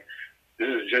 it's like, this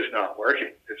is just not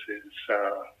working. This is,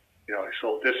 I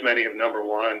sold this many of number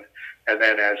 1, and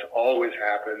then, as always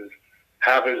happens,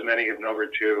 half as many of number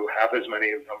 2, half as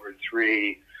many of number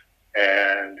 3.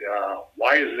 And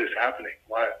why is this happening?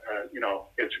 Why,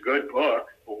 it's a good book.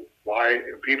 Why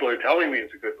people are telling me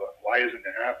it's a good book? Why isn't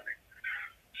it happening?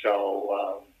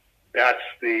 So that's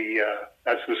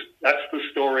the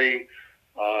story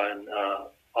on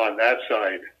that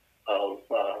side of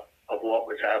what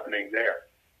was happening there.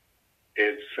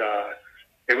 It's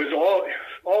it was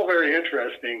all very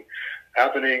interesting,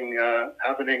 happening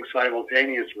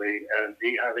simultaneously, and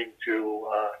me having to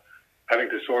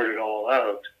sort it all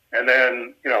out. And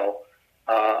then,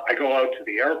 I go out to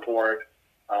the airport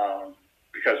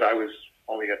because I was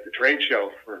only at the trade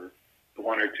show for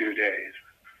 1 or 2 days,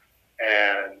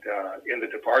 and in the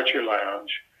departure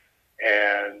lounge,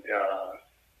 and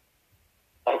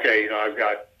okay, I've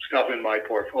got stuff in my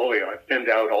portfolio. I've thinned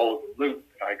out all of the loot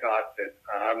that I got that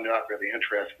I'm not really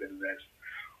interested in this,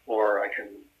 or I can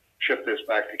ship this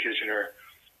back to Kitchener,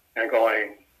 and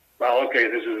going, well, okay,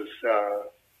 this is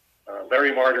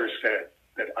Larry Martyr said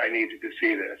that I needed to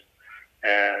see this.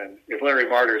 And if Larry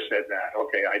Martyr said that,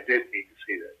 okay, I did need to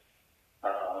see this.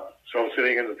 So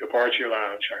sitting in the departure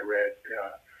lounge, I read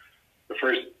the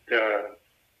first,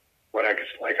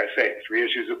 like I say, 3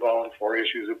 issues of Bone, 4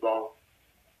 issues of Bone.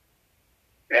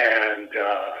 And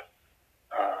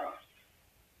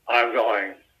I'm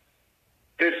going,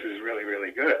 this is really,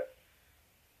 really good.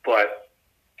 But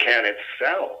can it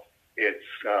sell? It's,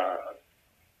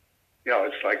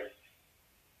 it's like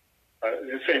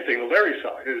the same thing that Larry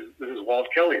saw. This is Walt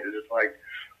Kelly. This is like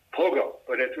Pogo,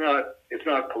 but it's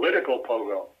not political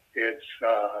Pogo.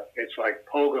 It's like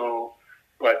Pogo,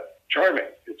 but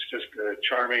charming. It's just a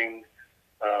charming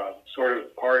sort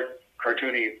of part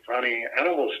cartoony, funny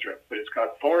animal strip, but it's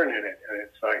got Thorn in it, and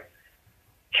it's like,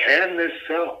 can this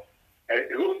sell?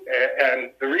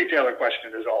 And the retailer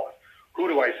question is always, who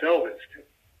do I sell this to?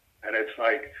 And it's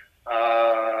like,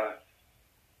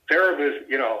 Cerebus,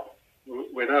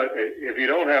 without, if you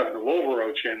don't have the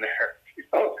Wolveroach in there, you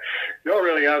don't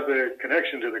really have the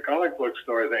connection to the comic book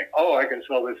store thing. Oh, I can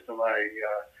sell this to my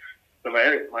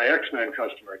X-Men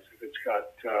customers if it's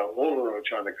got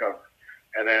Wolveroach on the cover.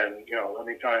 And then, let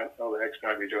me tell the next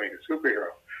time you're doing a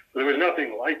superhero. But there was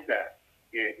nothing like that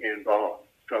in Bone.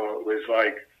 So it was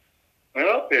like,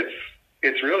 well,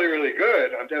 it's really, really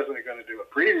good. I'm definitely going to do a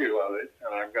preview of it,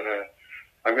 and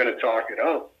I'm going to talk it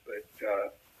up. But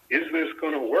is this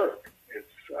going to work?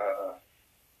 It's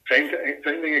same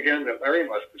thing again that Larry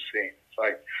must have seen. It's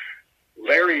like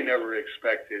Larry never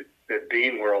expected that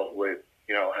Bean World would,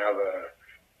 have a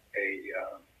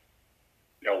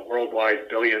worldwide $1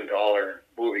 billion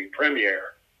movie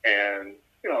premiere, and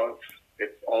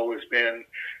it's always been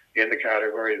in the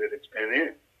category that it's been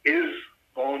in. Is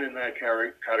Bone in that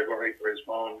category, or is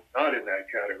Bone not in that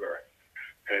category?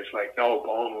 And it's like, no,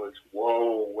 Bone was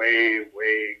way,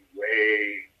 way,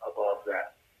 way above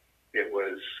that. It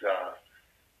was,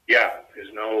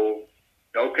 there's no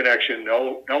connection,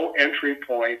 no entry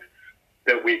point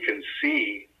that we can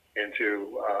see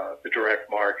into the direct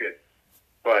market,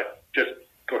 but just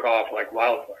took off like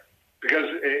wildfire. Because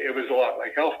it was a lot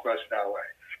like ElfQuest that way.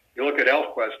 You look at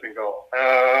ElfQuest and go,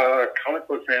 comic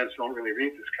book fans don't really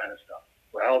read this kind of stuff.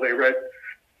 Well, they read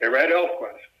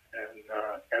ElfQuest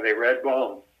and they read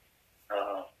Bone,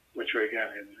 which are again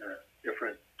in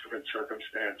different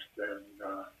circumstance than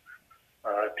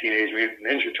Teenage Mutant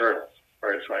Ninja Turtles,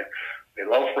 where it's like they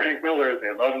love Frank Miller,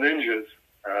 they love ninjas.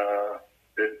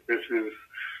 This is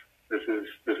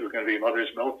going to be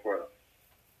mother's milk for them.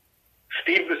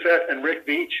 Steve Bissett and Rick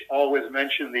Veitch always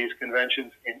mention these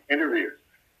conventions in interviews.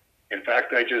 In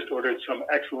fact, I just ordered some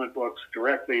excellent books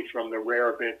directly from the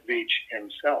Rarebit Veitch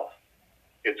himself.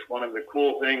 It's one of the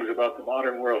cool things about the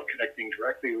modern world, connecting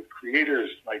directly with creators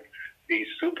like the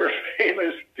super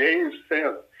famous Dave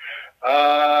Sim.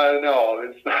 No,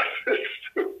 it's not the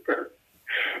super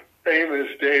famous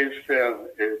Dave Sim.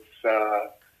 It's,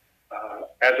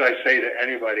 as I say to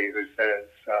anybody who says,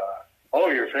 oh,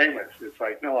 you're famous. It's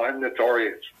like, no, I'm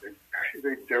notorious. There's a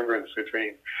very big difference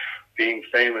between being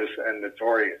famous and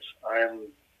notorious.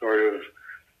 I'm sort of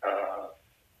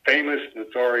famous,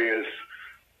 notorious,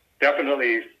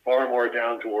 definitely far more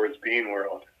down towards Bean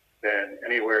World than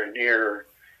anywhere near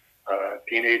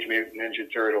Teenage Mutant Ninja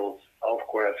Turtles,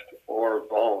 ElfQuest, or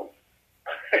Bone.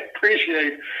 I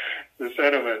appreciate the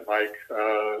sentiment, Mike.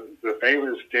 The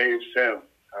famous Dave Sim.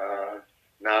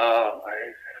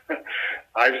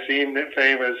 I've seen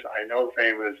famous. I know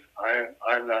famous.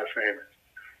 I'm not famous.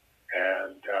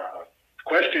 And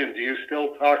question: do you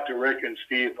still talk to Rick and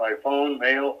Steve by phone,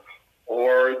 mail,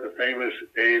 or the famous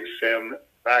Dave Sim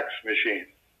fax machine?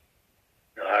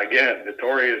 Again,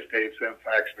 notorious Dave Sim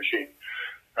fax machine.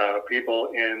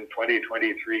 People in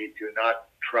 2023 do not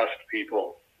trust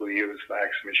people who use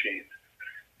fax machines.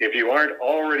 If you aren't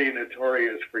already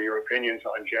notorious for your opinions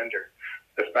on gender,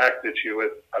 the fact that you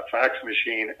have a fax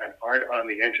machine and aren't on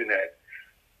the internet,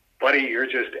 buddy, you're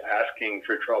just asking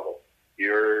for trouble.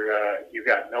 You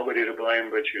got nobody to blame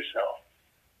but yourself.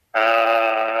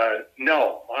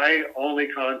 No, my only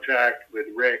contact with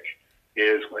Rick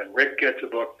is when Rick gets a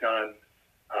book done.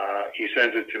 He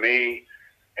sends it to me,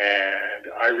 and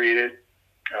I read it.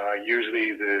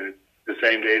 Usually the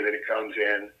same day that it comes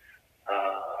in.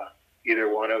 Either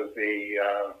one of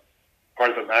the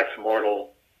part of the Max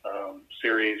Immortal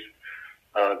series,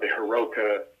 the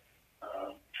Hiroka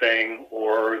thing,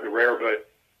 or the Rarebit.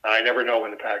 I never know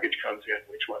when the package comes in,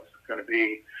 which one's it's going to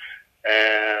be.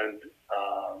 And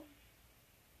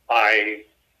I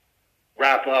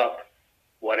wrap up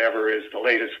whatever is the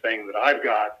latest thing that I've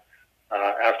got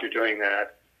after doing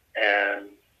that and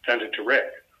send it to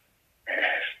Rick. And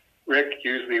Rick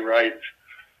usually writes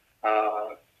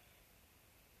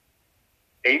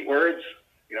 8 words,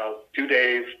 2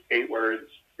 days, 8 words,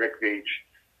 Rick Veitch,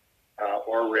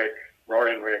 or Rick,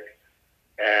 Roaring Rick.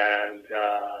 And,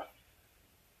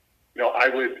 I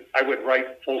would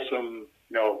write fulsome,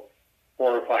 4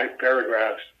 or 5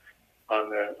 paragraphs on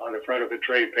the front of the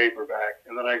trade paperback.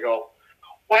 And then I go,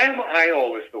 why am I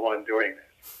always the one doing this?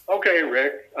 Okay,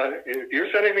 Rick, if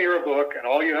you're sending me your book and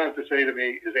all you have to say to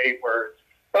me is 8 words,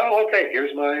 well, okay,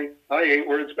 here's my 8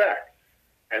 words back.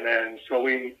 And then,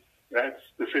 that's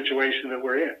the situation that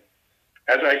we're in.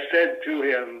 As I said to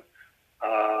him,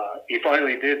 he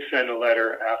finally did send a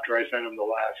letter after I sent him the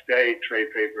last day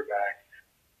trade paperback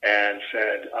and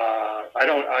said,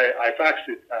 I faxed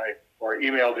it or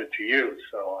emailed it to you,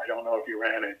 so I don't know if you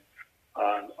ran it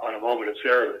on a moment of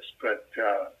service. But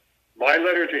my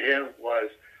letter to him was,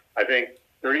 I think,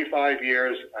 35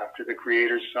 years after the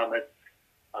Creators Summit,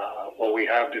 what we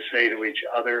have to say to each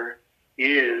other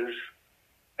is,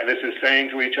 and this is saying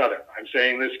to each other, I'm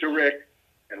saying this to Rick,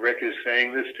 and Rick is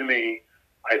saying this to me,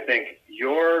 I think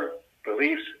your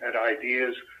beliefs and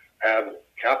ideas have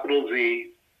capital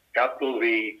Z, capital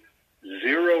V,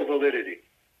 zero validity.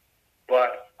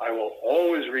 But I will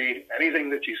always read anything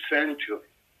that you send to me.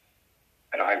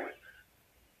 And I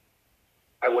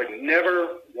would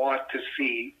never want to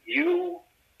see you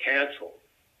canceled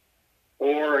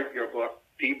or your book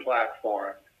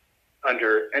deplatformed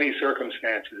under any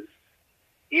circumstances,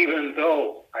 even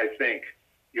though I think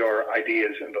your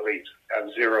ideas and beliefs have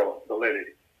zero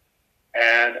validity.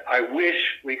 And I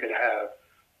wish we could have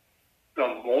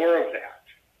some more of that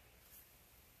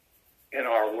in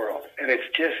our world. And it's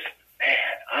just,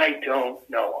 man, I don't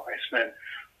know. I spent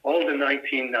all the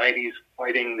 1990s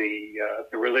fighting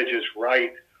the religious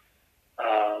right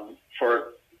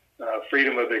for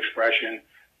freedom of expression.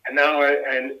 And now,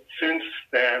 and since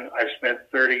then, I've spent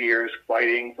 30 years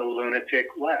fighting the lunatic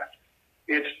left.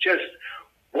 It's just,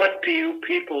 what do you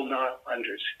people not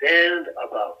understand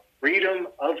about freedom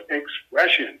of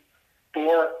expression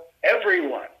for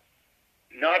everyone,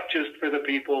 not just for the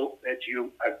people that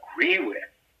you agree with?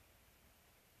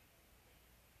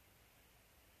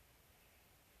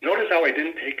 Notice how I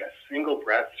didn't take a single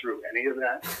breath through any of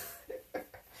that?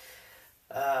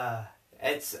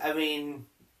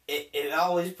 It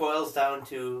always boils down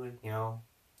to,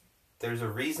 there's a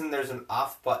reason there's an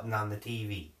off button on the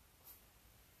TV.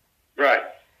 Right.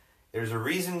 There's a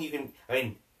reason you can,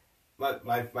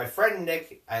 my friend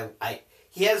Nick,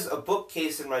 he has a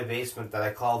bookcase in my basement that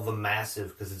I call the Massive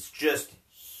because it's just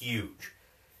huge.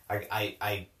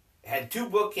 I had 2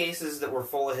 bookcases that were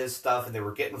full of his stuff and they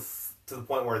were getting to the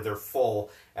point where they're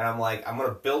full, and I'm like, I'm going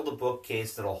to build a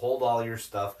bookcase that'll hold all your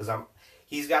stuff because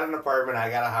he's got an apartment, I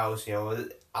got a house,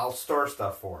 I'll store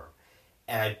stuff for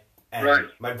him. And right.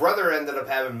 My brother ended up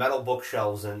having metal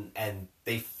bookshelves and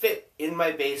they fit in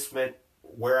my basement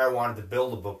where I wanted to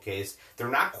build a bookcase. They're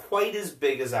not quite as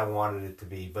big as I wanted it to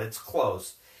be, but it's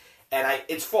close. And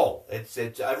it's full. It's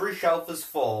every shelf is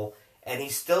full, and he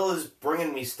still is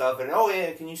bringing me stuff. And oh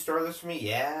yeah, can you store this for me?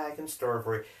 Yeah, I can store it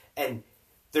for you. And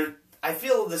I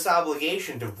feel this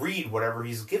obligation to read whatever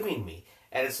he's giving me.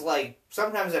 And it's like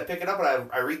sometimes I pick it up and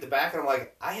I read the back and I'm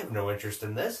like, I have no interest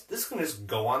in this. This can just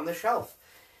go on the shelf.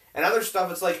 And other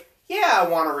stuff, it's like, yeah, I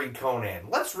want to read Conan.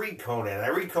 Let's read Conan. And I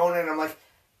read Conan and I'm like,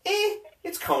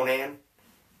 it's Conan.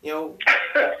 You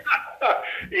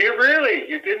really?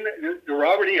 You didn't? The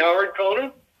Robert E. Howard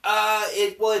Conan?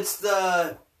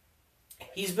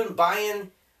 He's been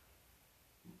buying.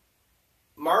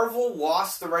 Marvel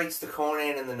lost the rights to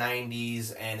Conan in the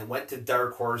 90s, and it went to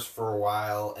Dark Horse for a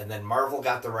while, and then Marvel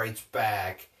got the rights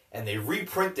back, and they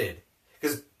reprinted.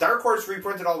 Because Dark Horse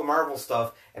reprinted all the Marvel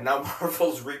stuff, and now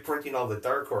Marvel's reprinting all the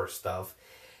Dark Horse stuff.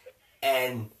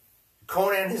 And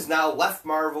Conan has now left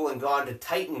Marvel and gone to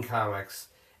Titan Comics,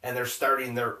 and they're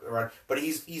starting their run. But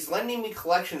he's lending me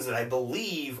collections that I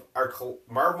believe are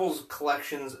Marvel's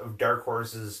collections of Dark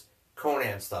Horse's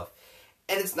Conan stuff.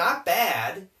 And it's not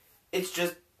bad. It's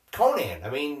just Conan.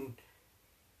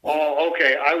 Oh,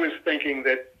 okay. I was thinking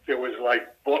that there was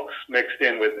like books mixed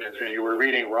in with this, and you were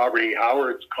reading Robert E.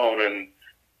 Howard's Conan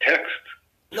text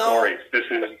stories. This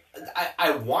is.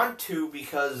 I want to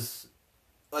because,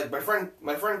 like, my friend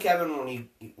Kevin, when he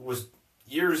was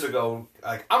years ago,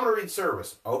 like, I'm gonna read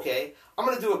Service. Okay, I'm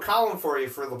gonna do a column for you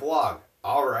for the blog.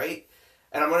 All right,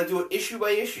 and I'm gonna do it issue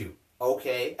by issue.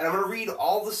 Okay, and I'm gonna read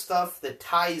all the stuff that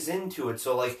ties into it.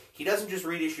 So, like, he doesn't just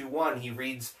read issue 1; he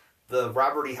reads the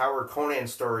Robert E. Howard Conan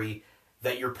story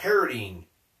that you're parodying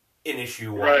in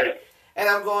issue 1. Right. And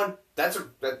I'm going, that's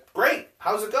great.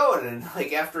 How's it going? And,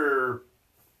 like, after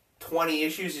 20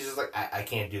 issues, he's just like, I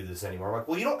can't do this anymore. I'm like,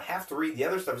 well, you don't have to read the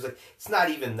other stuff. He's like, it's not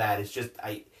even that. It's just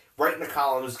writing a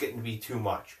column is getting to be too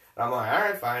much. And I'm like, all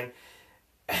right, fine.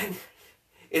 And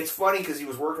it's funny because he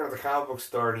was working at the comic book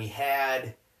store and he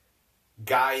had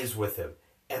guys with him.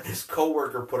 And his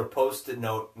coworker put a Post-it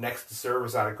note next to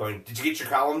Service on it going, did you get your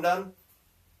column done?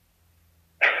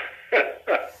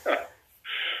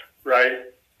 Right.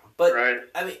 But, right.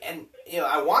 I mean, and, you know,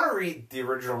 I want to read the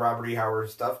original Robert E. Howard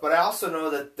stuff, but I also know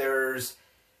that there's,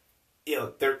 you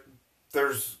know,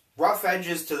 there's rough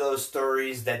edges to those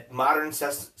stories that modern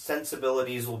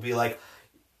sensibilities will be like,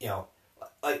 you know,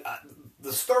 like,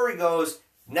 the story goes,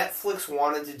 Netflix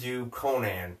wanted to do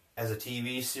Conan as a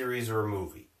TV series or a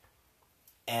movie.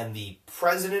 And the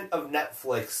president of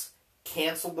Netflix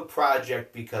canceled the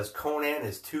project because Conan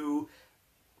is too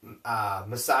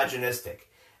misogynistic.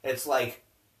 And it's like,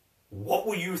 what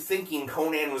were you thinking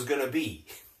Conan was going to be?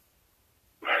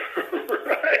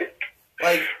 Right.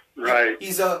 Like, right.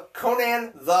 He's a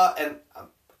Conan and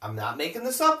I'm not making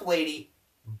this up, lady,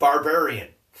 barbarian.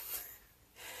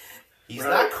 He's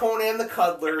not Conan the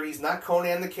cuddler. He's not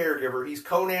Conan the caregiver. He's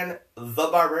Conan the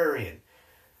barbarian.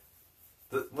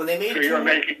 When they made so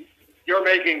you're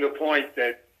making the point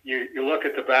that you look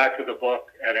at the back of the book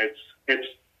and it's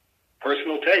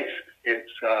personal taste.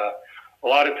 It's a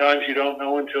lot of times you don't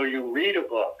know until you read a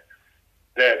book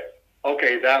that,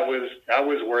 okay, that was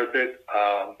worth it.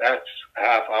 That's a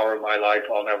half hour of my life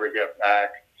I'll never get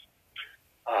back.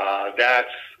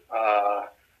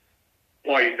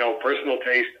 Boy, you know, personal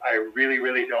taste. I really,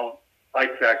 really don't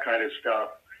like that kind of stuff.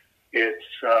 It's,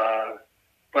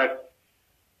 but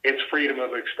it's freedom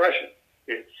of expression.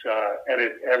 It's,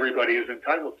 everybody is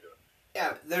entitled to it.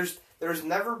 Yeah, there's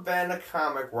never been a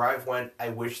comic where I've went, I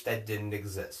wish that didn't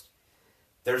exist.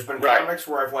 There's been comics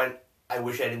where I've went, I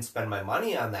wish I didn't spend my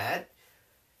money on that.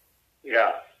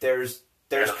 Yeah. There's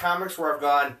comics where I've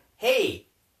gone, hey,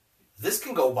 this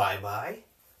can go bye-bye.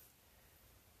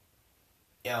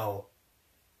 You know,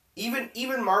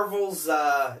 even Marvel's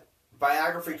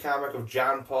biography comic of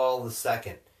John Paul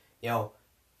II, you know,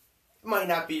 it might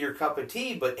not be your cup of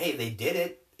tea, but hey, they did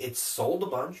it. It sold a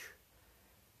bunch.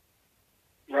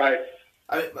 Right.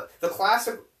 I mean, the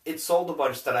classic "It sold a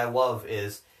bunch" that I love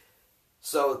is,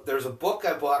 so there's a book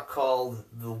I bought called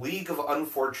The League of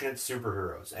Unfortunate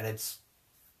Superheroes, and it's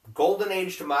golden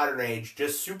age to modern age,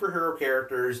 just superhero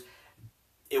characters.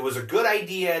 It was a good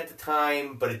idea at the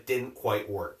time, but it didn't quite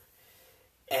work.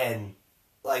 And,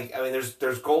 like, I mean,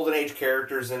 there's golden age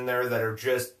characters in there that are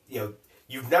just, you know,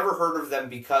 you've never heard of them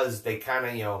because they kind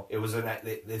of, you know, it was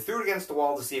they threw it against the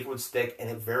wall to see if it would stick, and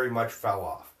it very much fell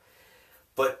off.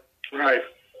 But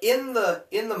in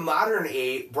the modern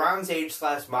age, Bronze Age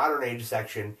 / modern age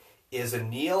section is a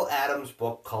Neil Adams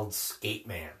book called Skate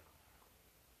Man.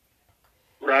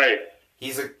 Right.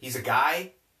 He's a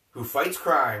guy who fights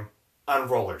crime on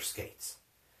roller skates.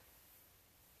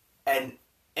 And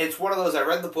it's one of those, I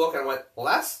read the book and I went, well,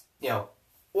 that's, you know,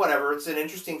 whatever, it's an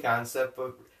interesting concept,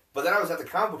 but then I was at the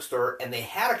comic book store and they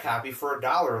had a copy for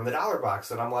 $1 in the dollar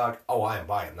box, and I'm like, oh, I am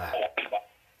buying that.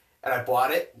 And I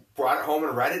bought it, brought it home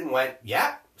and read it and went,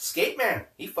 yeah, Skate Man,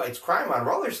 he fights crime on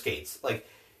roller skates. Like,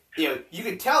 you know, you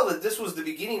could tell that this was the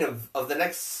beginning of the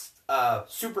next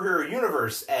superhero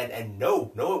universe, and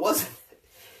no, it wasn't.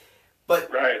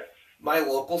 But my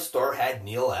local store had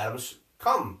Neil Adams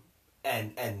come,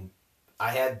 and I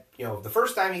had, you know, the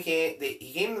first time he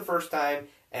came the first time,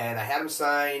 and I had him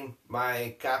sign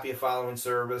my copy of Following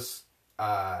Service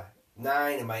 9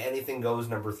 and my Anything Goes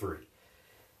number 3.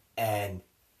 And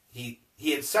he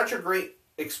had such a great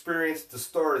experience at the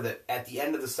store that at the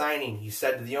end of the signing, he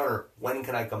said to the owner, when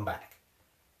can I come back?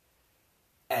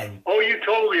 And oh, you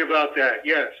told me about that,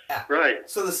 yes. Yeah. Right.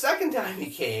 So the second time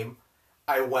he came,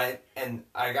 I went and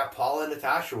I got Paula and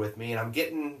Natasha with me, and I'm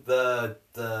getting the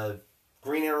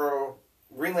Green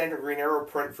Lantern Green Arrow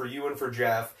print for you and for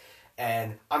Jeff,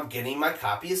 and I'm getting my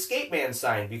copy of Skate Man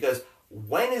signed, because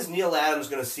when is Neil Adams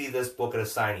going to see this book at a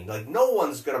signing? Like, no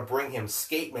one's going to bring him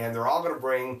Skate Man. They're all going to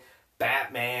bring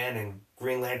Batman and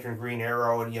Green Lantern Green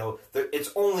Arrow, and, you know,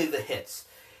 it's only the hits.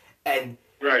 And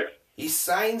he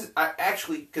signs,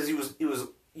 actually, because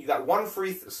you got one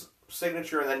free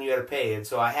signature and then you had to pay. And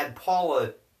so I had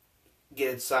Paula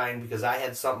get it signed because I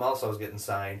had something else I was getting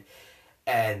signed.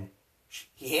 And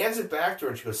he hands it back to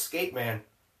her and she goes, "Skate man,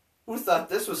 who thought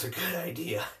this was a good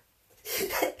idea?"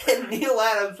 And Neil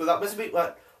Adams, without missing a beat,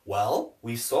 went, "Well,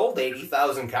 we sold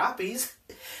 80,000 copies."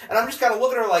 And I'm just kind of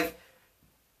looking at her like,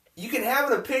 you can have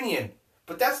an opinion,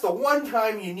 but that's the one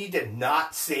time you need to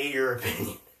not say your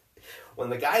opinion. When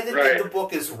the guy that did the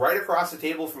book is right across the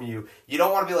table from you, you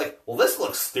don't want to be like, "Well, this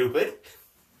looks stupid."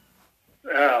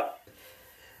 Yeah.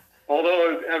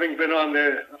 Although, having been on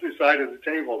the other side of the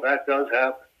table, that does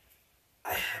happen.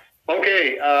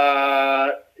 Okay,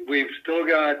 we've still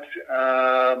got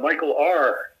Michael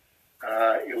R.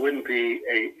 It wouldn't be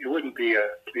a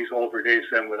Please Hold for Dave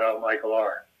Sim without Michael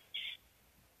R.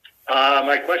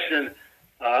 My question,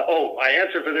 my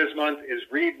answer for this month is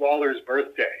Reed Waller's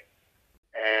birthday.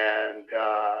 And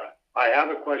I have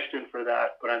a question for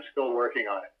that, but I'm still working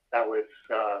on it. That was,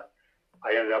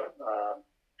 I ended up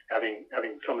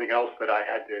having something else that I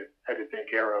had to take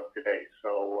care of today.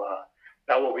 So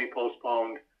that will be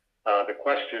postponed. The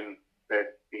question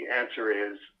that the answer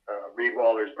is Reed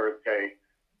Waller's birthday.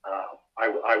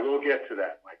 I will get to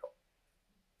that, Michael.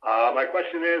 My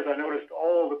question is, I noticed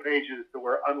all the pages that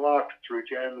were unlocked through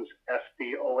Jen's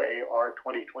SDOAR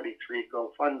 2023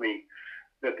 GoFundMe,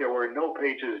 that there were no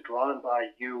pages drawn by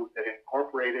you that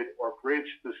incorporated or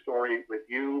bridged the story with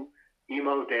you,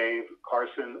 Emo Dave,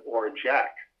 Carson, or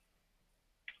Jack.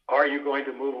 Are you going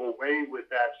to move away with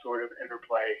that sort of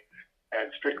interplay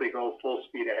and strictly go full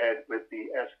speed ahead with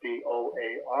the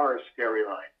SDOAR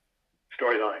storyline?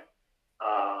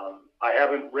 I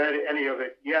haven't read any of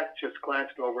it yet, just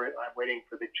glanced over it. I'm waiting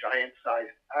for the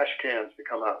giant-sized ash cans to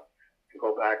come out to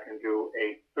go back and do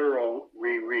a thorough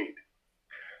reread.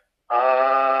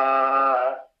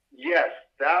 Yes,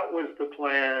 that was the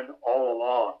plan all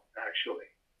along, actually,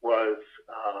 was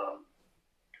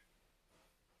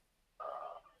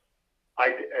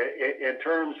in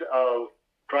terms of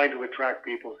trying to attract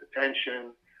people's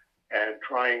attention and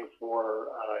trying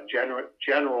for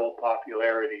general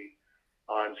popularity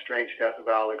on Strange Death of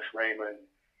Alex Raymond.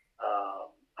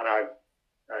 And I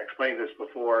explained this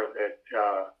before, that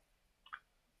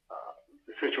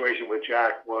the situation with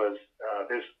Jack was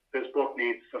this book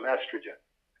needs some estrogen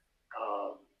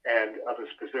and of a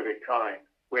specific kind,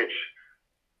 which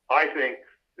I think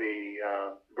the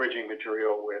bridging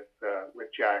material with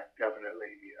Jack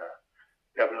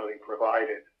definitely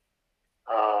provided.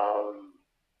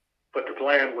 But the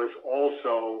plan was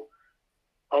also,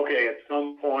 okay, at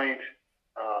some point,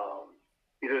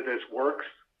 either this works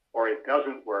or it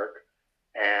doesn't work,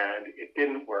 and it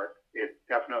didn't work. It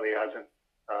definitely hasn't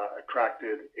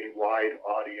attracted a wide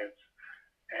audience,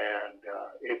 and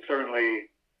it certainly,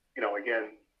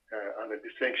 again, on the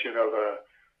distinction of a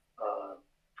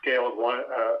scale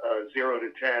of 0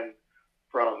 to 10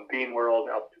 from Bean World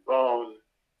up to Bone,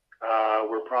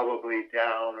 we're probably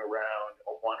down around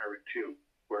a 1 or a 2.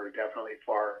 We're definitely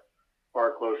far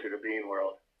closer to Bean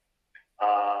World.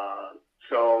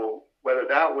 So whether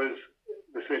that was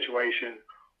the situation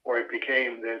or it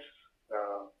became this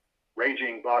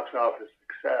raging box office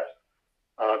success,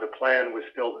 the plan was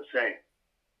still the same.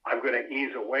 I'm going to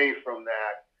ease away from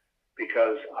that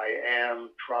because I am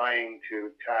trying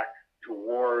to tack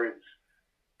towards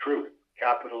truth,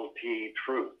 capital T,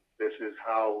 truth. This is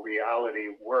how reality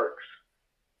works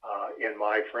in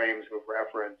my frames of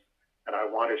reference, and I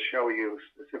want to show you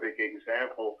specific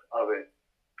examples of it.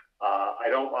 I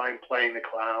don't mind playing the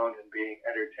clown and being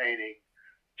entertaining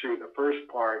through the first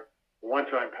part. Once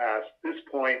I'm past this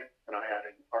point, and I had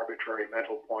an arbitrary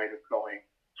mental point of going,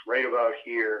 it's right about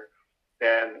here,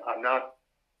 then I'm not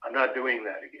doing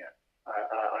that again.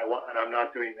 And I'm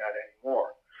not doing that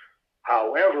anymore.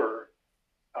 However,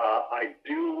 I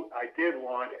did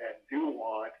want and do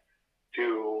want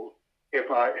to,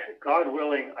 God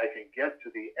willing, I can get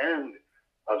to the end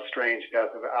of Strange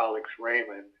Death of Alex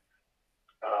Raymond,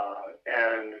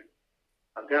 and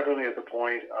I'm definitely at the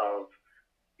point of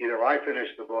either I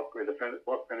finish the book or the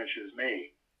book finishes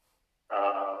me.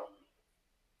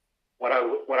 What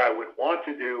I would want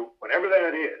to do, whenever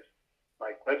that is,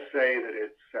 like let's say that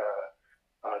it's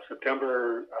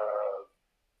September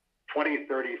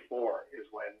 2034 is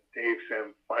when Dave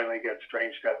Sim finally gets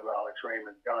Strange Death of Alex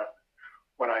Raymond done.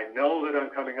 When I know that I'm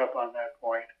coming up on that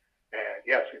point, and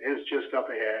yes, it is just up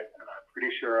ahead, and I'm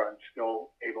pretty sure I'm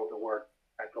still able to work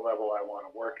at the level I want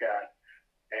to work at,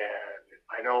 and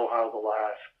I know how the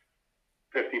last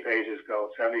 50 pages go,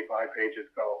 75 pages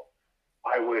go.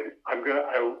 I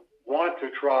want to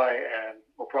try, and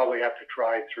we'll probably have to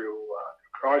try through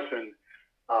Carson.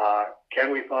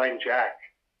 Can we find Jack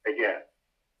again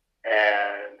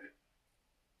and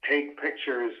take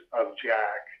pictures of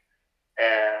Jack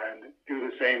and do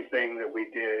the same thing that we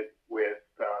did with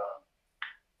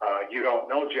You Don't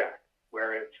Know Jack,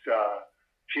 where it's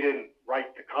she didn't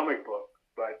write the comic book,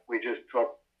 but we just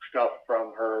took stuff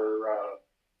from her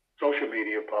social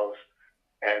media posts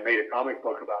and made a comic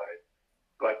book about it.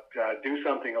 But do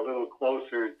something a little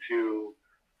closer to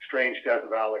Strange Death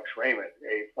of Alex Raymond,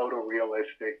 a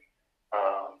photorealistic.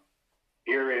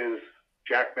 Here is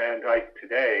Jack Van Dyke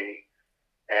today,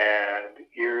 and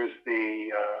here's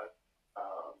the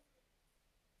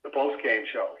post-game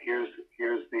show. Here's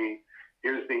the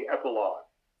epilogue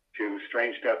to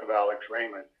Strange Death of Alex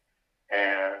Raymond,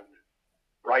 and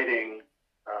writing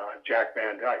Jack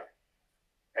Van Dyke.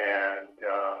 And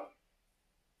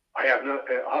I have no,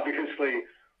 obviously,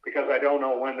 because I don't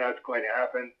know when that's going to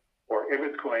happen or if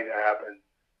it's going to happen.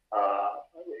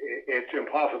 It's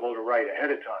impossible to write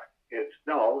ahead of time. It's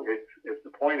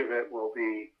the point of it will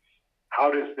be,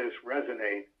 how does this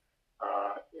resonate?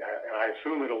 And I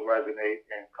assume it'll resonate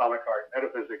in comic art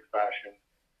metaphysics fashion.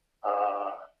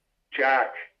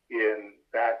 Jack in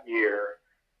that year,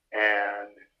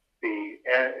 and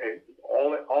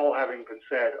all having been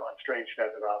said on Strange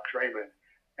Death of Alex Raymond,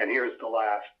 and here's the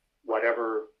last,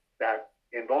 whatever that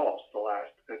involves, the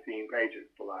last 15 pages,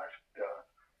 the last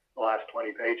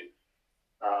 20 pages.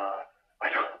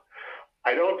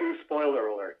 I don't do spoiler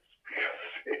alerts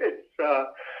because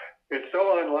it's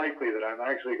so unlikely that I'm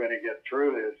actually going to get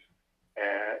through this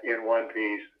in one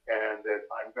piece, and that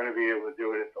I'm going to be able to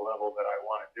do it at the level that I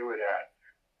want to do it at.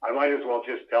 I might as well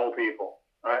just tell people.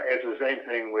 It's the same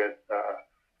thing with,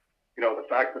 the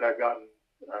fact that I've gotten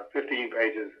 15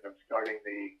 pages and I'm starting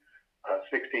the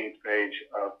 16th page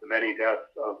of The Many Deaths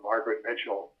of Margaret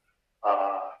Mitchell.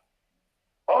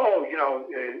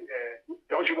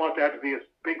 Don't you want that to be a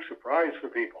big surprise for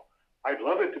people? I'd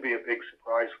love it to be a big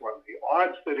surprise for them. The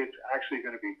odds that it's actually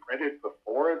going to be printed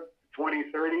before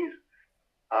 2030s,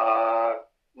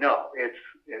 no, this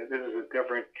is a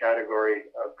different category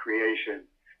of creation.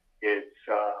 It's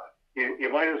you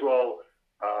might as well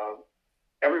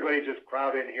everybody just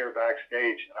crowd in here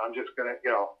backstage. I'm just gonna, if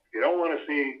you don't want to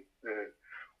see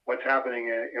what's happening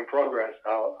in progress,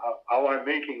 how I'm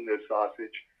making this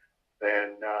sausage,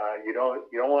 then you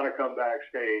don't want to come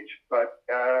backstage. But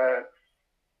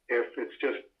if it's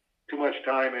just too much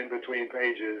time in between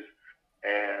pages,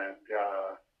 and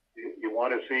you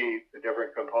want to see the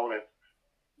different components,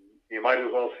 you might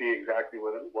as well see exactly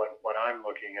what I'm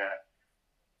looking at.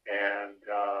 And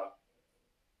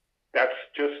that's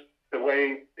just the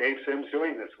way Dave Sim's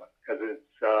doing this one, because it's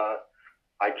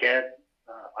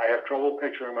I have trouble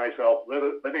picturing myself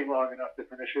living long enough to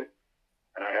finish it,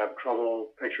 and I have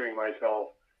trouble picturing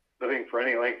myself living for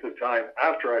any length of time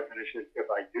after I finish it.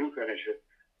 If I do finish it,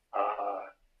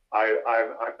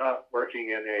 I'm not working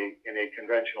in a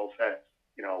conventional sense.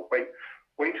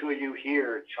 Wait till you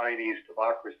hear Chinese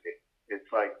democracy.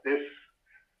 It's like this.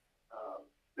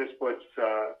 This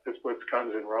puts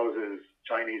Guns N' Roses'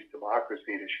 Chinese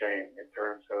democracy to shame in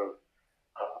terms of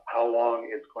how long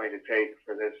it's going to take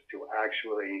for this to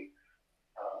actually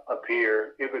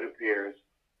appear, if it appears,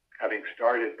 having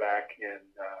started back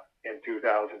in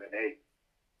 2008.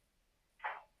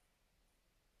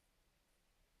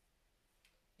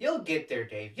 You'll get there,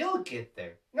 Dave. You'll get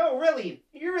there. No, really,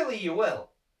 you will.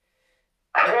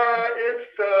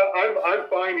 I'm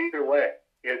fine either way.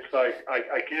 It's like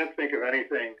I can't think of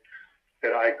anything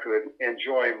that I could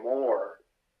enjoy more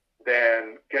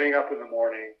than getting up in the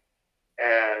morning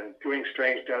and doing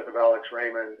Strange Death of Alex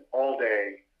Raymond all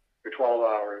day for 12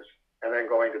 hours and then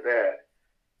going to bed.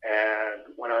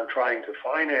 And when I'm trying to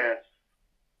finance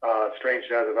Strange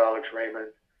Death of Alex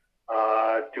Raymond,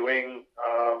 doing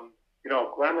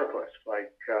Glamourpuss,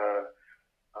 like the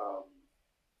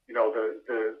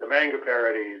manga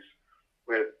parodies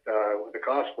with the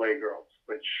cosplay girls,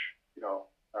 which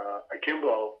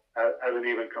Akimbo hasn't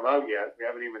even come out yet. We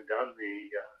haven't even done the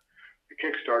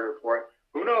Kickstarter for it.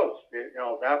 Who knows?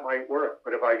 That might work.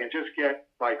 But if I can just get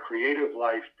my creative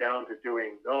life down to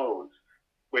doing those,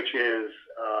 which is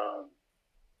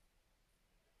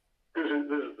this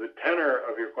is the tenor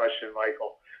of your question,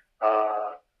 Michael.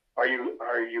 Are you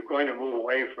going to move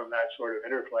away from that sort of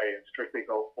interplay and strictly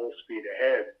go full speed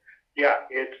ahead? Yeah,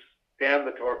 it's damn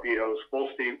the torpedoes, full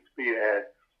speed ahead.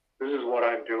 This is what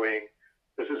I'm doing.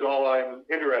 This is all I'm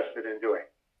interested in doing.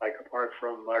 Like, apart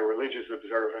from my religious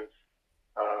observance,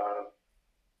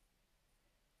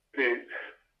 the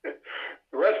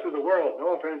rest of the world,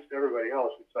 no offense to everybody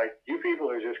else, it's like, you people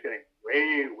are just getting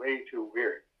way, way too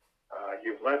weird.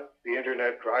 You've let the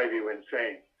internet drive you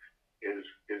insane, is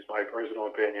my personal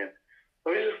opinion.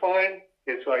 But this is fine.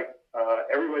 It's like,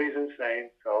 everybody's insane,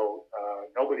 so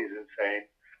nobody nobody's insane.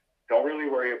 Don't really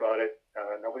worry about it.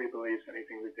 Nobody believes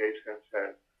anything that Dave Sims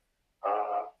says.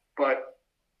 But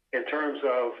in terms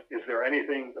of, is there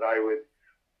anything that I would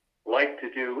like to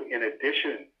do in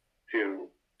addition to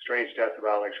Strange Death of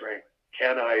Alex Raymond?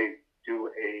 Can I do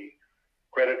a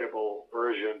creditable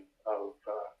version of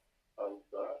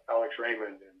Alex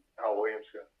Raymond and Al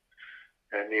Williamson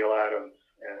and Neil Adams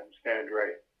and Stan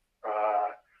Drake?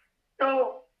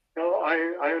 No,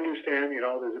 I understand.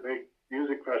 There's a big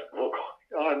music festival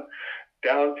going on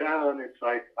downtown. It's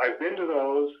like, I've been to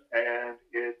those, and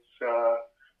it's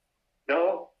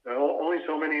only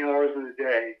so many hours of the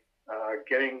day.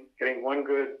 Getting one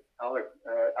good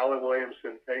Alan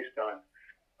Williamson face done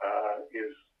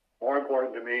is more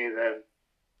important to me than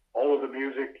all of the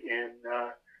music in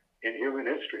human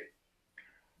history.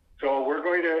 So we're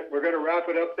going to wrap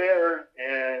it up there,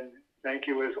 and thank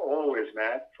you as always,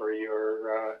 Matt, for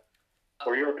your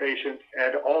patience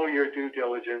and all your due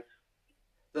diligence.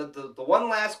 The one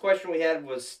last question we had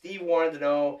was Steve wanted to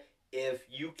know if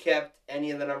you kept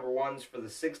any of the number ones for the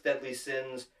Six Deadly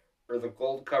Sins or the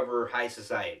gold cover High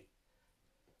Society.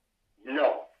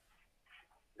 No.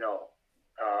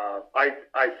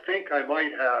 I think I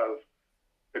might have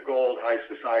the gold High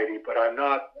Society, but I'm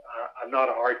not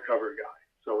a hardcover guy.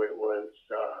 So it was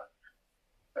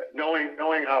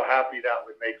knowing how happy that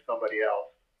would make somebody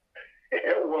else.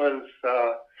 It was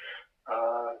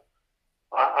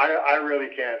I really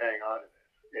can't hang on to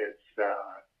this.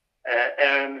 It's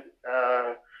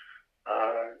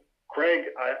Craig,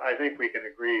 I think we can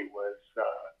agree, was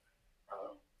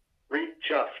really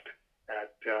chuffed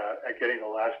at getting the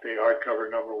Last Day hardcover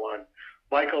number one.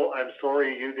 Michael, I'm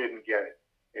sorry you didn't get it.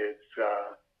 It's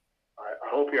I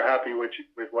hope you're happy with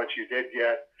what you did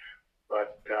get,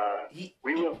 but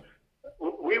we will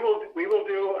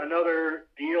do another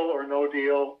Deal or No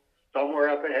Deal somewhere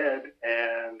up ahead,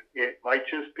 and it might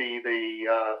just be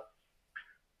the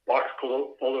box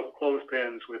full of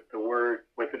clothespins with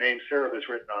the name Cerebus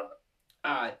written on them.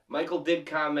 Michael did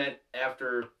comment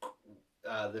after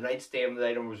the nightstand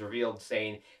item was revealed,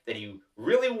 saying that he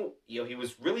really, he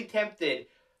was really tempted,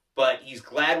 but he's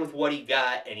glad with what he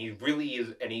got, and he really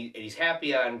is, and he's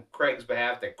happy on Craig's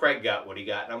behalf that Craig got what he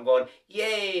got. And I'm going,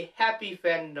 yay, happy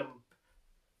fandom.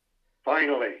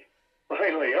 Finally,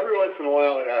 every once in a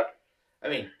while it happens. I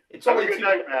mean, it's Have only a good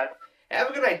night, Matt. Have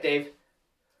a good night, Dave.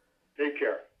 Take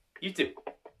care. You too.